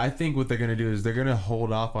 But I think what they're gonna do is they're gonna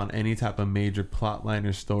hold off on any type of major plot line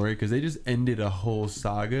or story because they just ended a whole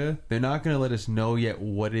saga. They're not gonna let us know yet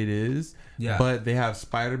what it is. Yeah. But they have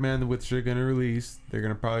Spider-Man, which they're gonna release. They're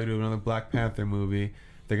gonna probably do another Black Panther movie.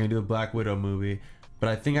 They're gonna do a Black Widow movie. But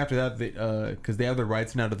I think after that, because they have the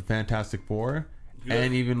rights now to the Fantastic Four. Yeah.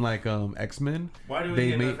 And even like X-Men. Why do we they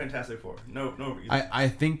get another made- Fantastic Four? No reason. I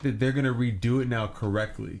think that they're gonna redo it now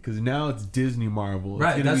correctly because now it's Disney Marvel. It's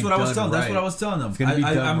Right, gonna that's be what I was done telling. That's right. what I was telling them. It's gonna be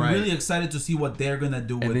done I'm right. really excited to see what they're gonna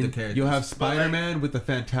do And with then the characters. you'll have But, Spider-Man with the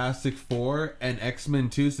Fantastic Four and X-Men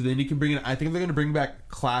too. So then you can bring in. I think they're gonna bring back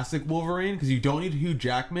classic Wolverine because you don't need Hugh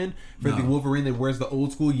Jackman for the No. Wolverine that wears the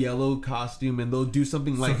old school yellow costume, and they'll do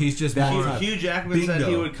something like he's just that more- type. Hugh Jackman said he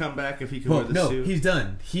Bingo. would come back if he could Well, wear the no, suit. he's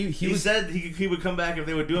done. He He was said he would come back if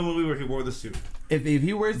they would do a movie where he wore the suit. if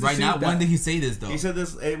he wears the right suit. now, that- when did he say this though? He said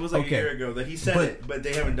this. It was like Okay. a year ago that he said But it, but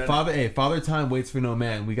they haven't done it. Father Time waits for no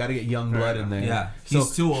man. We got to get young blood in there. Yeah,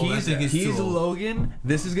 he's too old. I He's, think he's too old. Logan.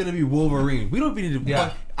 This is gonna be Wolverine. We don't need to.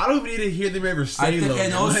 Yeah. I don't even need to hear them ever say I think, Logan.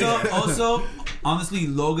 and also, honestly,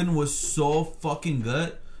 Logan was so fucking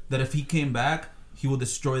good that if he came back, he will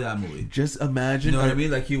destroy that movie. just imagine. You know what I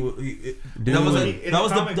mean? Like he would. Dude. That was In the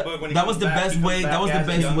comic book, when he that was comes the back, best he way. comes That back was the as a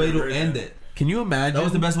best way younger to version. end it. Can you imagine? That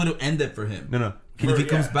was the best way to end it for him. No. if he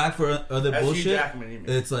comes back for other As Hugh bullshit, Jackman, you mean.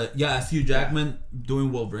 it's like as Hugh Jackman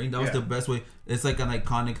doing Wolverine. That was the best way. It's like an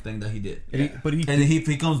iconic thing that he did. But he And if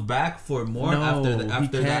he comes back for more No, after he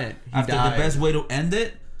after can't. He the died. best way to end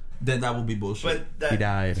it, then that will be bullshit. But that He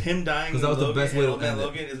died. him dying 'Cause that was the best way to end it.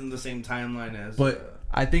 Logan isn't the same timeline as. But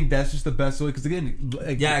I think that's just the best way because again,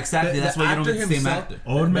 like, yeah, exactly. That's why you don't actor get the same himself- actor.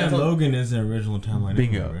 Old Man That's all- Logan is the original timeline.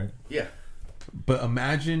 Bingo. anyway, right? yeah. But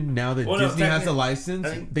imagine now that Well, no, Disney has the technically- license, I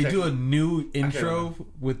think they do a technically- new intro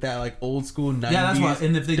with that like old school 90s. Yeah, that's why.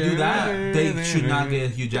 And if they do that, they should not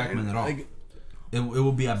get Hugh Jackman at all. Like, It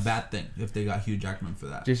will be a bad thing if they got Hugh Jackman for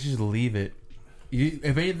that. just leave it.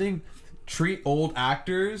 If anything, treat old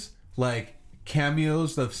actors like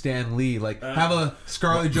cameos of Stan Lee. Like have a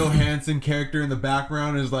Scarlett Johansson character in the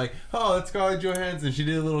background is like, oh, that's Scarlett Johansson. She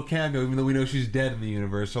did a little cameo, even though we know she's dead in the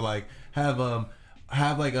universe. So like have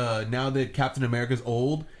like now that Captain America's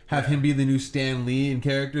old, have him be the new Stan Lee in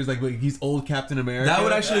characters like he's old Captain America. That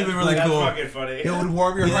would actually be really That's cool. fucking funny. It would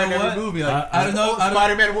warm your You heart know in what? every movie. Like I don't know. I don't-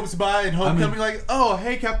 Spider-Man whoops by and Homecoming, mean- like, oh,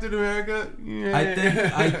 hey, Captain America.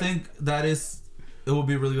 Yeah. I think that is. It would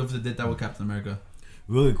be really good if they did that with Captain America.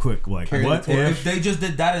 Really quick, like Carry what the torch. If they just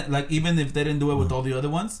did that, like even if they didn't do it with all the other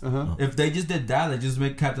ones, Uh-huh. if they just did that, they just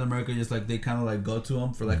make Captain America just like they kind of like go to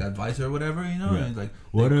him for like advice or whatever, you know? Yeah. And like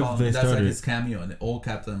What if call him, they that's like started- his cameo in the old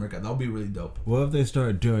Captain America? That would be really dope. What if they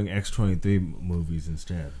started doing X-23 movies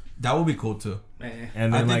instead? That would be cool too. Man.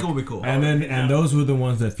 And I then, think like, it would be cool. And then Yeah. and those were the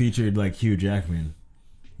ones that featured like Hugh Jackman.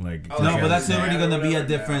 Like Oh, No, like but that's a already dad or gonna be a whatever,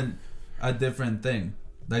 different thing.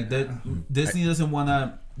 Like Disney doesn't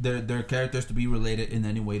want their characters to be related in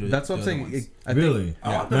any way to. That's what I'm the other saying. ones. I think- really? I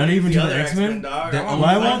want Not them even the to the other X-Men? dog. They're I want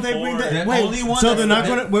Why them won't they for bring it. that? The Wait, only one so that's- they're not the-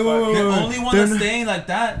 gonna wait. The only one They're that's not- staying like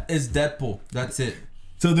that is Deadpool. That's it.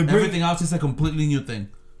 So they're Everything else is a completely new thing.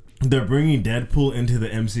 they're bringing Deadpool into the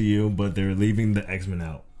MCU, but they're leaving the X-Men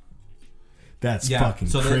out. That's fucking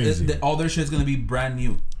so crazy. all their shit's gonna be brand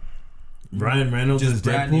new, Ryan Reynolds just is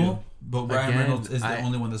brand Deadpool. new. But Ryan Again, Reynolds is the I-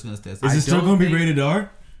 only one that's gonna stay. Is I it still don't going to be think- rated R?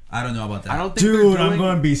 I don't know about that. I don't think they're Dude, I'm doing-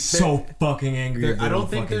 going to be they- so fucking angry. if I they don't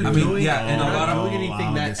think they're fucking I mean, doing. yeah, and a they're lot not of- doing anything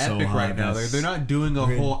I'll that get so epic hot. right now. That's They're not doing a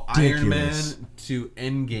whole Iron Man ridiculous. to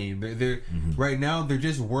Endgame. They're right now. They're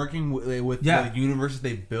just working with Yeah. the universe that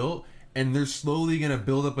they built, and they're slowly gonna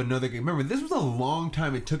build up another game. Remember, this was a long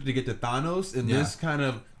time it took to get to Thanos, and Yeah. this kind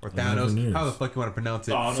of or 11 years. Thanos. How the fuck you want to pronounce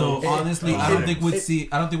it? Thanos. So It- honestly, I it- don't think it-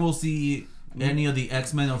 I don't think we'll see any of the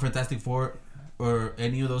X-Men or Fantastic Four or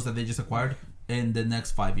any of those that they just acquired in the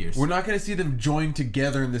next 5 years. We're not gonna see them join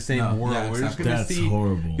together in the same No, world. yeah, We're just exactly. gonna That's see.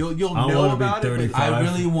 horrible. You'll I know wanna be about it. 35. But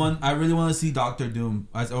I really want to see Doctor Doom.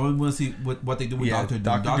 I really want to see what they do with Yeah, Doctor Doom.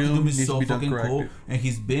 Dr. Doctor Doom Doom needs is to so be done fucking cool, correctly. and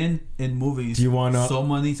he's been in movies Do you wanna- so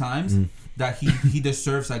many times that he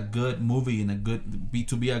deserves a good movie and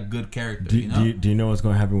to be a good character. Do, you know? do you know what's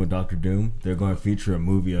going to happen with Doctor Doom? They're going to feature a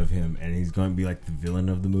movie of him, and he's going to be like the villain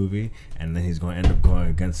of the movie, and then he's going to end up going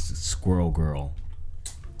against Squirrel Girl.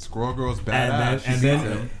 Squirrel Girl's And badass.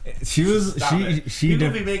 then she was Stop it. she People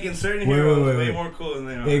def- be making certain Wait, heroes wait, way wait. more cool than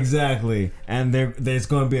they are. exactly, and there's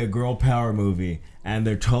going to be a girl power movie, and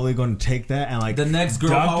they're totally going to take that and like The next girl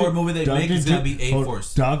power movie they make is gonna be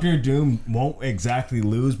A-Force. Doctor Doom won't exactly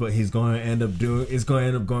lose, but he's going to end up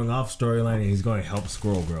going off storyline, and he's going to help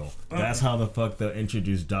Squirrel Girl. That's how the fuck they'll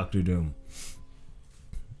introduce Doctor Doom.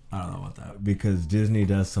 I don't know about that. Because Disney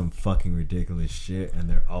does some fucking ridiculous shit, and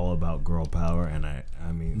they're all about girl power. And I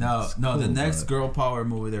mean, No, it's the cool, next but- girl power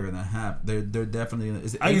movie they're gonna have, they're definitely gonna.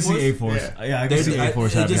 Is it I can see A Force. Yeah. Yeah, I can see A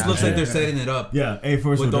Force. It just happening. looks like they're Yeah. setting it up. Yeah, A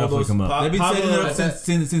Force will With all definitely those come up. They've been Pablo- setting it up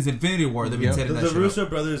since Infinity War. They've been Yep. setting The that shit Russo up.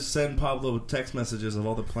 brothers send Pablo text messages of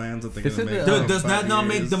all the plans that they're They going said to make. that- in Does 5 that not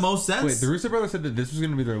make years. the most sense? Wait, the Russo brothers said that this was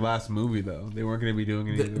going to be their last movie, though. They weren't going to be doing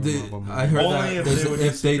any. I heard Only that if they would do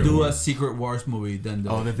if they Secret do Wars. a Secret Wars movie, then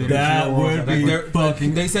they'll. Oh, if they do That Secret Wars, would I be think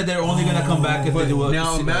fucking. They said they're only gonna come back if they do a.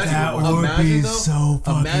 now Secret imagine, That Wars. would imagine be though, so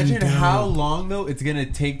fucking imagine dope. how long though it's gonna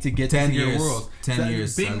take to get 10 to Secret years. Worlds. 10 That-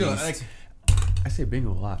 years, at Bingo. least. Like, I say bingo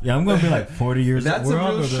a lot. Yeah, I'm gonna be like 40 years. That's We're some all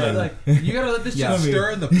real gonna be shit. Like you gotta let this Yeah. shit stir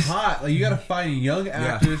in the pot. Like you gotta find young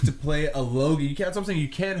actors to play a Logan. You can't. That's what I'm saying. You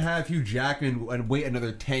can't have Hugh Jackman and wait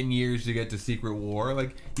another 10 years to get to Secret War.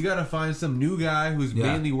 Like you gotta find some new guy who's Yeah.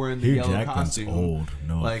 mainly wearing the Hugh yellow Jackman's costume. old.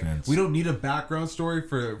 No Like offense. we don't need a background story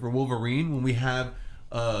for Wolverine when we have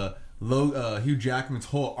Hugh Jackman's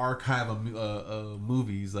whole archive of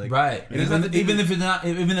movies. Like Right. it doesn't have to Even if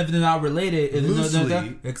they're not related.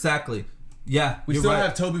 Loosely. Exactly. Yeah. we you're still right.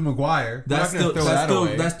 have Tobey Maguire. We're That's not gonna still throw that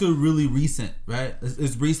away. that's still really recent, right?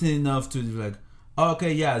 It's recent enough to be like, oh,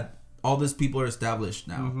 okay, yeah, all these people are established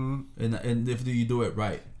now, and if you do it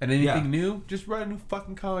right, And anything yeah. new, just write a new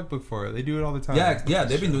fucking comic book for it. They do it all the time. yeah,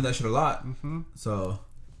 they've been doing that shit a lot. So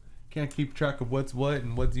Can't keep track of what's what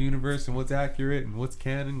and what's universe and what's accurate and what's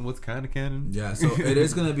canon and what's kind of canon. Yeah, so it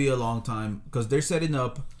is gonna be a long time because they're setting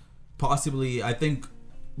up. Possibly, I think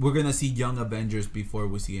we're gonna see Young Avengers before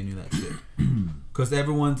we see any of that shit. Because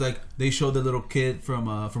everyone's like, they showed the little kid from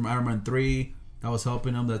Iron Man 3 that was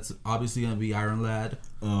helping him. That's obviously gonna be Iron Lad.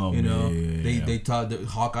 Oh, you know, yeah. they taught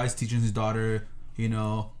Hawkeye's teaching his daughter. You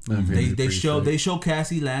know, My favorite they show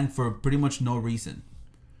Cassie Lang for pretty much no reason.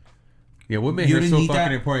 Yeah, what made You her didn't so need fucking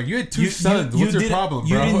that. important? You had two sons. What's your didn't- problem,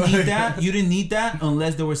 You bro? didn't need that. You didn't need that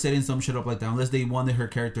unless they were setting some shit up like that. Unless they wanted her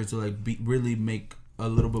character to like really make a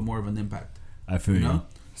little bit more of an impact. I feel You you. know.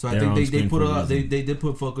 So I They're think on they screen put for a a lot. reason. They did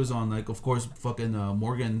put focus on like, of course, fucking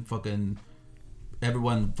Morgan. Fucking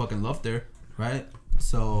everyone fucking loved her, right?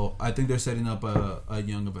 So I think they're setting up a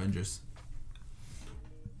Young Avengers.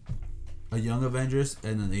 A Young Avengers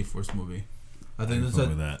and an A-Force movie. I think Fuck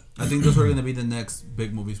with that. I think those are gonna be the next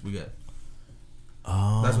big movies we get.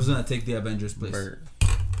 That's what's gonna take the Avengers place.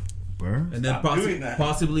 Burr? And then Stop doing that.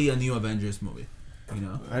 possibly a new Avengers movie. You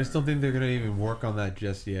know, I just don't think they're gonna even work on that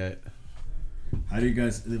just yet. How do you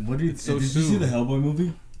guys? What did so did you see soon. the Hellboy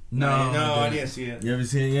movie? No, I didn't. didn't see it. You ever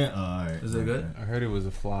seen it yet? Oh, all right. Is it good? I heard it was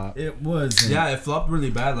a flop. It was. Yeah, it flopped really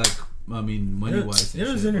bad. Like, I mean, money wise. It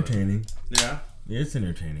was entertaining. Yeah. It's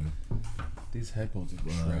entertaining. These headphones are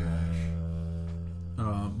trash.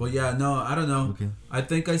 But yeah, no, I don't know. Okay. I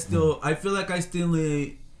think I feel like I still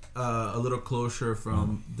need a little closure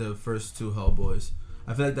from the first two Hellboys.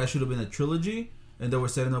 I feel like that should have been a trilogy, and they were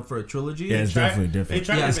setting up for a trilogy. Yeah, it's definitely different. They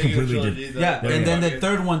tried Yeah, to it's make it a completely trilogy, different. though. Yeah, Yeah, and then yeah. the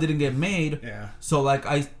third one didn't get made. Yeah. So like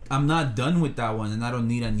I'm not done with that one, and I don't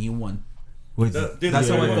need a new one. Wait, Dude, That's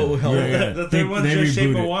how I felt with Hellboy. The third one's just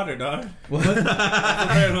Shape of Water, dog.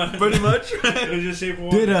 Pretty much. It was just Shape of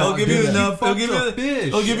Water. Did I'll give you did enough. I'll give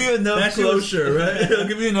fish. you enough That shit was- closure, right? I'll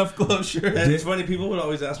give you enough closure. And it's funny, people would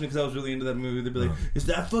always ask me because I was really into that movie. They'd be like, "Is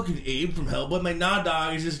that fucking Abe from Hellboy?" I'm like, "Nah,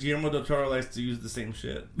 dog. It's just Guillermo del Toro likes to use the same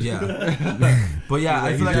shit." Yeah, but yeah,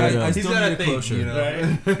 I feel like I He's still got a need a thing, closure. you know?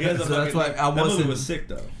 Right? He has a So that's fucking- why I that movie wasn't- was sick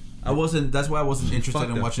though. I wasn't. That's why I wasn't interested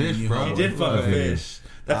fucked in a watching fish, the new bro. Hellboy. He did fuck a Okay. fish.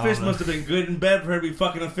 That I fish don't must have been good in bed for her to be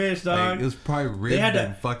fucking a fish, dog. Like, it was probably ribbed had to-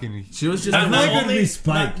 and fucking. She was just. I a feel like little- it'd be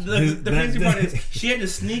spiked. The crazy part is she had to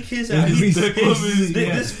sneak his It'd ass. be His spiked.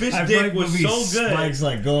 this fish I feel dick like was it'd be so good. Spikes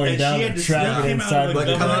like going And down she had and to trapping sneak him inside out of the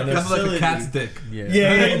the kind of like a facility. cat's dick. Yeah.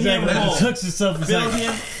 Yeah, Build exactly. him a hole. It tucks itself Build inside.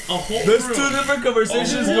 him a whole There's room. two different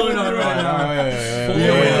conversations Oh, going on right right now. Yeah,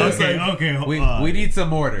 Yeah, it's okay, like- okay. we need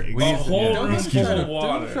some order. We A need whole don't room just full try to- of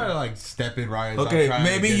water. Don't try to like step in right. Okay,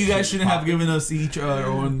 maybe you guys shouldn't have given us each our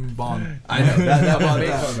own bond. I know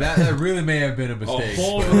that. that really may have been a A mistake.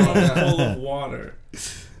 whole room full of water.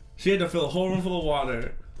 She had to fill a whole room full of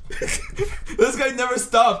water. This guy never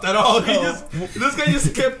stopped at all. This guy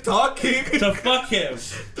just kept talking. To fuck him.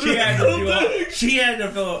 She had to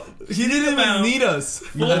fill He didn't even need us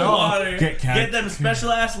full at of all. water. Get Get them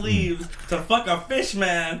special ass leaves to fuck a fish,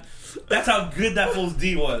 man. That's how good that fool's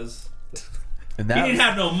D was. And He that didn't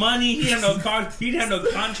have no money. He didn't have no car. He didn't have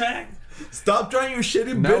no contract. Stop trying your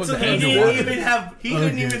shitty That bits was of the He end of didn't water. even have. He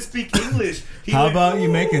couldn't even speak English. He How went, about you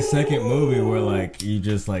make a second movie where like you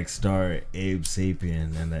just like star Abe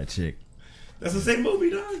Sapien and that chick? That's the same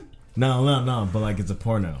movie, dog. No, but like it's a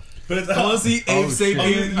porno. But it's I want to see Abe shit.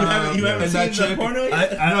 Sapien. you haven't and that seen the chick. porno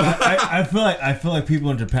yet? I feel like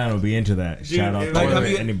people in Japan would be into that. Dude, Shout out it- to Like, have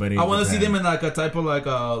you, anybody. I in want to see Japan. them in like a type of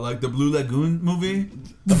like the Blue Lagoon movie.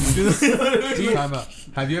 Time out.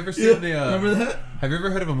 Have you ever seen the? Remember that? Have you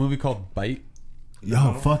ever heard of a movie called Bite?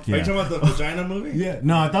 Yo, fuck Are you yeah. talking about the vagina movie? Yeah,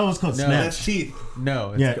 no, I thought it was called No. That's Snatch. teeth.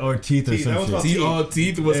 No. It's Yeah, or Teeth or Teeth, that some was shit. called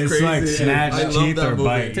Teeth was It's crazy. like Snatch, I love Teeth, that or movie.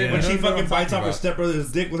 Bite. Dude, Yeah. When she I don't know fucking what I'm bites off talking her about.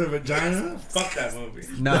 stepbrother's dick with her vagina, fuck that movie.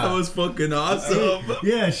 Nah. That was fucking awesome.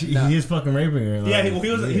 Yeah, he was fucking raping her. Yeah, like,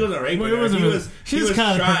 he wasn't raping Well, her. it wasn't He really- was she he was was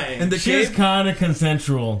kinda- trying. In the She was cave? kind of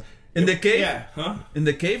consensual. In the cave? Yeah, huh? In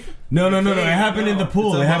the cave? No. It cave, happened in the no.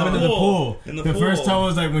 pool. It's It happened in the pool. pool. In the The first pool. time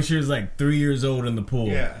was like when she was like 3 years old in the pool.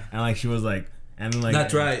 Yeah. And like she was like, and then like.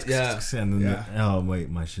 That's right, yeah. And then Yeah. oh wait,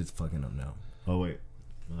 my shit's fucking up now. Oh wait.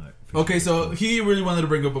 Alright. Okay, so he really wanted to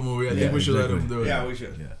bring up a movie. I think Yeah, we should let him exactly. do it. Yeah, we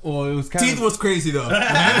should. Well, it was kind Teeth of. was crazy though.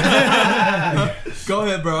 Go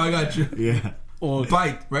ahead, bro. I got you. Yeah. Well,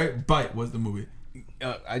 Bite, right? Bite was the movie.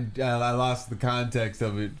 I lost the context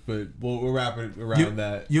of it, but we'll wrap it around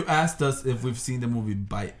that. You asked us if we've seen the movie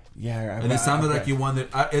Bite, Yeah, and it sounded like you wanted.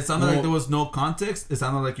 It sounded like Well- there was no context. It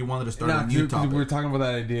sounded like you wanted to start Nah, a new dude, 'cause topic. we were talking about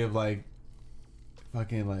that idea of like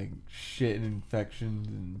fucking like shit and infections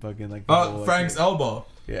and fucking like. the whole, like, Frank's elbow.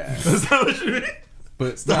 Yeah, Is that what you mean?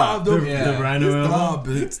 but Stop, The, dude. Yeah. the rhino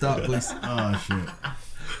elbow? Stop, please. Oh shit.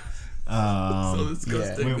 So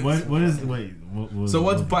disgusting. So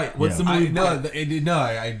what's Bite? What's the movie?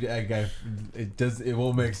 It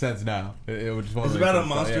won't make sense now. It would just won't It's make about a sense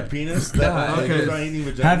now, monster yeah. penis Nah, that okay. goes around eating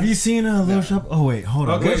vaginas. Have you seen a Little Shop? Oh wait, hold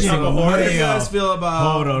on. Okay, We're Shop getting of Horrors. How do way you guys off. feel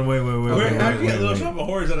about? Hold on, wait. How do you get Little wait. Shop of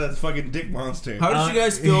Horrors out of that fucking dick monster? How did you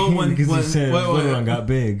guys feel when? Because you said wait, Little wait. Run got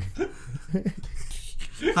big.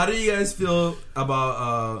 How do you guys feel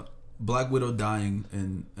about Black Widow dying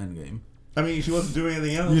in Endgame? I mean, she wasn't doing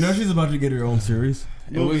anything else. You know she's about to get her own series.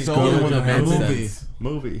 It was the Movie. only one that made Movie. sense.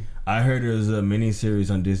 Movie. I heard there was a mini series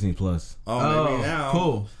on Disney Plus. Oh, maybe now.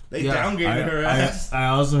 cool. They Yeah. downgraded her ass. I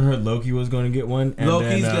also heard Loki was going to get one. And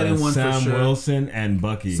Loki's then, getting one for Sam sure. Wilson and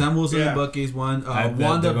Bucky. Sam Wilson Yeah. and Bucky's one. I bet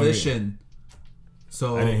they're gonna be- WandaVision.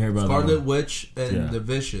 So I didn't hear about that Scarlet one. Witch and Yeah. the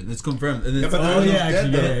Vision. It's confirmed. And Yeah, it's, but Oh Vision's yeah,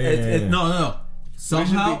 actually, dead, yeah. no.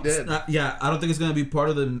 Somehow, be dead. I don't think it's gonna be part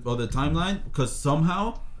of the timeline because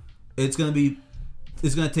somehow it's gonna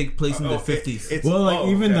take place in the 50s. It's, Well, like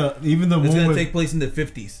even the It's one gonna with take place in the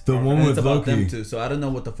 50s. the one And with it's about Loki. them too. So I don't know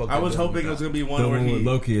what the fuck. I they're was doing hoping it with was that. going to be one The where one he... with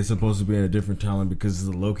Loki is supposed to be in a different timeline because it's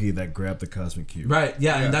the Loki that grabbed the cosmic cube. Right.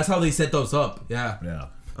 Yeah, Yeah. and that's how they set those up. Yeah.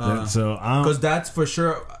 Yeah. So Because that's for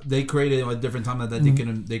sure they created a different timeline that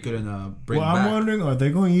they couldn't bring well, I'm back. wondering, are they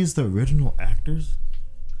going to use the original actors?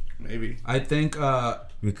 Maybe. I think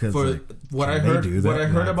Because for like, what I can they heard, do what that? I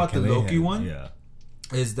heard Like, about the can they Loki have- one yeah.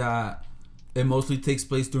 is that it mostly takes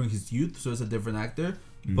place during his youth, so it's a different actor.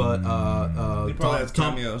 But He probably has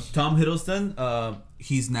cameos. Tom Hiddleston,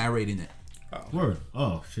 he's narrating it. Word.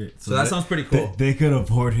 Oh shit. So that sounds pretty cool. They could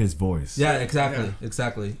afford his voice. Yeah, exactly, Yeah.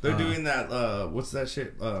 exactly. They're doing that, what's that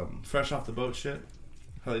shit? Fresh off the boat shit?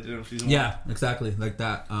 How they did it in season Yeah, exactly, like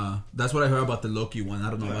that. That's what I heard about the Loki one.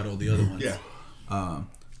 I don't know about all the other ones. Yeah.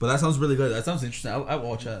 But that sounds really good. That sounds interesting. I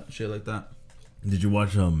watch that shit like that. Did you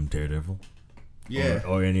watch Daredevil? Yeah.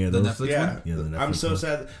 Or any of The those? Netflix Yeah, one? Yeah, the Netflix I'm so one.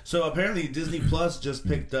 sad. So apparently Disney Plus just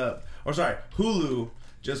picked up, or sorry, Hulu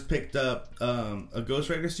just picked up a Ghost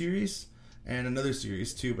Rider series and another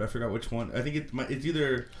series too, but I forgot which one. I think it's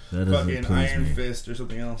either That doesn't fucking please Iron me. Fist or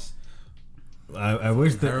something else. I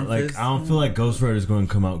wish that Iron like Fist? I don't feel like Ghost Rider is going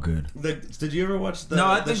to come out good. Did you ever watch the? No,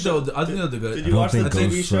 I the think show- they'll they're good. Did I you don't watch the think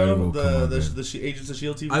TV Ghost Rider show, will come out the good. Agents of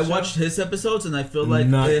Shield TV I show? watched his episodes and I feel like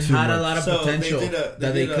Not it too had a much. lot of So they potential did that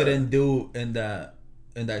they did couldn't do in that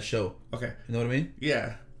show. Okay. You know what I mean?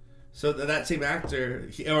 Yeah. So that same actor,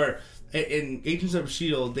 in Agents of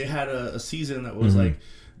Shield, they had a season that was like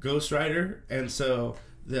Ghost Rider, and so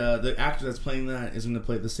the actor that's playing that is going to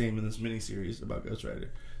play the same in this miniseries about Ghost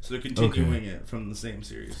Rider. So they're continuing it from the same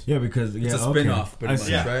series. Yeah, because It's a spin-off, pretty I much,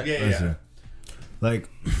 see. Yeah, right? yeah, I yeah. see. Like,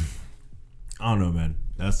 I don't know, man.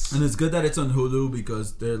 That's And it's good that it's on Hulu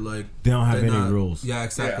because they're like they don't have they're any not- rules. Yeah,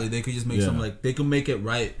 exactly. Yeah. They could just make Yeah. some like they can make it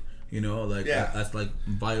right. You know, like Yeah. that's like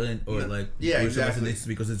violent or Yeah. like Yeah, racial exactly. resonance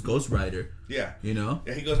because it's Ghost Rider. Yeah. You know.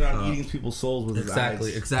 Yeah, he goes around eating people's souls with Exactly,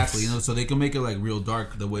 his eyes. exactly. You know, so they can make it like real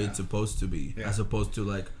dark the way it's supposed to be, Yeah. as opposed to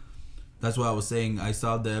like. That's why I was saying I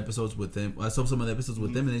saw the episodes with him. I saw some of the episodes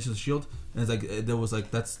with him in Agents of Shield, and it's like there was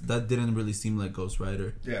like that didn't really seem like Ghost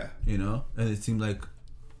Rider, Yeah. you know, and it seemed like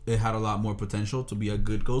it had a lot more potential to be a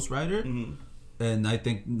good Ghost Rider, and I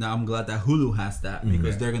think now I'm glad that Hulu has that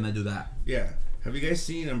because they're gonna do that. Yeah. Have you guys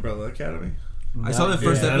seen Umbrella Academy? I saw the Is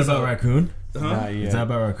first that episode. about Raccoon? Huh? Not Is yet. that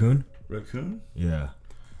about Raccoon? Raccoon? Yeah.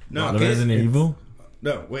 No, The it's- Resident it's- Evil?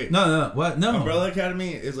 No, wait. No, what? No, Umbrella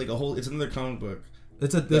Academy is like it's another comic book.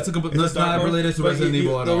 It's a complete. It's No, a it's Dark not Horse, related to but Resident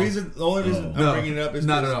Evil at the all. The only reason No, I'm bringing it up is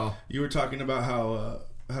not 'cause at all. You were talking about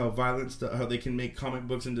how violence, how they can make comic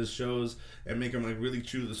books into shows and make them like really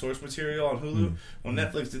true to the source material on Hulu. Well,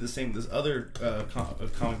 Netflix did the same with this other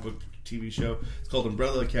comic book TV show. It's called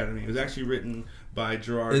Umbrella Academy. It was actually written by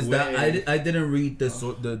Gerard Is that Way. I didn't read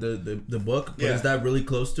the book, but Yeah. is that really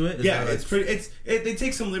close to it? Is Yeah, that like- it's pretty. They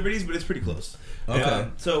take some liberties, but it's pretty close. Okay.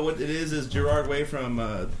 So what it is Gerard Way from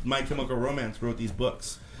My Chemical Romance wrote these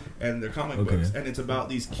books, and they're comic Okay. books, and it's about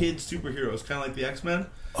these kids superheroes, kind of like the X-Men.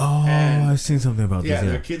 Oh, And- I've seen something about Yeah, this.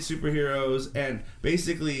 they're kid superheroes, and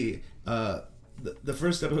basically, the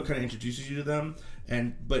first episode kind of introduces you to them.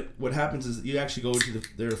 But what happens is you actually go into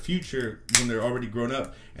their future when they're already grown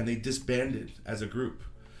up, and they disbanded as a group,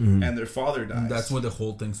 and their father dies. That's when the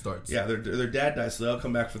whole thing starts. Yeah, their dad dies, so they all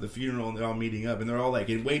come back for the funeral, and they're all meeting up, and they're all like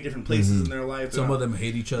in way different places in their life. Some They're of them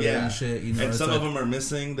hate each other yeah, and shit. You know, and it's some like, of them are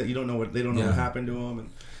missing that you don't know what Yeah. happened to them,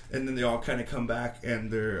 and then they all kind of come back, and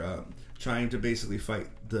they're trying to basically fight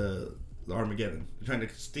the Armageddon, they're trying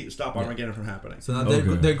to stop Armageddon from happening. So now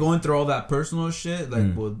Okay. they're going through all that personal shit.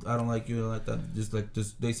 Like, well, I don't like you like that.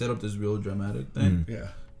 Just they set up this real dramatic thing, Yeah,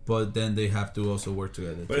 but then they have to also work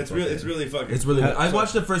together. but to it's really fucking- fucking. It's really good. I So-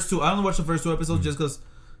 watched the first two. I only watched the first two episodes just because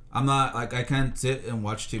I'm not like I can't sit and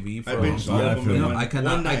watch TV for I a long binged all time. of them in one- I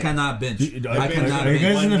cannot. one I night. cannot binge. I binged cannot Are you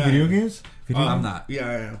guys one into night. video games? I'm not. Yeah,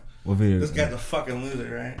 I am. What video This games? guy's a fucking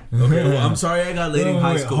loser, right? Okay, well, I'm sorry I got late in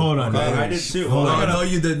high school. Hold on. I did too. Hold I on. got a- No,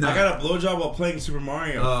 you did not. I got a blowjob while playing Super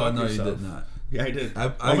Mario. Oh Fuck no, yourself. you did not. Yeah, I did. I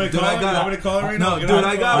Want me to call it? You want me to call it right now? No, Get dude, on the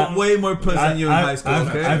I got phone. way more puss than you in high school.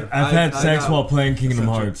 Okay, I've had sex while playing Kingdom That's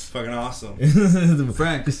Hearts. fucking awesome.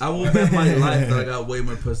 Frank, I will bet my life that I got way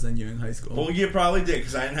more puss than you in high school. Well, you probably did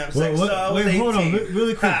because I didn't have sex. till I was Wait, hold on, 18.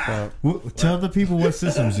 really quick. Ha! Tell the people what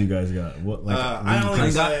systems you guys got. What like? I only-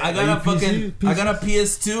 I got a PC? fucking I got a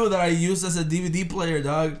PS2 that I used as a DVD player,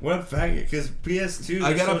 dog. What a faggot! Because PS2.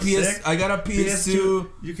 I got a so PS. sick. I got a PS2.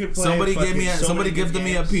 You could play. Somebody gave me. so Somebody many good gifted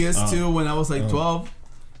me a games. PS2 when I was like 12,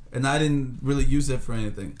 and I didn't really use it for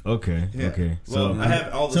anything. Okay, Yeah. okay. Well, I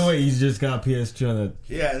have all the. So wait, you just got PS2 on that.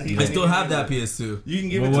 Yeah, and he I didn't still even have use that it. PS2. You can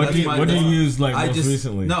give Well, it to what do me. you, my what do you dad. use like I most just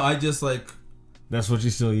recently? no. I just like That's what you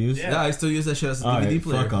still use. Yeah. I still use that shit as a All DVD right,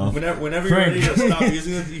 player. fuck off. Whenever you're Frank. ready to stop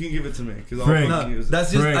using it, you can give it to me because I'll Frank. fucking No, use it.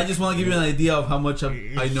 that's just. Frank. I just want to give you an idea of how much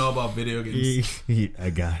I know about video games. I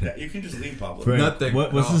got Yeah, it. you can just leave Pablo. Frank, Nothing.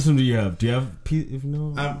 What No. system do you have? Do you have if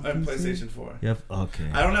no? I'm PlayStation 4. Yep. Okay.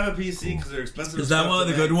 I don't have a PC because they're expensive. Is as that fuck one of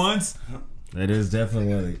the to good make. ones? That is definitely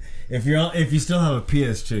one of the. If you still have a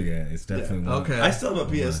PS2, yeah, it's definitely one. Okay. I still have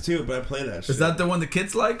a PS2, but I play that shit. Is that the one the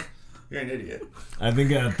kids like? You're an idiot. I think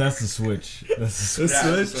that's the Switch. That's the Switch. Yeah,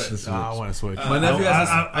 Switch? Switch. The Switch. I want to switch. My nephew has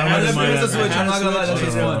a, I my had nephew mine has a on- Switch. I I'm not gonna lie, that Switch,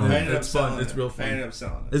 shit's I fun. ended up It's fun. selling It's it. real I ended fun. up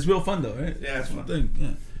selling it. It's real fun though, right? Yeah, it's fun. Thing, yeah.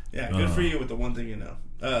 Yeah, good for you with the one thing you know.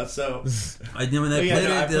 So I when but I yeah, played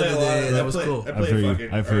no, I it the play a other lot day. of- That was cool. I I play feel you.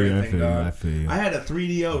 fucking I feel you. I everything, feel you. dog. I feel you. I had a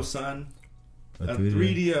 3DO, son. A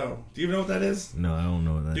 3DO. Do you even know what that is? No, I don't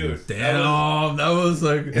know what that Dude, is. Damn, that was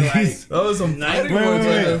like Like, that was some Wait, fighting Wait, words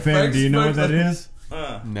right wait, there. wait. Fam, do you know what that is?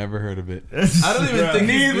 Never heard of it. I don't even think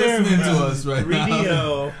he's Neither, listening to bro. us right now.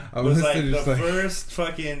 3DO I was was like listening the just like- first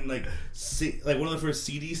fucking like one of the first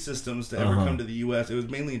CD systems to ever come to the U.S. It was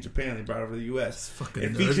mainly in Japan. They brought it over to the U.S. Fucking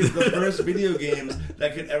It nerd. featured the first video games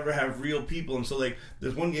that could ever have real people. And so like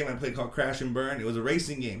there's one game I played called Crash and Burn. It was a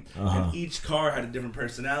racing game, and each car had a different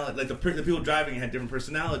personality. Like the people driving it had different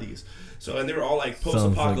personalities. So and they were all like Sounds like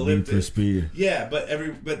Need post-apocalyptic. for Speed. Yeah, but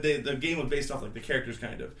the game was based off like the characters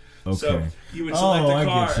kind of. So Okay. you would select Oh, I a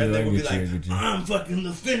car get you, and I they would be get you, I like, get you. "I'm fucking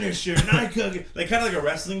the finisher," and I cook it. Like kind of like a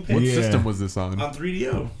wrestling What pitch Yeah. system was this on? on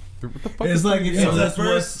 3DO. What the fuck? It's is like that? if It you was the that's what-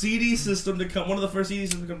 first CD system to come. One of the first CD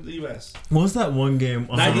systems to come to the U.S. What was that one game?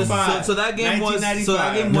 95. So that game was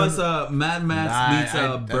 1995. Mad Max Nah, meets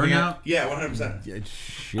I think Burnout. Yeah, 100%. Yeah,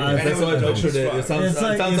 shit. And it was dope as fuck. It sounds, It's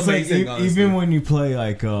like, sounds it's like amazing. e- honestly. even when you play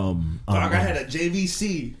like Dog, I had a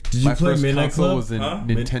JVC. Did you My play first Midnight console Club? was in Huh?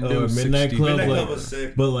 Nintendo Midnight 60. Club, Midnight like- Club was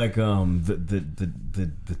sick. But like the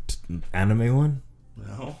anime one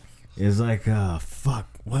No. is like fuck.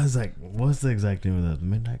 What's the exact name of that?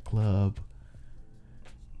 Midnight Club.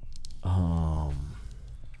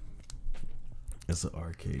 It's an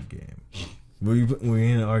arcade game. Were you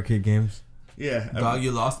in arcade games? Yeah. Dog,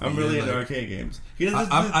 you lost me. I'm really You're into like- arcade games. He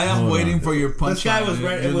doesn't, I am Hold waiting on. for your punch. this guy was You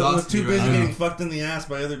right. Was lost too me busy right now. getting fucked in the ass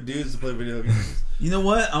by other dudes to play video games. You know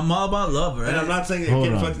what? I'm all about love, right? And I'm not saying that Hold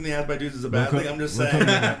getting on. fucked in the ass by dudes is a bad Look thing. up- I'm just look saying.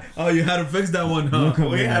 up- Oh, you had to fix that one, huh? Look up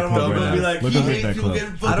Well, yeah, I Midnight don't Club want right to be now. like, Look he up hates Midnight people Club.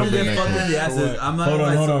 getting fucked I don't in get the fucked in ass. the asses. I'm not Hold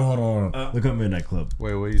gonna on, lie. hold on. Look up Midnight Club.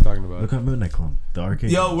 Wait, what are you talking about? Look up Midnight Club. The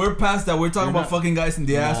arcade. Yo, game. we're past that. We're talking about fucking guys in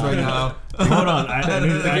the ass right now. Hold on.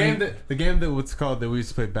 The game that what's called that we used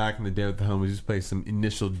to play back in the day with the homies. We used to play some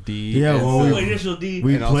Initial D. Yeah, and well, Oh, some- Initial D.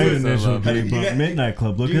 We And also played some, Initial Hey, D, you but guys- Midnight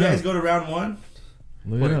Club. Look Do you it guys up. go to round one?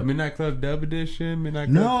 Look What, it up. Midnight Club Dub Edition? Midnight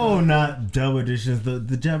Club? No, not dub editions.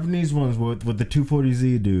 The Japanese ones with the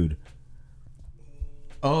 240Z dude.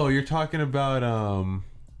 Oh, you're talking about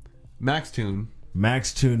Max Tune.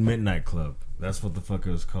 Max Tune Midnight Club. That's what the fuck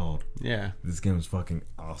it was called. Yeah. This game is fucking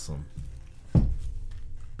awesome.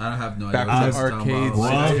 I don't have no idea. Back what to you're the talking arcades. about.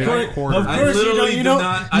 Well, of course- quarter. of I course you literally don't- do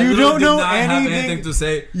not. I you literally don't do know not have anything- anything to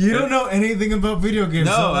say. You don't know anything about video games.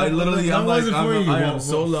 No, so I that- literally. that I'm like, wasn't for you. I am Well,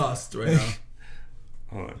 so lost right now.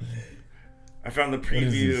 Hold on. I found the is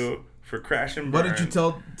preview for Crash and Burn. Why did you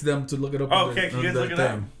tell them to look it up? Oh, on okay, the- can you on guys the look it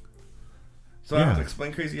up? thing? So I have to Yeah.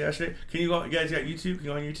 explain crazy ass shit. Can you go? You guys got YouTube? Can you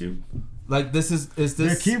go on YouTube? Like this is Their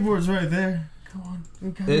this keyboard's right there. Come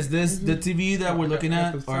on. is this the TV that we're looking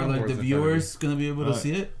I got at? the Are like soundboards the in front of viewers gonna be able to Uh,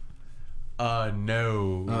 see it?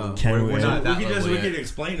 No. Oh. Can we're we- not we that could level we yet. could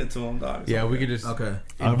explain it to them, dog. Yeah, we could just. Okay.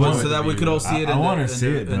 I But want so it that to we be could all real. see it. I in the- wanna in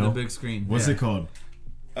see the- it, in the though. big screen. What's Yeah. it called?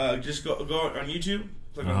 Just go on YouTube.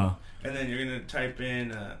 Click on Uh-huh. it, and then you're gonna type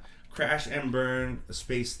in Crash and Burn,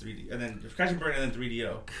 Space 3D, and then Crash and Burn, and then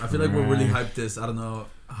 3DO. I feel like we're really hyped this. I don't know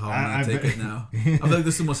how I'm gonna take it now. I feel like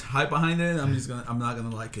there's so much hype behind it. I'm not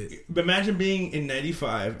gonna like it. But imagine being in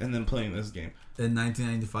 95 and then playing this game. In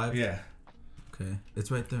 1995. Yeah. Okay, it's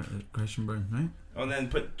right there. Crash and Burn, right? And then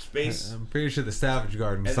put Space. I'm pretty sure the Savage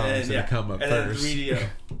Garden And song's then, gonna come up and first. then 3DO.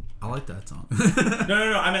 I like that song.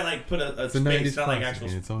 No. I meant like put a a space, 90s not like classic actual.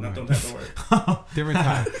 in its own Not right. don't type the word. Different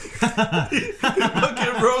time.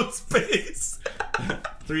 Fucking road space.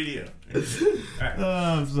 3DO. Alright.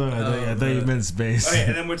 I'm sorry. I thought you meant space. Okay,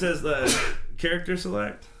 and then where it says the character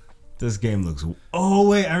select. This game looks. Oh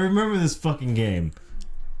wait, I remember this fucking game.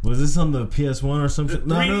 Was this on the PS1 or something?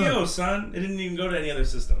 3DO, son. It didn't even go to any other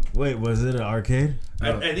system. Wait, was it an arcade?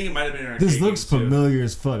 I think it might have been an arcade. This looks game, too. familiar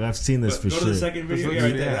as fuck. I've seen this But for go sure. to the second video. This Yeah, right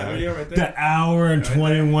looks- there. yeah. That video right there. The hour and Right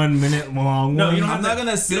 21 minute long No, one. you don't I'm have not to-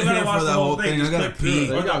 gonna sit you don't here gotta for watch that the whole thing, thing. I just gotta click through pee. it.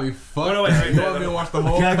 You gotta be Wait, fucked. wait, right You there. want me to watch the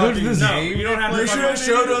whole Can I go to fucking this- No, game? you don't have to. You should have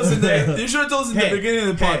fucking- showed us in Hey, the. You should have told us in the Hey, beginning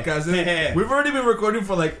of the hey, podcast. hey. We've already been recording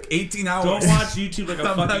for like 18 hours. Don't watch YouTube like a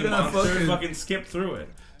I'm not fucking gonna monster. fucking- Fucking skip through it.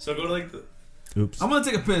 So go to like the. Oops. I'm gonna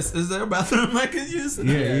take a piss. Is there a bathroom I can use? Yeah,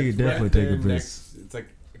 you it's can definitely right take a there piss. next- It's like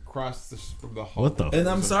across from the hall. What the And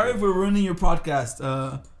I'm sorry if we're ruining your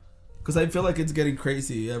podcast, because I feel like it's getting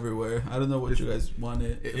crazy everywhere. I don't know what you guys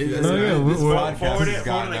wanted. If you guys No, yeah, this we're- podcast forward it- has forward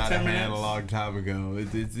gotten like out 10 of hand a minutes. long time ago.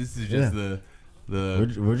 This is just Yeah.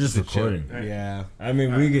 We're just the recording. chill. Yeah. I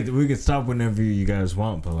mean, we could stop whenever you guys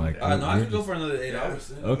want, but like, no, I we're could go just- for another 8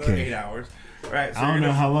 hours. Okay. 8 hours. All right. So I don't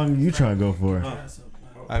know how long you trying to go for.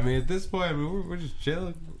 I mean, at this point, I mean, we're just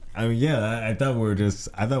chilling. I mean, yeah, I thought we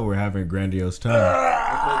were having a grandiose time.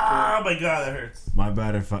 Oh my god, that hurts. My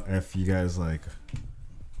bad if you guys like.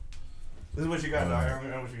 This is what you got, dog. I don't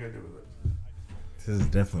know what you gotta do with it. This is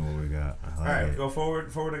definitely what we got. I like All right, it. go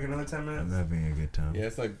forward like another 10 I'm minutes. having a good time. Yeah,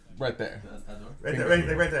 it's like right there. Right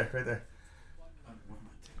there, right there.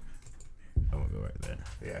 I'm gonna go right there.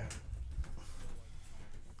 Yeah.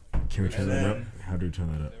 Can we turn And that up? then- How do we turn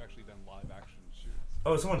that up? They've actually done live action shoots.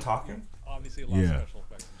 Oh, is someone talking? Obviously, a lot Yeah. of special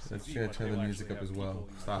effects. So just gonna turn the music up as well.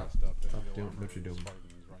 Stop doing what you're doing.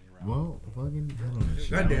 Well, fucking. I don't know. shit.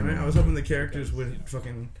 God damn it! I was hoping the characters would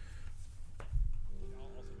fucking.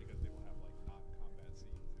 Also because they will have like non-combat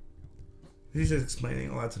scenes. He's just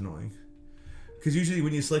explaining. Oh, that's annoying. Because usually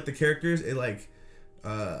when you select the characters, it like,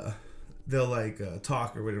 they'll like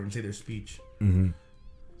talk or whatever and say their speech. Mm-hmm.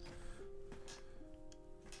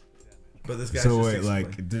 But this guy's So just wait, explaining.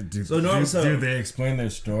 like, do, So no, so- do they explain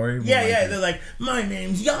their story? Yeah, Like, yeah. They're like, my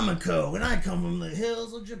name's Yamako, and I come from the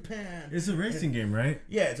hills of Japan. It's a racing game, right?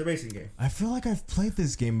 Yeah, it's a racing game. I feel like I've played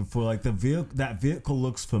this game before. Like that vehicle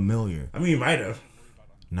looks familiar. I mean, you might have.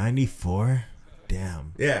 94.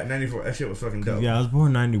 Damn. Yeah, 94. That shit was fucking dope. Yeah, I was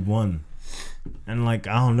born 91, and like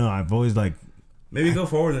I don't know. I've always like. Maybe go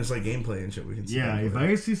forward and there's like gameplay and shit we can see. Yeah, if I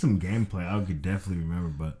could see some gameplay, I could definitely remember.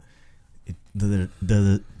 But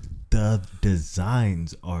the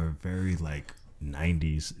designs are very like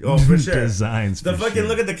 90s. Oh, for sure. Designs. The for fucking sure.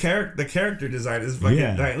 look at the character design is fucking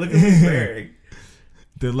Yeah. nice. Look at this wearing.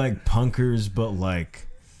 They're like punkers, but like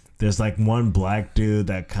there's like one black dude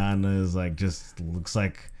that kind of is like just looks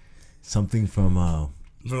like something from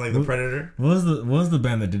From like the Predator. what was the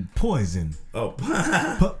band that did Poison? Oh,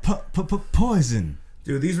 Poison.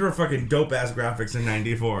 dude, these were fucking dope ass graphics in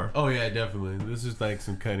 '94. Oh yeah, definitely. This is like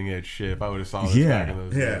some cutting edge shit. If I would have saw this Yeah. back in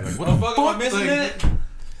those Yeah. days, like, what Oh the fuck, am I missing Like, it?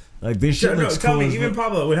 Like this shit No, looks tell cool. me, as even fuck.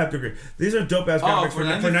 Pablo would have to agree. These are dope ass Oh, graphics for for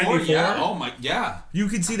 94? 94. Yeah. Oh my, yeah. You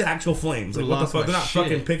can see the actual flames. Like, what the Lost fuck? my They're not shit.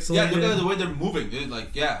 fucking pixelated. Yeah, look at the way they're moving. It's like,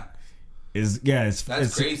 yeah, It's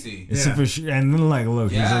that's crazy. It's Yeah. super and then like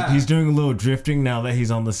look, Yeah. he's doing a little drifting now that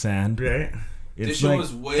he's on the sand. Right? This It's show like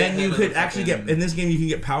was way And you ahead of could the actually fucking- get in this game. You can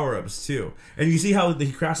get power ups too, and you see how he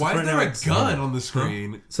crashes the Why is front there now. a It's- gun on the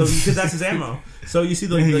screen? So because that's his ammo. So you see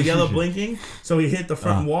the yellow blinking. So he hit the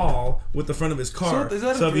front wall with the front of his car. So is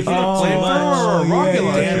that so a- if you is hit that it a too flamethrower much, or a rocket damage.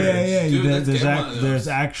 launcher? Dude, let's there's, get one of those. there's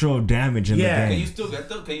actual damage in Yeah. the Can game. you still get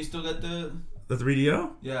the? Can you still get the? The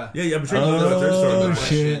 3DO? Yeah. Yeah, I'm sure you know that's their story. Oh That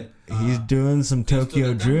shit! He's doing some still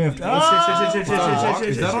Tokyo got that? Drift. Oh, shit,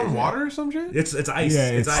 Is that on water or some shit? It's ice.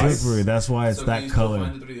 Yeah, it's ice. slippery. That's why it's So can that you still color.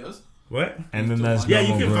 find the 3Ds? What? And then still that's find- Yeah, you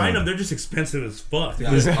double can find brown. them. They're just expensive as fuck.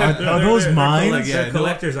 Yeah. Are those mine? Like, Yeah,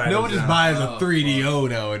 collector's items. No one just now. buys Oh, a 3DO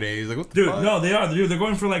nowadays. Like what the Dude, fuck? no, they are. Dude, they're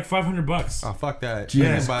going for like $500. Oh fuck that. Jesus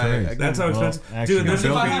I can buy, Christ. I can That's how Well, expensive. actually, Dude, there's If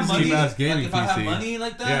Build I me had a money, cheap-ass like, gaming if I had PC. money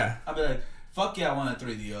like that, Yeah. I'd be like, Fuck yeah, I want a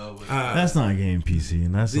 3DO. But That's not a game PC,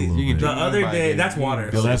 and that's a little you can bit. drink- The other buy day, game. that's water.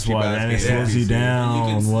 Yo, that's why, and it slows you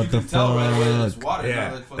down. What the tell right away that it's fuck? water. Yeah,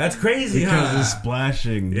 not like fucking- that's crazy, Because huh? it's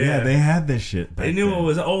splashing. Yeah. Yeah, they had this shit. They back knew then. it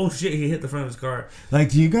was. Oh shit! He hit the front of his car. Like,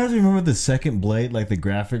 do you guys remember the second Blade? Like the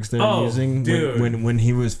graphics they were Oh, using dude. when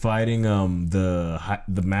he was fighting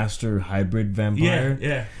the master hybrid vampire.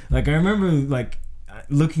 Yeah. Like I remember like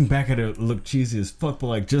looking back at it, looked cheesy as fuck, but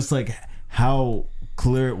like just like how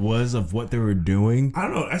clear it was of what they were doing. I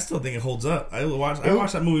don't know. I still think it holds up. I watched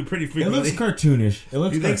that movie pretty It frequently. looks cartoonish. It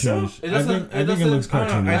looks You think so? cartoonish. It I doesn't. think it looks I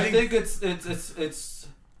don't know, cartoonish. I think it's. I think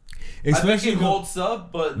Especially it holds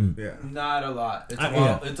up, but Yeah. not a lot. It's I-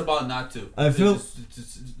 about. It's about not to. I feel-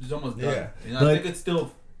 it's almost done. Yeah. You know, I Like- think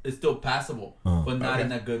it's still passable, but not in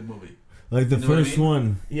that good movie. like the You know what I first mean?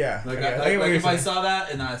 one. Yeah. Like, Okay, I, get like what you're if I saying. saw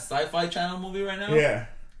that in a Sci-Fi Channel movie right now, Yeah.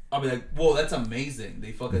 I'll be like, "Whoa, that's amazing!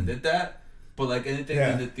 They fucking did that." But like anything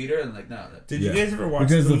Yeah. in the theater, and like, no. That, Did Yeah. you guys ever watch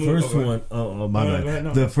Because the movie? first Oh, one, oh my Oh, bad. go ahead,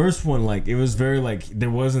 no. The first one, like it was very like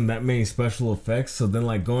there wasn't that many special effects. So then,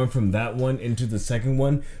 like going from that one into the second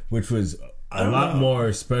one, which was a don't lot know.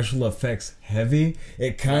 more special effects heavy,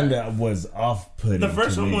 it kind of was off-putting. The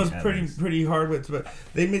first to one me, was at pretty least. hard with, but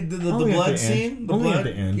they made the Only at blood the scene. end. The Only at blood.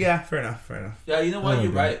 the end. Yeah, fair enough. yeah, you know what? Oh, You're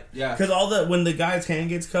okay. right. Yeah. Because when the guy's hand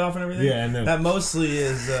gets cut off and everything, Yeah, I know. that mostly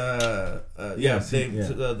is see, yeah.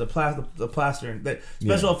 the plaster,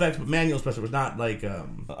 special effects, but manual special was not like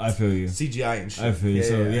I feel you. CGI and shit. I feel you.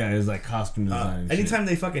 So yeah, it was like costume design. and shit. Anytime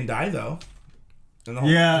they fucking die though, and the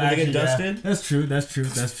whole, Yeah, when they actually, get dusted, yeah. That's true. That's true.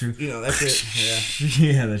 That's true. you know that's it.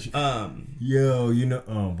 Yeah, that's. Yeah. Yo, you know.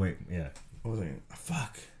 Oh wait, yeah. What was I?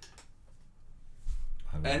 Fuck.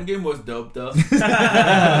 Endgame was dope though.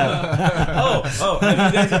 Oh,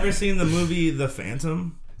 have you guys ever seen the movie The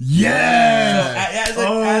Phantom? Yeah. As a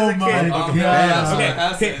Oh my kid.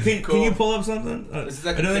 God. Can you pull up something? Is this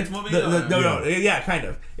like I a don't kids think- movie, or- No, yeah, kind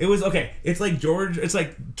of. It was okay. It's like it's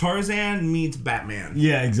like Tarzan meets Batman.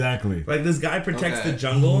 Yeah, exactly. Like this guy protects Okay. the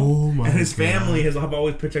jungle, Oh my and his God. family has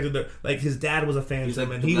always protected the. Like his dad was a Phantom, He's like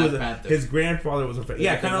and the he Black was Panther. his grandfather was a Phantom.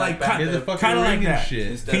 Yeah, like the kind of Black like Panther. Get the fucking kind of like ring and that. shit.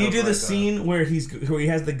 Instead Can you of do the like, scene where he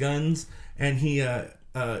has the guns and he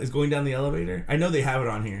is going down the elevator? I know they have it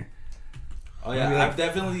on here. Oh yeah, Maybe like- I've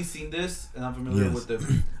definitely seen this, and I'm familiar Yes. with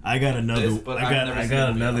the. I got another. This, but I've never I seen got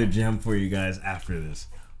the movie. another gem for you guys after this.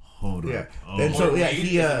 Hold Yeah. on. Oh, And so More yeah, weed?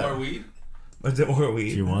 he Is it more weed? Was it more weed?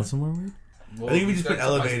 do you want some more weed? Well, I think if you these just put guys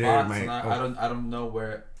took my elevator, spots, it might- and I don't know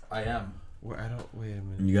where I am. Wait a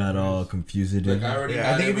minute. You got all confused. Like didn't I you? already. Yeah, I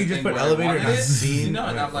had think if you just everything put where I elevator wanted and it, scene, you know,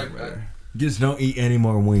 and I'm like, Just don't eat any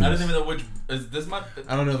more wings. I don't even know which is this my.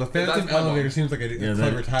 I don't know. The Phantom That's my Elevator bone. seems like a Yeah,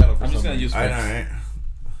 clever that- title for I'm just something. gonna use. I know, right?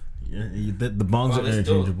 Yeah, the bongs Wow, are that's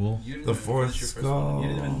still- interchangeable. you didn't The even fourth finish your first one. You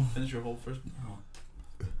didn't skull. even finish your whole first. Oh.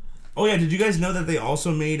 Oh yeah, did you guys know that they also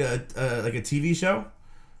made a TV show,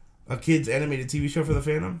 a kids animated TV show for the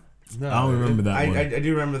Phantom? No, I don't remember that one. I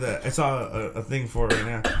do remember that. I saw a thing for it right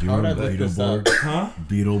now. Do you How would I remember look this up? Beetleborgs? Huh?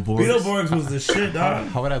 Beetleborgs? Beetleborgs was the shit, dog.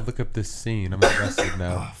 How would I look up this scene? I'm invested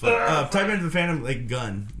now. Type into the Phantom like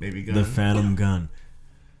gun, maybe gun. The Phantom Gun.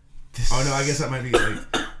 Oh no, I guess that might be like.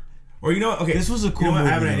 Or you know what? Okay, This was a cool You know what?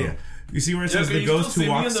 I have an movie, idea. You see where it says the ghost who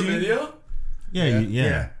walks scene? video? Yeah, Yeah.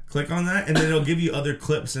 yeah. Click on that, and then it'll give you other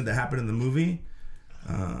clips that happen in the movie.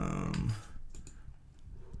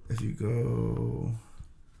 If you go,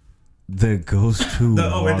 The Ghost Who right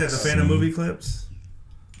there, the Walks Phantom Scene. movie clips.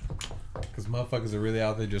 Because motherfuckers are really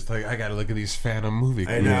out there just like, I gotta look at these Phantom movie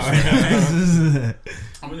I clips. know.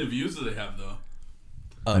 How many views do they have though?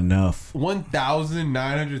 Enough.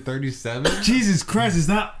 1,937? Jesus Christ, is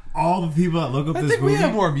that all the people that look up I this think movie? we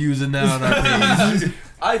have more views than that on our page.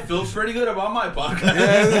 I feel pretty good about my podcast.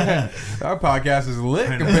 Yeah, our podcast is lit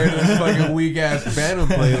compared to this fucking weak ass Phantom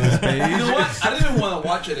playlist page. You know what? I don't even want to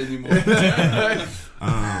watch it anymore.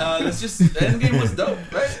 Let's just Endgame was dope,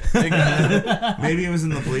 right? Maybe it was in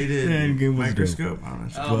the bladed Endgame was microscope. I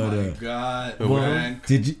don't know. Oh But, my god, Well, Frank.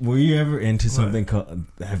 were you ever into something called?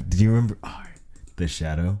 Did you remember The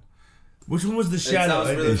Shadow? Which one was the shadow? sounds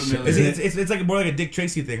really It's- familiar. it's like more like a Dick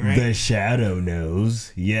Tracy thing, right? The Shadow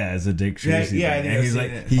knows. Yeah, it's a Dick Tracy. yeah, I thing. think And I've he's seen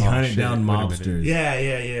like it. he Oh, hunted shit. down Wait a minute. mobsters. Yeah.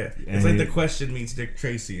 It's And like he- The Question meets Dick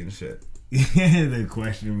Tracy and shit. The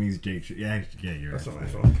Question means Jake. Yeah, you're That's right. on my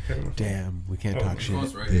phone. Damn, we can't talk shit.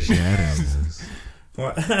 Close right The here. Shadow knows.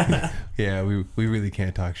 What? Yeah, we really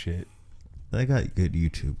can't talk shit. They got good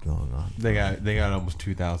YouTube going on. They got almost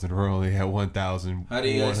 2,000. We're only at 1,000. How do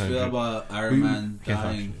you guys feel about Iron Man can't talk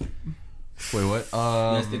dying? Wait, what? You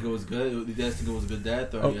guys think it was good? You guys think it was a good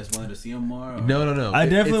death, or you guys wanted to see him more? Or? No. I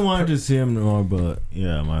definitely It's wanted to see him more, but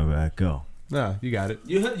yeah, my bad. Go. Nah, you got it.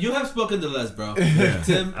 You have spoken the less, bro. Yeah.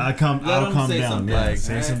 Tim, I'll let calm him down. say Yeah, something.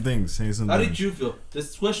 say Alright? some things. Say some How things. did you feel?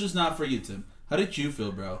 This question's not for you, Tim. How did you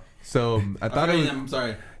feel, bro? So I thought it was. I'm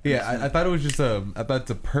sorry. Yeah, I thought it was just I thought it's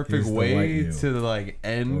a perfect He's the white way you. to like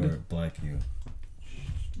end. Or black you.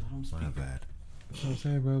 Don't speak. My bad. I'm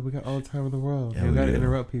saying, bro, we got all the time in the world. Yeah, we we gotta do.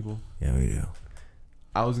 interrupt people. Yeah, we do.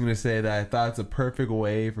 I was gonna say that I thought it's a perfect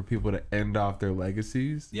way for people to end off their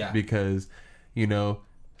legacies. Yeah. Because, you know,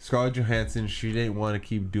 Scarlett Johansson, she didn't want to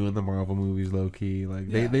keep doing the Marvel movies low key. Like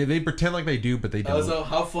Yeah. they pretend like they do, but they don't. Also,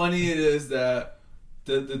 how funny it is that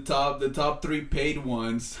the top 3 paid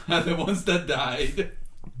ones are the ones that died.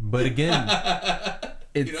 But again,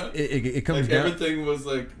 it's You know? it comes Like down. everything was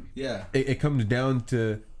like, yeah. It comes down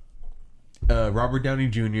to Robert Downey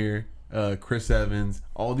Jr., Chris Evans,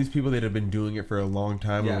 all these people that have been doing it for a long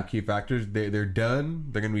time Yeah. are key factors. They're done.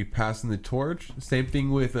 They're going to be passing the torch. Same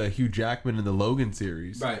thing with Hugh Jackman in the Logan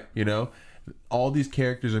series. Right. You know, all these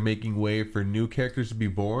characters are making way for new characters to be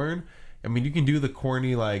born. I mean, you can do the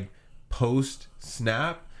corny like post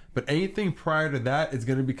snap, but anything prior to that is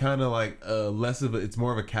going to be kind of like less of a. It's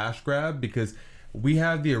more of a cash grab because we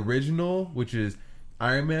have the original, which is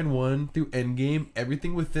Iron Man 1 through Endgame.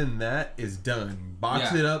 Everything within that is done.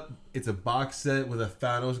 Box Yeah. it up. It's a box set with a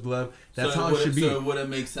Thanos glove. That's how it wouldn't- should be. So it wouldn't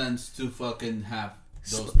make sense to fucking have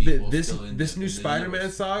those people This still in this the, new in the Spider-Man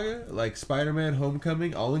universe. saga, like Spider-Man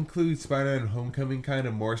Homecoming, I'll include Spider-Man Homecoming kind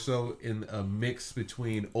of more so in a mix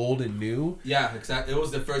between old and new. Yeah, exactly. It was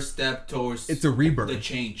the first step towards It's a rebirth. the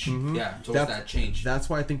change. Mhm. Yeah, towards That's- that change. That's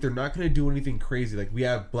why I think they're not going to do anything crazy. Like we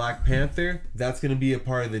have Black Panther, that's going to be a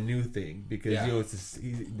part of the new thing because Yeah. you know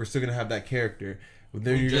we're still going to have that character.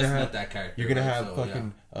 Then We you're just gonna met have that character. you're gonna right? have So,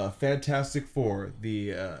 fucking Fantastic Four,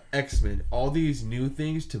 the X-Men, all these new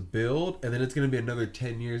things to build, and then it's gonna be another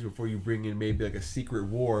 10 years before you bring in maybe like a Secret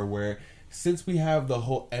War where since we have the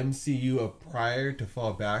whole MCU of prior to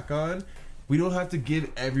fall back on, we don't have to give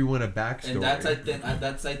everyone a backstory. And that's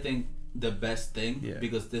I think the best thing Yeah.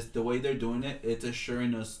 because the way they're doing it, it's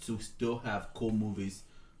assuring us to still have cool movies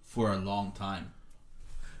for a long time.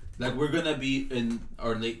 Like we're gonna be in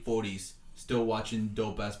our late 40s still watching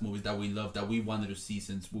dope ass movies that we love that we wanted to see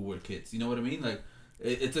since we were kids. You know what I mean? Like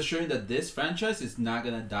it's assuring that this franchise is not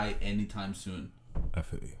gonna die anytime soon. I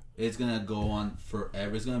feel you. It's gonna go on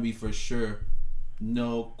forever. It's gonna be for sure,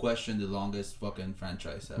 no question, the longest fucking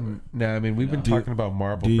franchise ever. Nah, I mean we've been Do you- talking about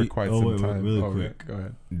Marvel do for you- quite oh, some wait, time. really Oh, quick. Rick, go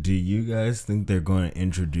ahead. Do you guys think they're going to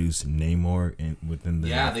introduce Namor within the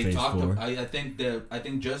Yeah, they Phase talked. 4? I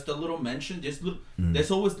think just a little mention. Mm. There's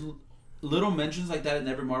always little mentions like that in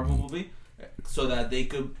every Marvel Mm. movie, so that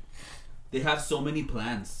they have so many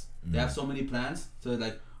plans. They Mm. have so many plans. So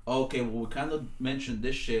like, okay, well, we kind of mentioned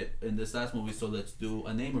this shit in this last movie, so let's do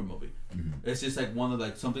a Namor movie. Mm-hmm. It's just like one of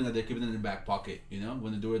like something that they're keeping in their back pocket, you know,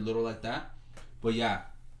 when they do it little like that. But yeah,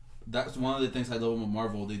 that's one of the things I love about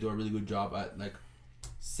Marvel. They do a really good job at like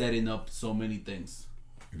setting up so many things.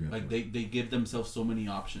 Like they give themselves so many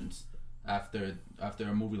options after a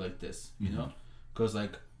movie like this, you know, because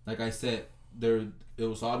like I said, it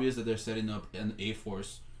was obvious that they're setting up an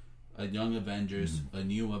A-Force, a young Avengers, a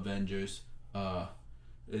new Avengers,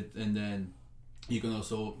 and then you can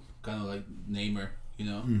also kind of like Namor, you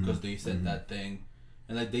know, because they said that thing,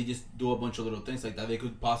 and like they just do a bunch of little things like that. They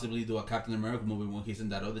could possibly do a Captain America movie when he's in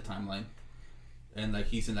that other timeline. And like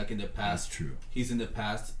he's in the past. That's true. He's in the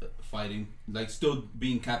past fighting, like still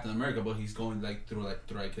being Captain America, but he's going like through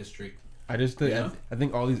history. I just think Yeah. I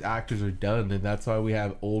think all these actors are done, and that's why we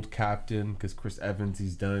have old Captain because Chris Evans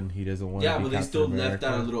he's done. He doesn't want. Yeah, to be but they Captain still America. left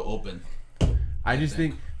that a little open. I just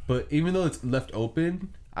think, but even though it's left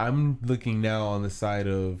open, I'm looking now on the side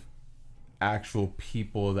of actual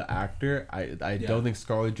people, the actor. I don't think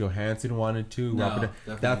Scarlett Johansson wanted to. No, Robert,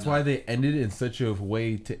 definitely that's why not. they ended it in such a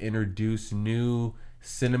way to introduce new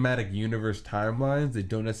cinematic universe timelines that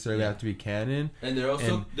don't necessarily have to be canon. And there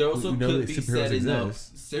also And there we know could that be superheroes setting up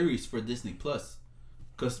exist. series for Disney Plus.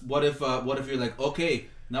 Because what if you're like, okay,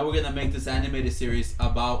 now we're gonna make this animated series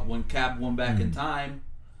about when Cap went back in time,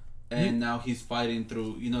 and now he's fighting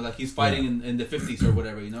through, you know, like he's fighting in the 50s or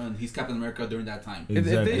whatever, you know, and he's Captain America during that time.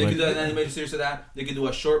 Exactly. They Like, could do an animated series of that. They could do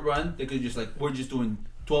a short run. They could just like, we're just doing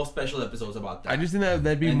 12 special episodes about that. I just think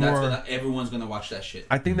that'd be and more. that's what everyone's gonna watch that shit.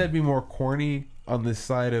 I think that'd be more corny on the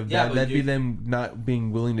side of Yeah, that. but That'd be you- them not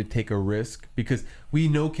being willing to take a risk because we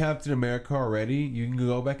know Captain America already. You can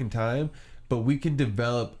go back in time, but we can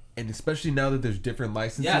develop, and especially now that there's different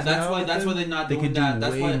licenses. Yeah, that's now why with that's them, why they're not they doing can do that.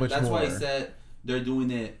 That's way why much that's why I more. said they're doing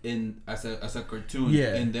it in as a cartoon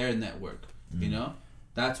Yeah. in their network. You know,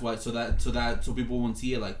 that's why so people won't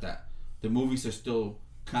see it like that. The movies are still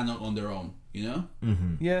kind of on their own. You know,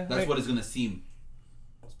 Yeah, that's what it's gonna seem.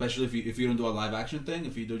 especially if you don't do a live action thing.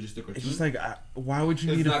 If you do just a cartoon, It's just like, why would you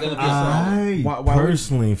It's need to not gonna focus be a on? problem. I Why would-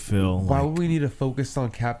 personally feel Why like would we need to focus on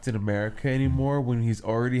Captain America anymore when he's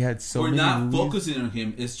already had so we're many not movies? focusing on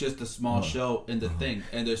him. It's just a small show in the thing,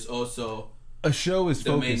 and there's also A show is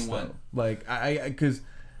the main focused one. though. Like because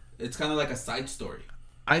it's kind of like a side story.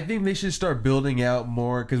 I think they should start building out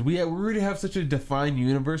more because we already have such a defined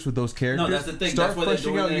universe with those characters. No, that's the thing. Start That's why they're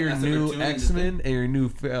fleshing doing out it your as a new cartoon and the X-Men and your new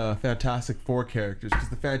Fantastic Four characters because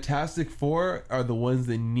the Fantastic Four are the ones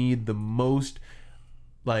that need the most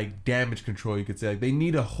like damage control. You could say like they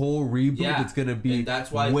need a whole reboot Yeah, that's gonna be and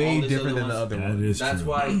that's why way all these different other than the ones- other That ones. is That's true.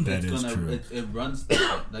 why That it's is gonna true. it runs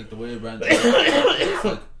different. Like the way it runs. It's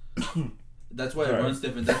like, that's why it runs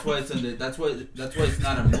different. That's why it's in the, that's why it's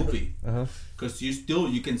not a movie. Uh-huh. Because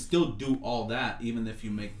you can still do all that even if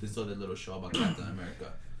you make this other little show about Captain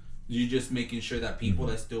America. You're just making sure that people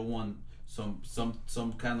that still want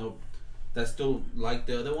some kind of that still like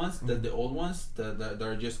the other ones, the old ones that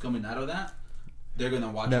are just coming out of that, they're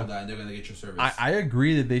gonna watch No. all that and they're gonna get your service. I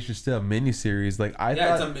agree that they should still have miniseries. Like I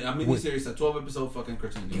yeah, thought, it's a miniseries, a 12-episode fucking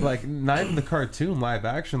cartoon. Yeah. like not even the cartoon live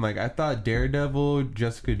action. Like I thought Daredevil,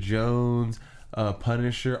 Jessica Jones,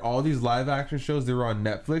 Punisher, all these live action shows they were on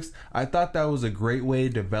Netflix. I thought that was a great way to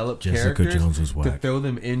develop Jessica characters Jones was to whack. throw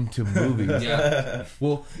them into movies. yeah.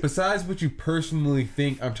 Well, besides what you personally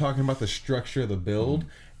think, I'm talking about the structure of the build.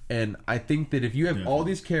 And I think that if you have all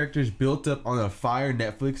these characters built up on a fire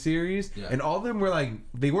Netflix series, Yeah. and all of them were like,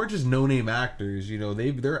 they weren't just no-name actors, you know,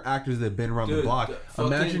 they're actors that have been around the Dude, block.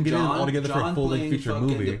 fucking Imagine getting them all together for a John full-length playing feature fucking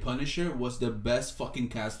movie. The Punisher was the best fucking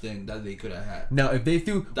casting that they could have had. Now, if they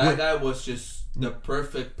threw That guy was just the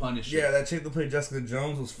perfect Punisher. Yeah, that chick that played Jessica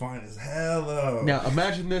Jones was fine as hell though. now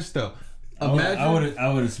imagine this though. I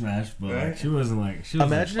would have smashed, but like, Right? she wasn't like she was.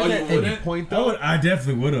 Imagine Oh, if you at any wouldn't? point I though. would. I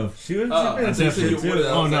definitely would have. She was Oh, she I was think in you shit, would've. too.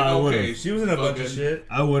 I was Oh, no, like, I would've. okay, She was in a bunch of fucking- shit.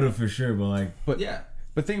 I would have for sure, but like, But Yeah.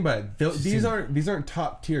 but think about it. These aren't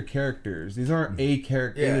top tier characters. These aren't A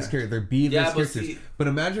character. Yeah. A-list characters. They're B-list Yeah, but characters. see- But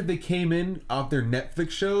imagine if they came in off their Netflix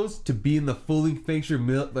shows to be in the full-length feature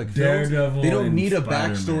like films. Daredevil They don't and need a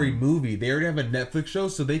Spider-Man. backstory movie. They already have a Netflix show,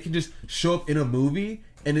 so they can just show up in a movie,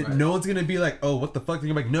 and Right. no one's gonna be like, "Oh, what the fuck?" They're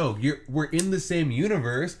gonna be like, "No, we're in the same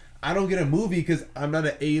universe. I don't get a movie because I'm not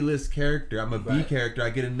an A-list character. I'm a B Right. character.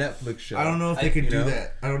 I get a Netflix show." I don't know if they could you do know?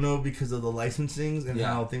 that. I don't know because of the licensings and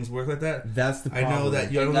Yeah. how things work like that. That's the I problem. know that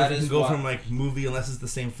I don't And know if that you can is go why- from like movie unless it's the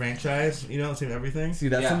same franchise, you know, same everything. See,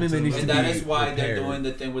 that's Yeah, something that needs to and be that is why they're repaired. doing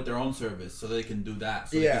the thing with their own service, so they can do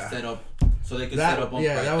that. So Yeah. they can set up. So they can That, set up.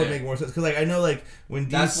 yeah, right that would there. make more sense because like I know like when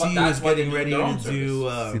That's DC why- was that's why they getting do ready their own to do,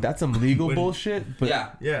 See, that's some legal when- bullshit. But Yeah.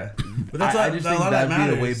 yeah, but that's I a just lot think of that that'd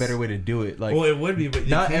be a way matters. better way to do it. Like, Well, it would be, but you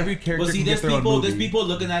not can't- every character But see, can there's get their own people. movie. There's people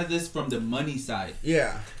looking at this from the money side.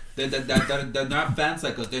 Yeah, They're not fans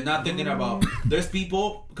like us. They're not thinking about. There's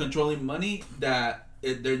people controlling money that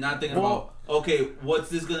they're not thinking Well, about. Okay, what's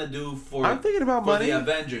this gonna do for? I'm thinking about for money. the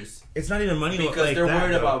Avengers it's not even money because like they're that,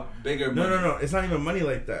 worried though. about bigger money. No, it's not even money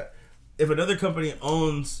like that. If another company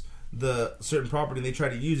owns the certain property and they try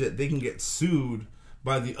to use it, they can get sued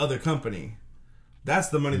by the other company. That's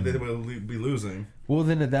the money they will be losing. Well,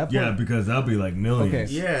 then at that point, yeah, because that'll be like millions.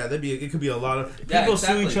 Okay. Yeah, it could be a lot of Yeah, people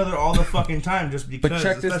exactly. sue each other all the fucking time just because, But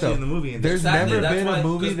check this, especially though. in the movie industry. There's Exactly. never That's been why, a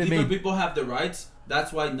movie 'cause that different made. people have the rights.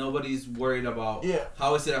 That's why nobody's worried about Yeah.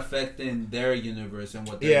 how is it affecting their universe and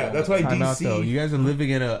what. They're Yeah, doing that's with why it. Time out DC though. You guys are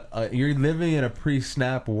living in you're living in a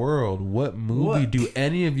pre-snap world. What movie What? do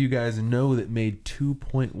any of you guys know that made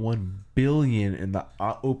 2.1 billion in the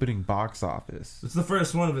opening box office? It's the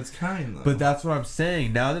first one of its kind, though. But that's what I'm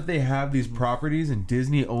saying. Now that they have these properties and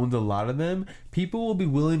Disney owns a lot of them, people will be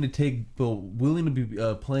willing to be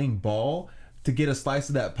playing ball to get a slice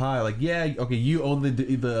of that pie. Like, yeah, okay, you own the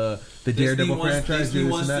Daredevil franchise. Disney do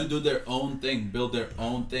this wants and to that. do their own thing, build their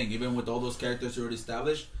own thing, even with all those characters already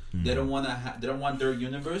established. They don't want to. They don't want their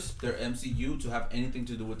universe, their MCU, to have anything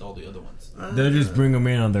to do with all the other ones. They'll just bring them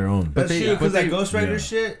in on their own. But That's they- true, but because that they- Ghost Rider yeah.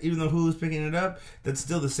 shit, even though Hulu's picking it up, that's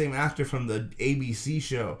still the same actor from the ABC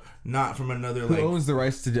show, not from another Who like owns the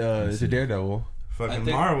rights to Daredevil? fucking I think-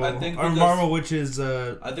 Marvel. I think or because- Marvel, which is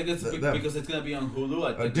I think it's them. because it's gonna be on Hulu.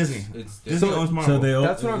 I think Disney. It's Disney Disney. owns Marvel. So they.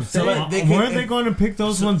 That's what I'm so saying. They can- weren't they if- going to pick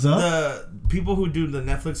those ones up? The people who do the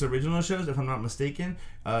Netflix original shows, if I'm not mistaken,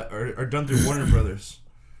 are done through Warner Brothers.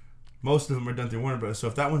 Most of them are done through Warner Brothers. So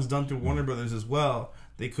if that one's done through Warner Brothers as well,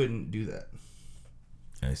 they couldn't do that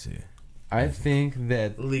I see. I think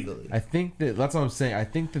that legally. that's what I'm saying. I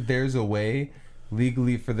think that there's a way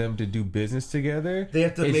legally for them to do business together. They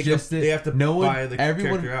have to It's make just up, that they have to no one, buy the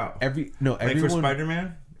everyone, character out. Everyone, Like for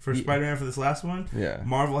Spider-Man, for Yeah. Spider-Man for this last one, Yeah.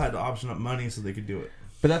 Marvel had to option up money so they could do it.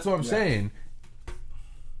 But that's what I'm saying.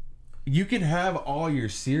 you can have all your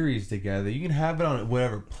series together. You can have it on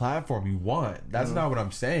whatever platform you want. That's not what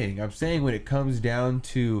I'm saying. I'm saying when it comes down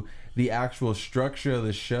to the actual structure of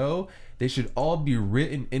the show, they should all be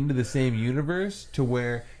written into the same universe to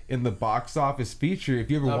where in the box office feature, if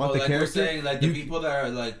you ever want the like character, we're saying, like the people that are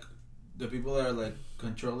like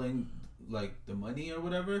controlling like the money or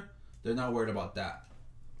whatever, they're not worried about that.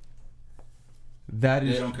 that They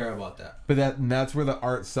is, don't care about that. but that's where the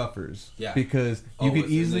art suffers. Yeah. because you Always,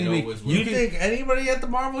 could easily and they make. always You will. think anybody at the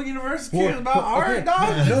Marvel Universe cares Well, about art? okay.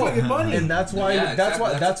 Dog, it's No, fucking money. and that's why. Yeah, that's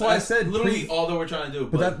exactly. why I said literally all that we're trying to do.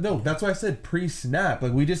 But that's why I said pre-snap.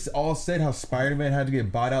 Like we just all said how Spider-Man had to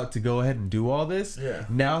get bought out to go ahead and do all this. Yeah.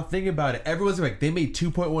 Now think about it. Everyone's like, they made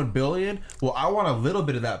 2.1 billion. Well, I want a little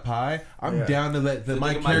bit of that pie. I'm Yeah. down to let my think it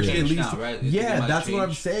might character at change least. now, right? You think it Yeah, might that's what I'm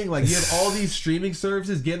change? saying. Like you have all these streaming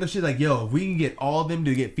services getting the shit. Like yo, if we can get all of them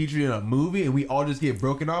to get featured in a movie, and we all just get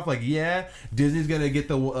broken off. Like yeah, Disney's gonna get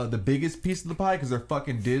the biggest piece of the pie because they're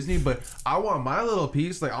fucking Disney. But I want my little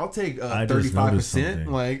piece. Like I'll take I just 35%. noticed something.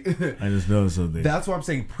 Like. I just noticed something. That's why I'm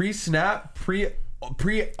saying pre-snap, pre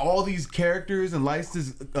all these characters and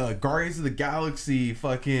licenses, Guardians of the Galaxy,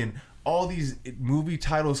 fucking all these movie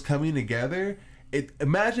titles coming together.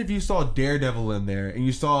 Imagine if you saw Daredevil in there and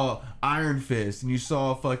you saw Iron Fist and you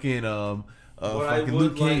saw fucking fucking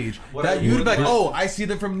Luke Cage. You'd be like, oh, I see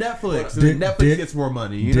them from Netflix. And then Netflix gets more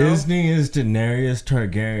money. You know? Disney is Daenerys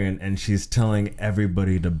Targaryen, and she's telling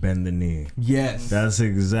everybody to bend the knee. Yes, That's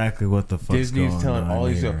exactly what the fuck's Disney's going telling on all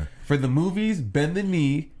these here. for the movies, bend the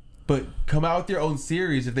knee, but come out with their own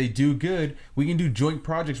series. If they do good, we can do joint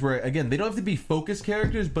projects where again they don't have to be focused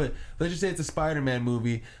characters, but let's just say it's a Spider-Man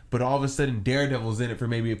movie, but all of a sudden Daredevil's in it for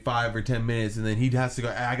maybe 5 or 10 minutes, and then he has to go.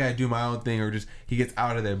 I gotta do my own thing, or just he gets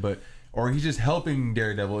out of there, or he's just helping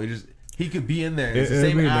Daredevil. He could be in there. It's the It'd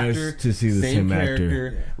same be nice actor, to see the same actor.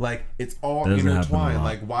 character. Like it's all Doesn't happen a intertwined. lot.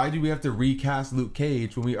 Like why do we have to recast Luke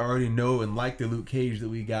Cage when we already know and like the Luke Cage that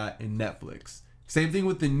we got in Netflix? Same thing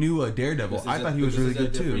with the new Daredevil. I thought he was really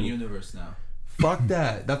good different too. Universe now. Fuck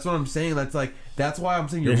that. That's what I'm saying. That's why I'm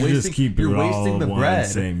saying They you're should just wasting. keep it You're all wasting the one bread.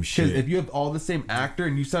 same shit. if you have all the same actor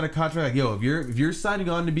and you sign a contract, like yo, if you're signing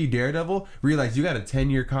on to be Daredevil, realize you got a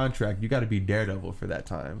 10-year contract. You got to be Daredevil for that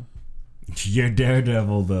time. You're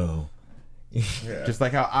Daredevil, though. Just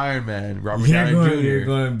like how Iron Man, Robert Downey Jr. You're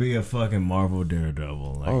going to be a fucking Marvel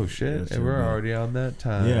Daredevil. Like, Oh shit! that And should we're be- already on that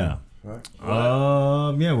time. Yeah.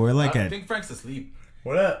 Yeah, we're like I at. think Frank's asleep.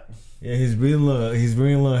 What up? Yeah, he's breathing a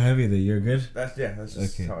little heavy. There, you're good. That's just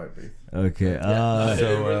Okay. how I breathe. Okay. It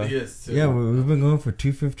So, really is. Too. Yeah, we've been going for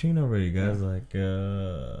 2:15 already, guys. Like,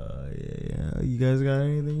 yeah. You guys got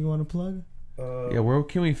anything you want to plug? Yeah. Where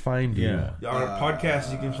can we find you? Yeah. Our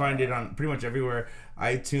podcast, you can find it on pretty much everywhere: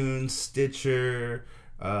 iTunes, Stitcher,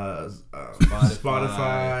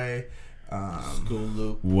 Spotify. School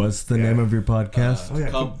Loop. What's the name of your podcast?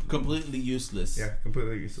 Completely useless. Yeah,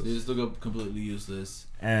 completely useless. Just look up completely useless.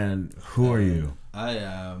 And who are you? I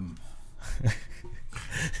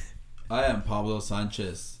am Pablo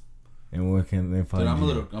Sanchez. And where can they find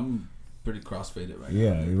Dude, you? I'm pretty crossfaded right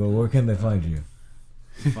Yeah, now. well, where can they find you?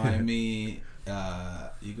 Find me.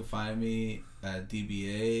 You can find me at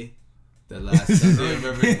DBA the last Sunday of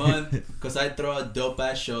every month because I throw a dope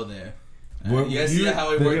ass show there. You guys see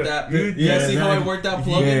how I worked that? You guys see how I worked that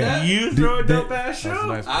plugging that? You throw a Dude, dope ass show. That's a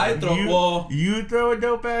nice I throw You throw a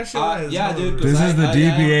dope ass show. yeah, dude. 'cause This is the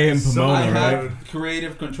DBA in so Pomona, I right? have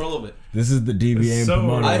creative control of it. This is the DBA in So-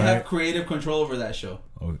 Pomona, I right? have creative control over that show.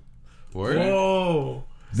 Word. Whoa.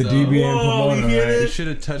 The So- DBA in Whoa, Pomona, you hear right? You this? should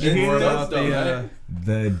have touched You more hear about that? the.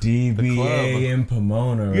 The DBA club. in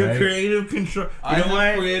Pomona, You have right? creative control. I You know have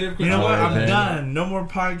what? creative You know what? control. I'm Man. done. No more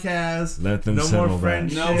podcasts. Let them no settle more that.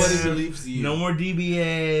 friendship. Nobody believes you. No more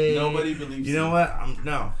DBA. Nobody believes You know what?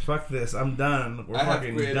 No. Fuck this. I'm done. We're I have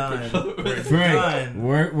fucking creative done. control. We're Frank, done.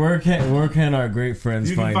 where can our great friends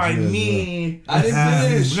You can find find you as me. I didn't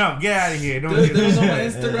finish. No, get out of here. Don't Dude, get there's this on my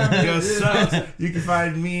shit. Instagram. Yo, dude. sucks. You can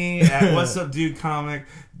find me at What's Up Dude Comic.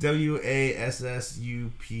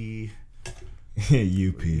 WASSUP.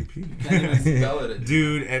 UP. Can't even spell it.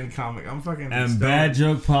 Dude and comic. I'm fucking. And stoned. Bad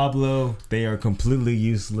Joke Pablo, they are completely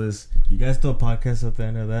useless. You guys still podcast at the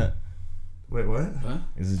end of that? Wait, what?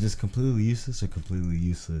 Is it just completely useless or completely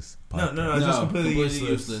useless? No, Podcast? no, it's just completely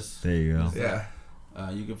useless. There you go. Yeah.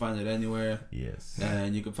 You can find it anywhere. Yes.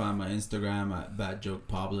 And you can find my Instagram at Bad Joke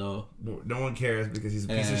Pablo. No one cares because he's a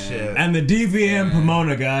piece of shit. And the DVM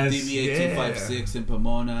Pomona, guys. DBA 256 in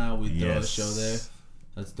Pomona. We throw a Yes. show there.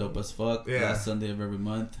 That's dope as fuck. Yeah. Last Sunday of every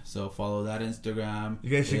month. So follow that Instagram. You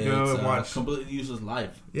guys should go and watch. Completely Useless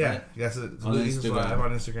Live. Yeah, right? that's it. It's On Instagram. Instagram. Live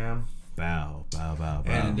on Instagram. Bow, bow, bow,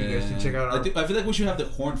 bow. And you guys should check out our. I feel like we should have the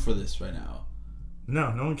horn for this right now.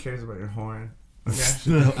 No one cares about your horn. Okay.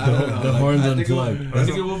 the I don't know. the like, horns I think unplugged. I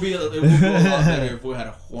think it will go a lot better if we had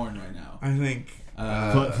a horn right now. I think.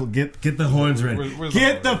 Get the horns ready. where's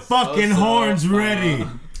Get the the fucking horns ready.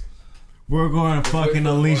 We're going to fucking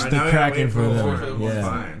unleash the Kraken for them. Yeah.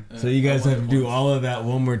 Fine. So you guys have to do all of that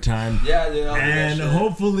one more time. Yeah, I'll do that And shit.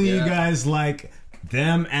 hopefully you Yeah. guys like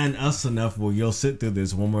them and us enough where you'll sit through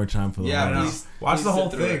this one more time for the Yeah, last. please. Watch please the whole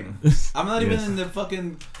sit through thing. it. I'm not even Yes. in the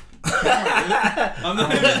fucking. I'm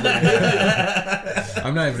not even.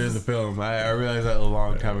 I'm not even in the film. I realized that a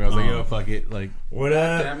long time ago. I was like, yo, fuck it. Like, What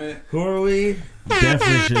up? Damn it. Who are we?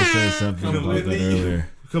 Definitely should have said something about that Completely- earlier.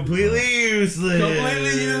 Completely useless.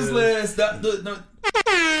 Completely useless. No.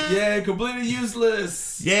 Yeah, completely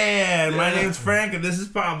useless. Yeah, my Yeah. name's Frank and this is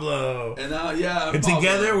Pablo. And yeah, I'm And Pablo.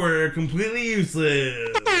 together we're completely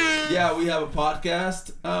useless. Yeah, we have a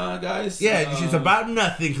podcast, guys. Yeah, it's about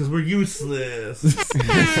nothing because we're useless.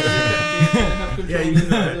 Yeah,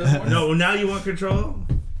 you No, now you want control?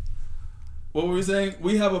 What were we saying?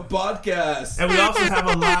 We have a podcast. And we also have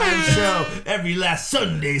a live show every last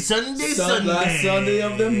Sunday. Last Sunday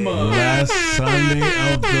of the month. Last Sunday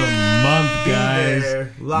of the month, guys.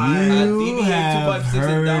 There, live. At You DBA have 256 in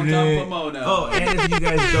heard downtown it. Pomona. Oh, and if you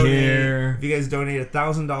guys donate, Here. if you guys donate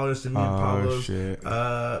 $1,000 to me and Pablo's shit.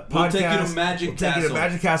 podcast, We'll take you to Magic we'll take you to Castle.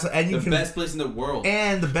 Magic Castle, and you the can. best place in the world.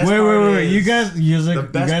 And the best Wait, part wait. is, You guys, the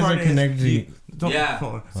best are part is connected. you- don't- Yeah.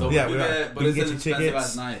 hold on. So yeah, we we do are. that, but We it's can get you expensive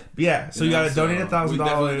tickets. at night. Yeah, so You you know, gotta donate so we definitely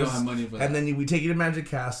don't $1,000, have money for that. and then we take you to Magic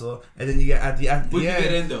Castle, and then you get at the We can end,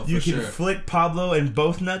 get in, though, you for can sure. flick Pablo in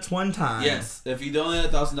both nuts one time. Yes, if you donate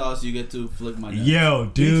 $1,000, you get to flick my nuts. Yo,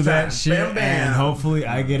 do Each that time. shit, Bam, bam. and hopefully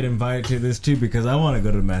I get invited to this too because I want to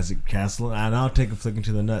go to Magic Castle and I'll take a flick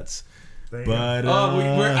into the nuts. There you go. But Oh,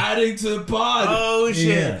 we're adding to the pod. Oh shit!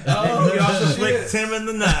 Yeah. Oh, you can also shit. flick Tim in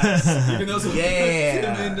the nuts. You can also Yeah. flick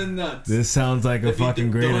him in the nuts. this sounds like a If you fucking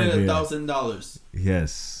great donate idea. $1,000.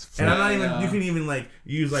 Yes. And I'm not Yeah. even. You can even like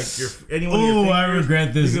use like your anyone. of your Oh, I fingers.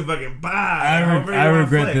 regret this. You can fucking buy. I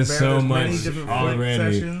regret this so much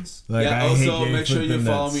already. Sessions. Like, Yeah, I hate also getting make sure flicked you in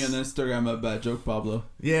follow nuts. me on Instagram at Bad Joke Pablo.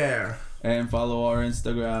 Yeah. And follow our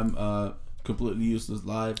Instagram, Completely Useless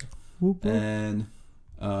Live. And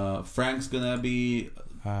Frank's gonna be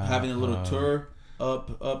having a little tour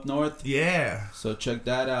up north. Yeah. So check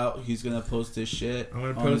that out. He's gonna post his shit I'm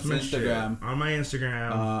gonna on post his my Instagram. shit on my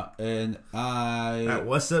Instagram And I at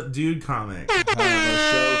What's Up Dude Comic have a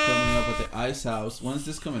show coming up at the Ice House. When's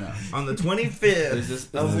this coming out? on the 25th Is this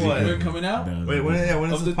of is what? it coming out? No, Wait, when is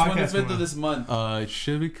Of the the podcast 25th coming of out? this month. It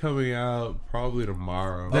should be coming out probably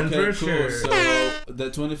tomorrow. Then Okay, for cool. sure. So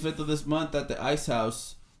the 25th of this month at the Ice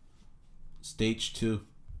House, stage 2.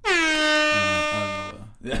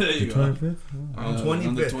 Yeah, there you go. 25th? On On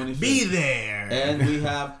 25th. the 25th. Be there. And we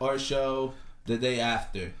have our show the day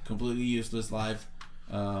after, Completely Useless Live,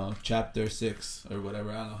 chapter 6 or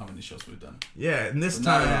whatever. I don't know how many shows we've done. Yeah, and this But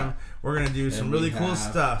not a time lot. we're gonna do some we really cool have-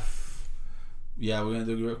 stuff. Yeah, we're gonna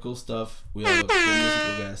do real cool stuff. We have a cool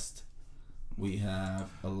musical guest. We have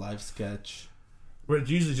a live sketch. Where it's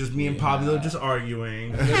usually just me and Pablo just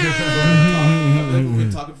arguing. I feel like we've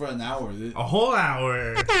been talking for an hour. Dude. A whole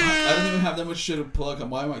hour. I don't even have that much shit to plug.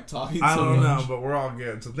 Why am I talking I so don't much? know, but we're all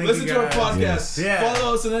good. So thank Listen you to our guys. podcast. Yes. Yeah.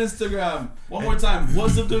 Follow us on Instagram. One more time.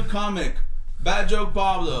 What's Up Dude Comic. Bad Joke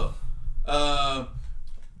Pablo. At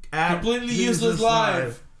Completely Useless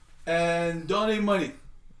Live. And donate money.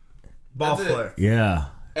 Ball That's it. flick. Yeah.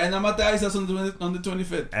 And I'm at the Ice House on the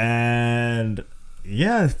 25th. And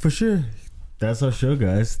yeah, for sure. That's our show,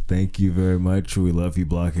 guys. Thank you very much. We love you,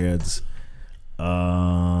 blockheads.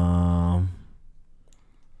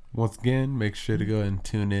 Once again, make sure to go and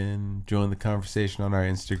tune in, join the conversation on our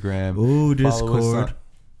Instagram. Ooh, Follow us Discord. on-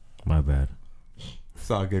 My bad.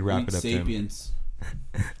 It's all good. Wrap Eat it up, Tim. Sapiens.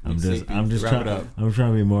 I'm Eat just Sapiens. Wrap it up. I'm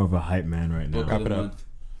trying to be more of a hype man right now. Book Wrap of the it up. month.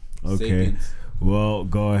 Okay. Sapiens. Well,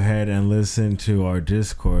 go ahead and listen to our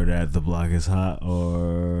Discord at The Block is Hot,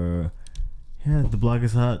 or yeah, The Block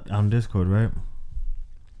is Hot on Discord, right?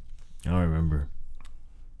 I don't remember.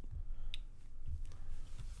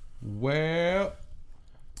 Well,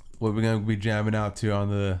 what we're gonna be jamming out to on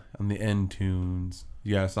the end tunes?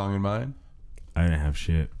 You got a song in mind? I didn't have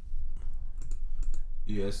shit.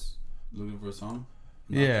 You guys looking for a song?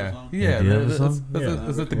 Yeah, Song? yeah. do you have a Let's song? let Yeah. the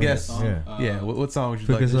Recommend a guests. song. Yeah. Yeah. What song would you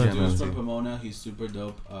Pick like us to up, jam man. out Dude's from to? Pomona. He's super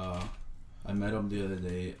dope. I met him the other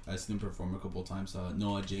day. I seen him perform a couple times.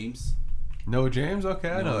 Noah James. Noah James? Okay,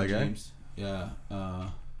 I know Noah that guy. James. Yeah.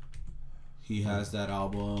 He has that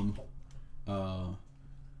album.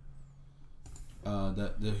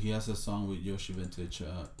 He has a song with Yoshi Vintage,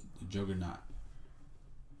 Juggernaut.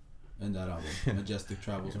 In that album, Majestic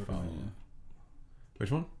Travels are from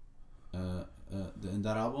Which one? In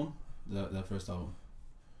that album, that first album.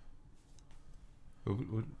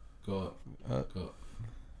 Go up. Go up.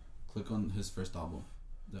 Click on his first album.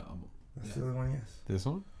 The album. That's the only one, yes. This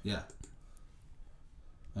one? Yeah.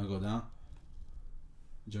 Now go down.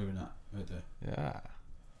 Juggernaut, right there. Yeah.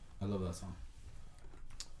 I love that song.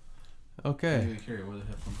 Okay. Carry where the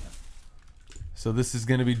headphones at? So this is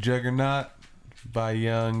gonna be Juggernaut by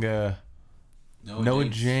young Noah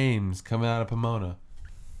James coming out of Pomona.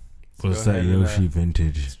 What's Go that ahead and, Yoshi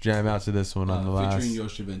vintage? Jam out to this one on the last. Featuring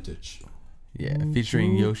Yoshi Vintage. Yeah,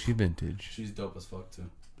 featuring Yoshi Vintage. She's dope as fuck too.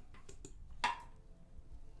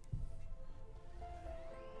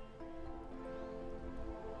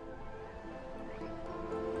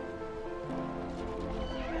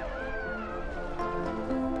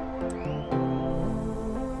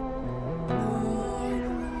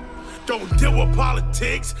 Don't deal with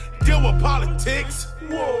politics, deal with politics.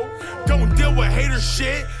 Whoa. Don't deal with hater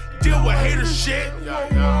shit, deal with hater shit.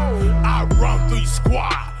 I run through your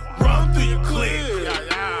squad, run through your clique.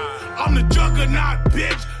 I'm the juggernaut,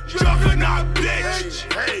 bitch, juggernaut, bitch.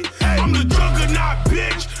 I'm the juggernaut,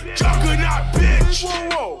 bitch, juggernaut, bitch.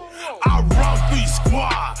 I run through your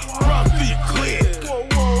squad, run through your clique.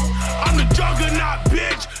 I'm the juggernaut,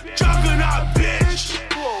 bitch, juggernaut, bitch.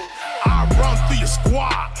 I run through your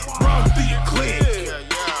squad, run through your clique.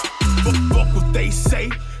 Fuck what they say,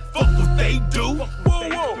 fuck what they do.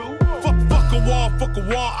 Fuck a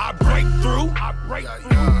wall, I break through.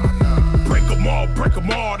 Break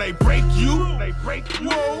them all, they break you.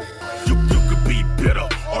 You could be bitter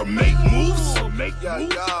or make moves.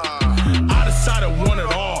 I decided one it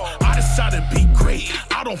all. I decided to be great.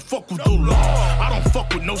 I don't fuck with the law. I don't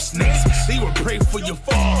fuck with no snakes. They would pray for your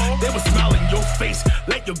fall. They would smile in your face.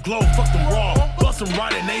 Let your glow fuck them raw. Bust them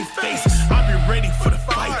right in their face. I be ready for the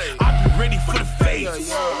fight. I be ready for the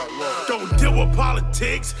face. Don't deal with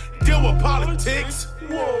politics. Deal with politics.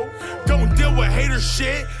 Don't deal with hater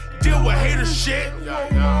shit. Deal with hater shit.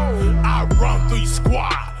 I run through your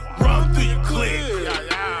squad. Run through your clique.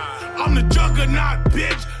 I'm the juggernaut,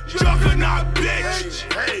 bitch. Juggernaut, bitch.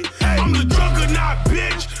 I'm the juggernaut,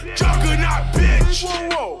 bitch. Juggernaut, bitch.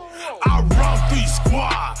 I run through your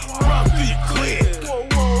squad. Run through your clique.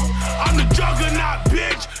 I'm the juggernaut,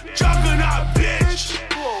 bitch. Juggernaut, bitch.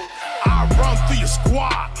 I run through your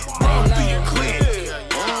squad. Run through your clique.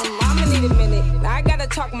 I'ma need a minute. I gotta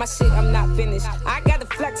talk my shit, I'm not finished. I gotta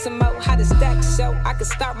flex them out, how to stack so I can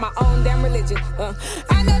start my own damn religion.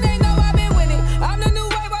 I know they know I've been winning. I'm the new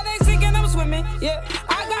way while they sinking, I'm swimming. Yeah,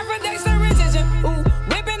 I got protection, religion. Ooh,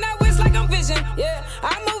 whipping that whisk like I'm fishing. Yeah,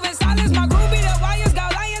 I'm moving silence, my crew be the wires,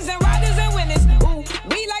 got lions and riders and winners. Ooh,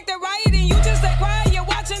 we like to riot and you just stay quiet. You're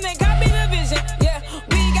watching and copy the vision. Yeah,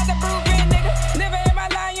 we got the blueprint, nigga. Never in my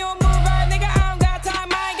line, you don't move right, nigga. I don't got time,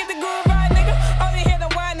 I ain't get the groove right, nigga. Only here to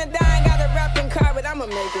wine and dine, got a rapping car, but I'ma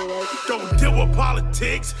make it work. Don't deal with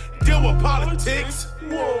politics, deal with politics.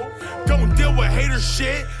 Don't deal with hater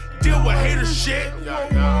shit, deal with hater shit.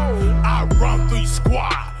 I run through your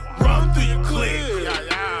squad, run through your clique.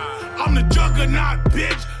 I'm the juggernaut,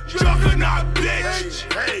 bitch, juggernaut, bitch.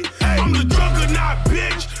 I'm the juggernaut,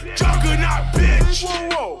 bitch, juggernaut, bitch.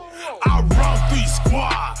 I run through your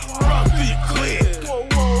squad, run through your clique.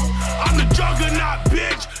 I'm the juggernaut,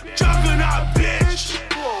 bitch, juggernaut, bitch.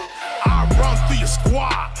 I run through your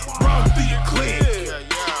squad, run through your clique.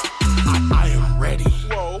 I am ready,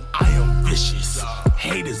 I am vicious.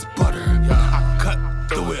 Hate is butter, I cut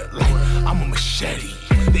through it like I'm a machete.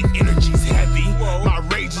 The energy's heavy, my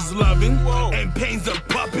rage is loving, and pain's a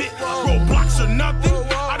puppet. Roadblocks are nothing,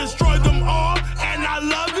 I destroy them all, and I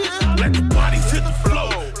love it. Let the bodies hit the flow,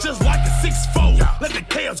 just like a 6-4. Let the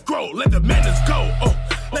chaos grow, let the madness go. Oh,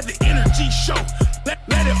 let the energy show, let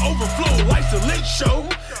it overflow. Life's a lit show,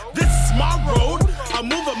 this is my road. I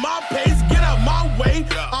move at my pace, get out my way.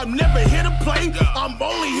 I'm never here to play, I'm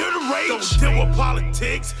only here to rage. Don't deal with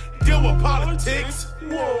politics, deal with politics.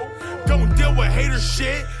 Don't deal with hater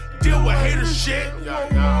shit, deal with hater shit.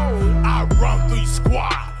 I run through your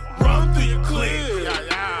squad, run through your clique.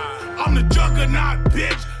 I'm the juggernaut,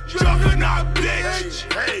 bitch, juggernaut, bitch.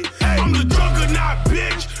 I'm the juggernaut,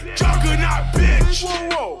 bitch, juggernaut, bitch.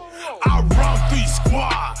 I run through your squad.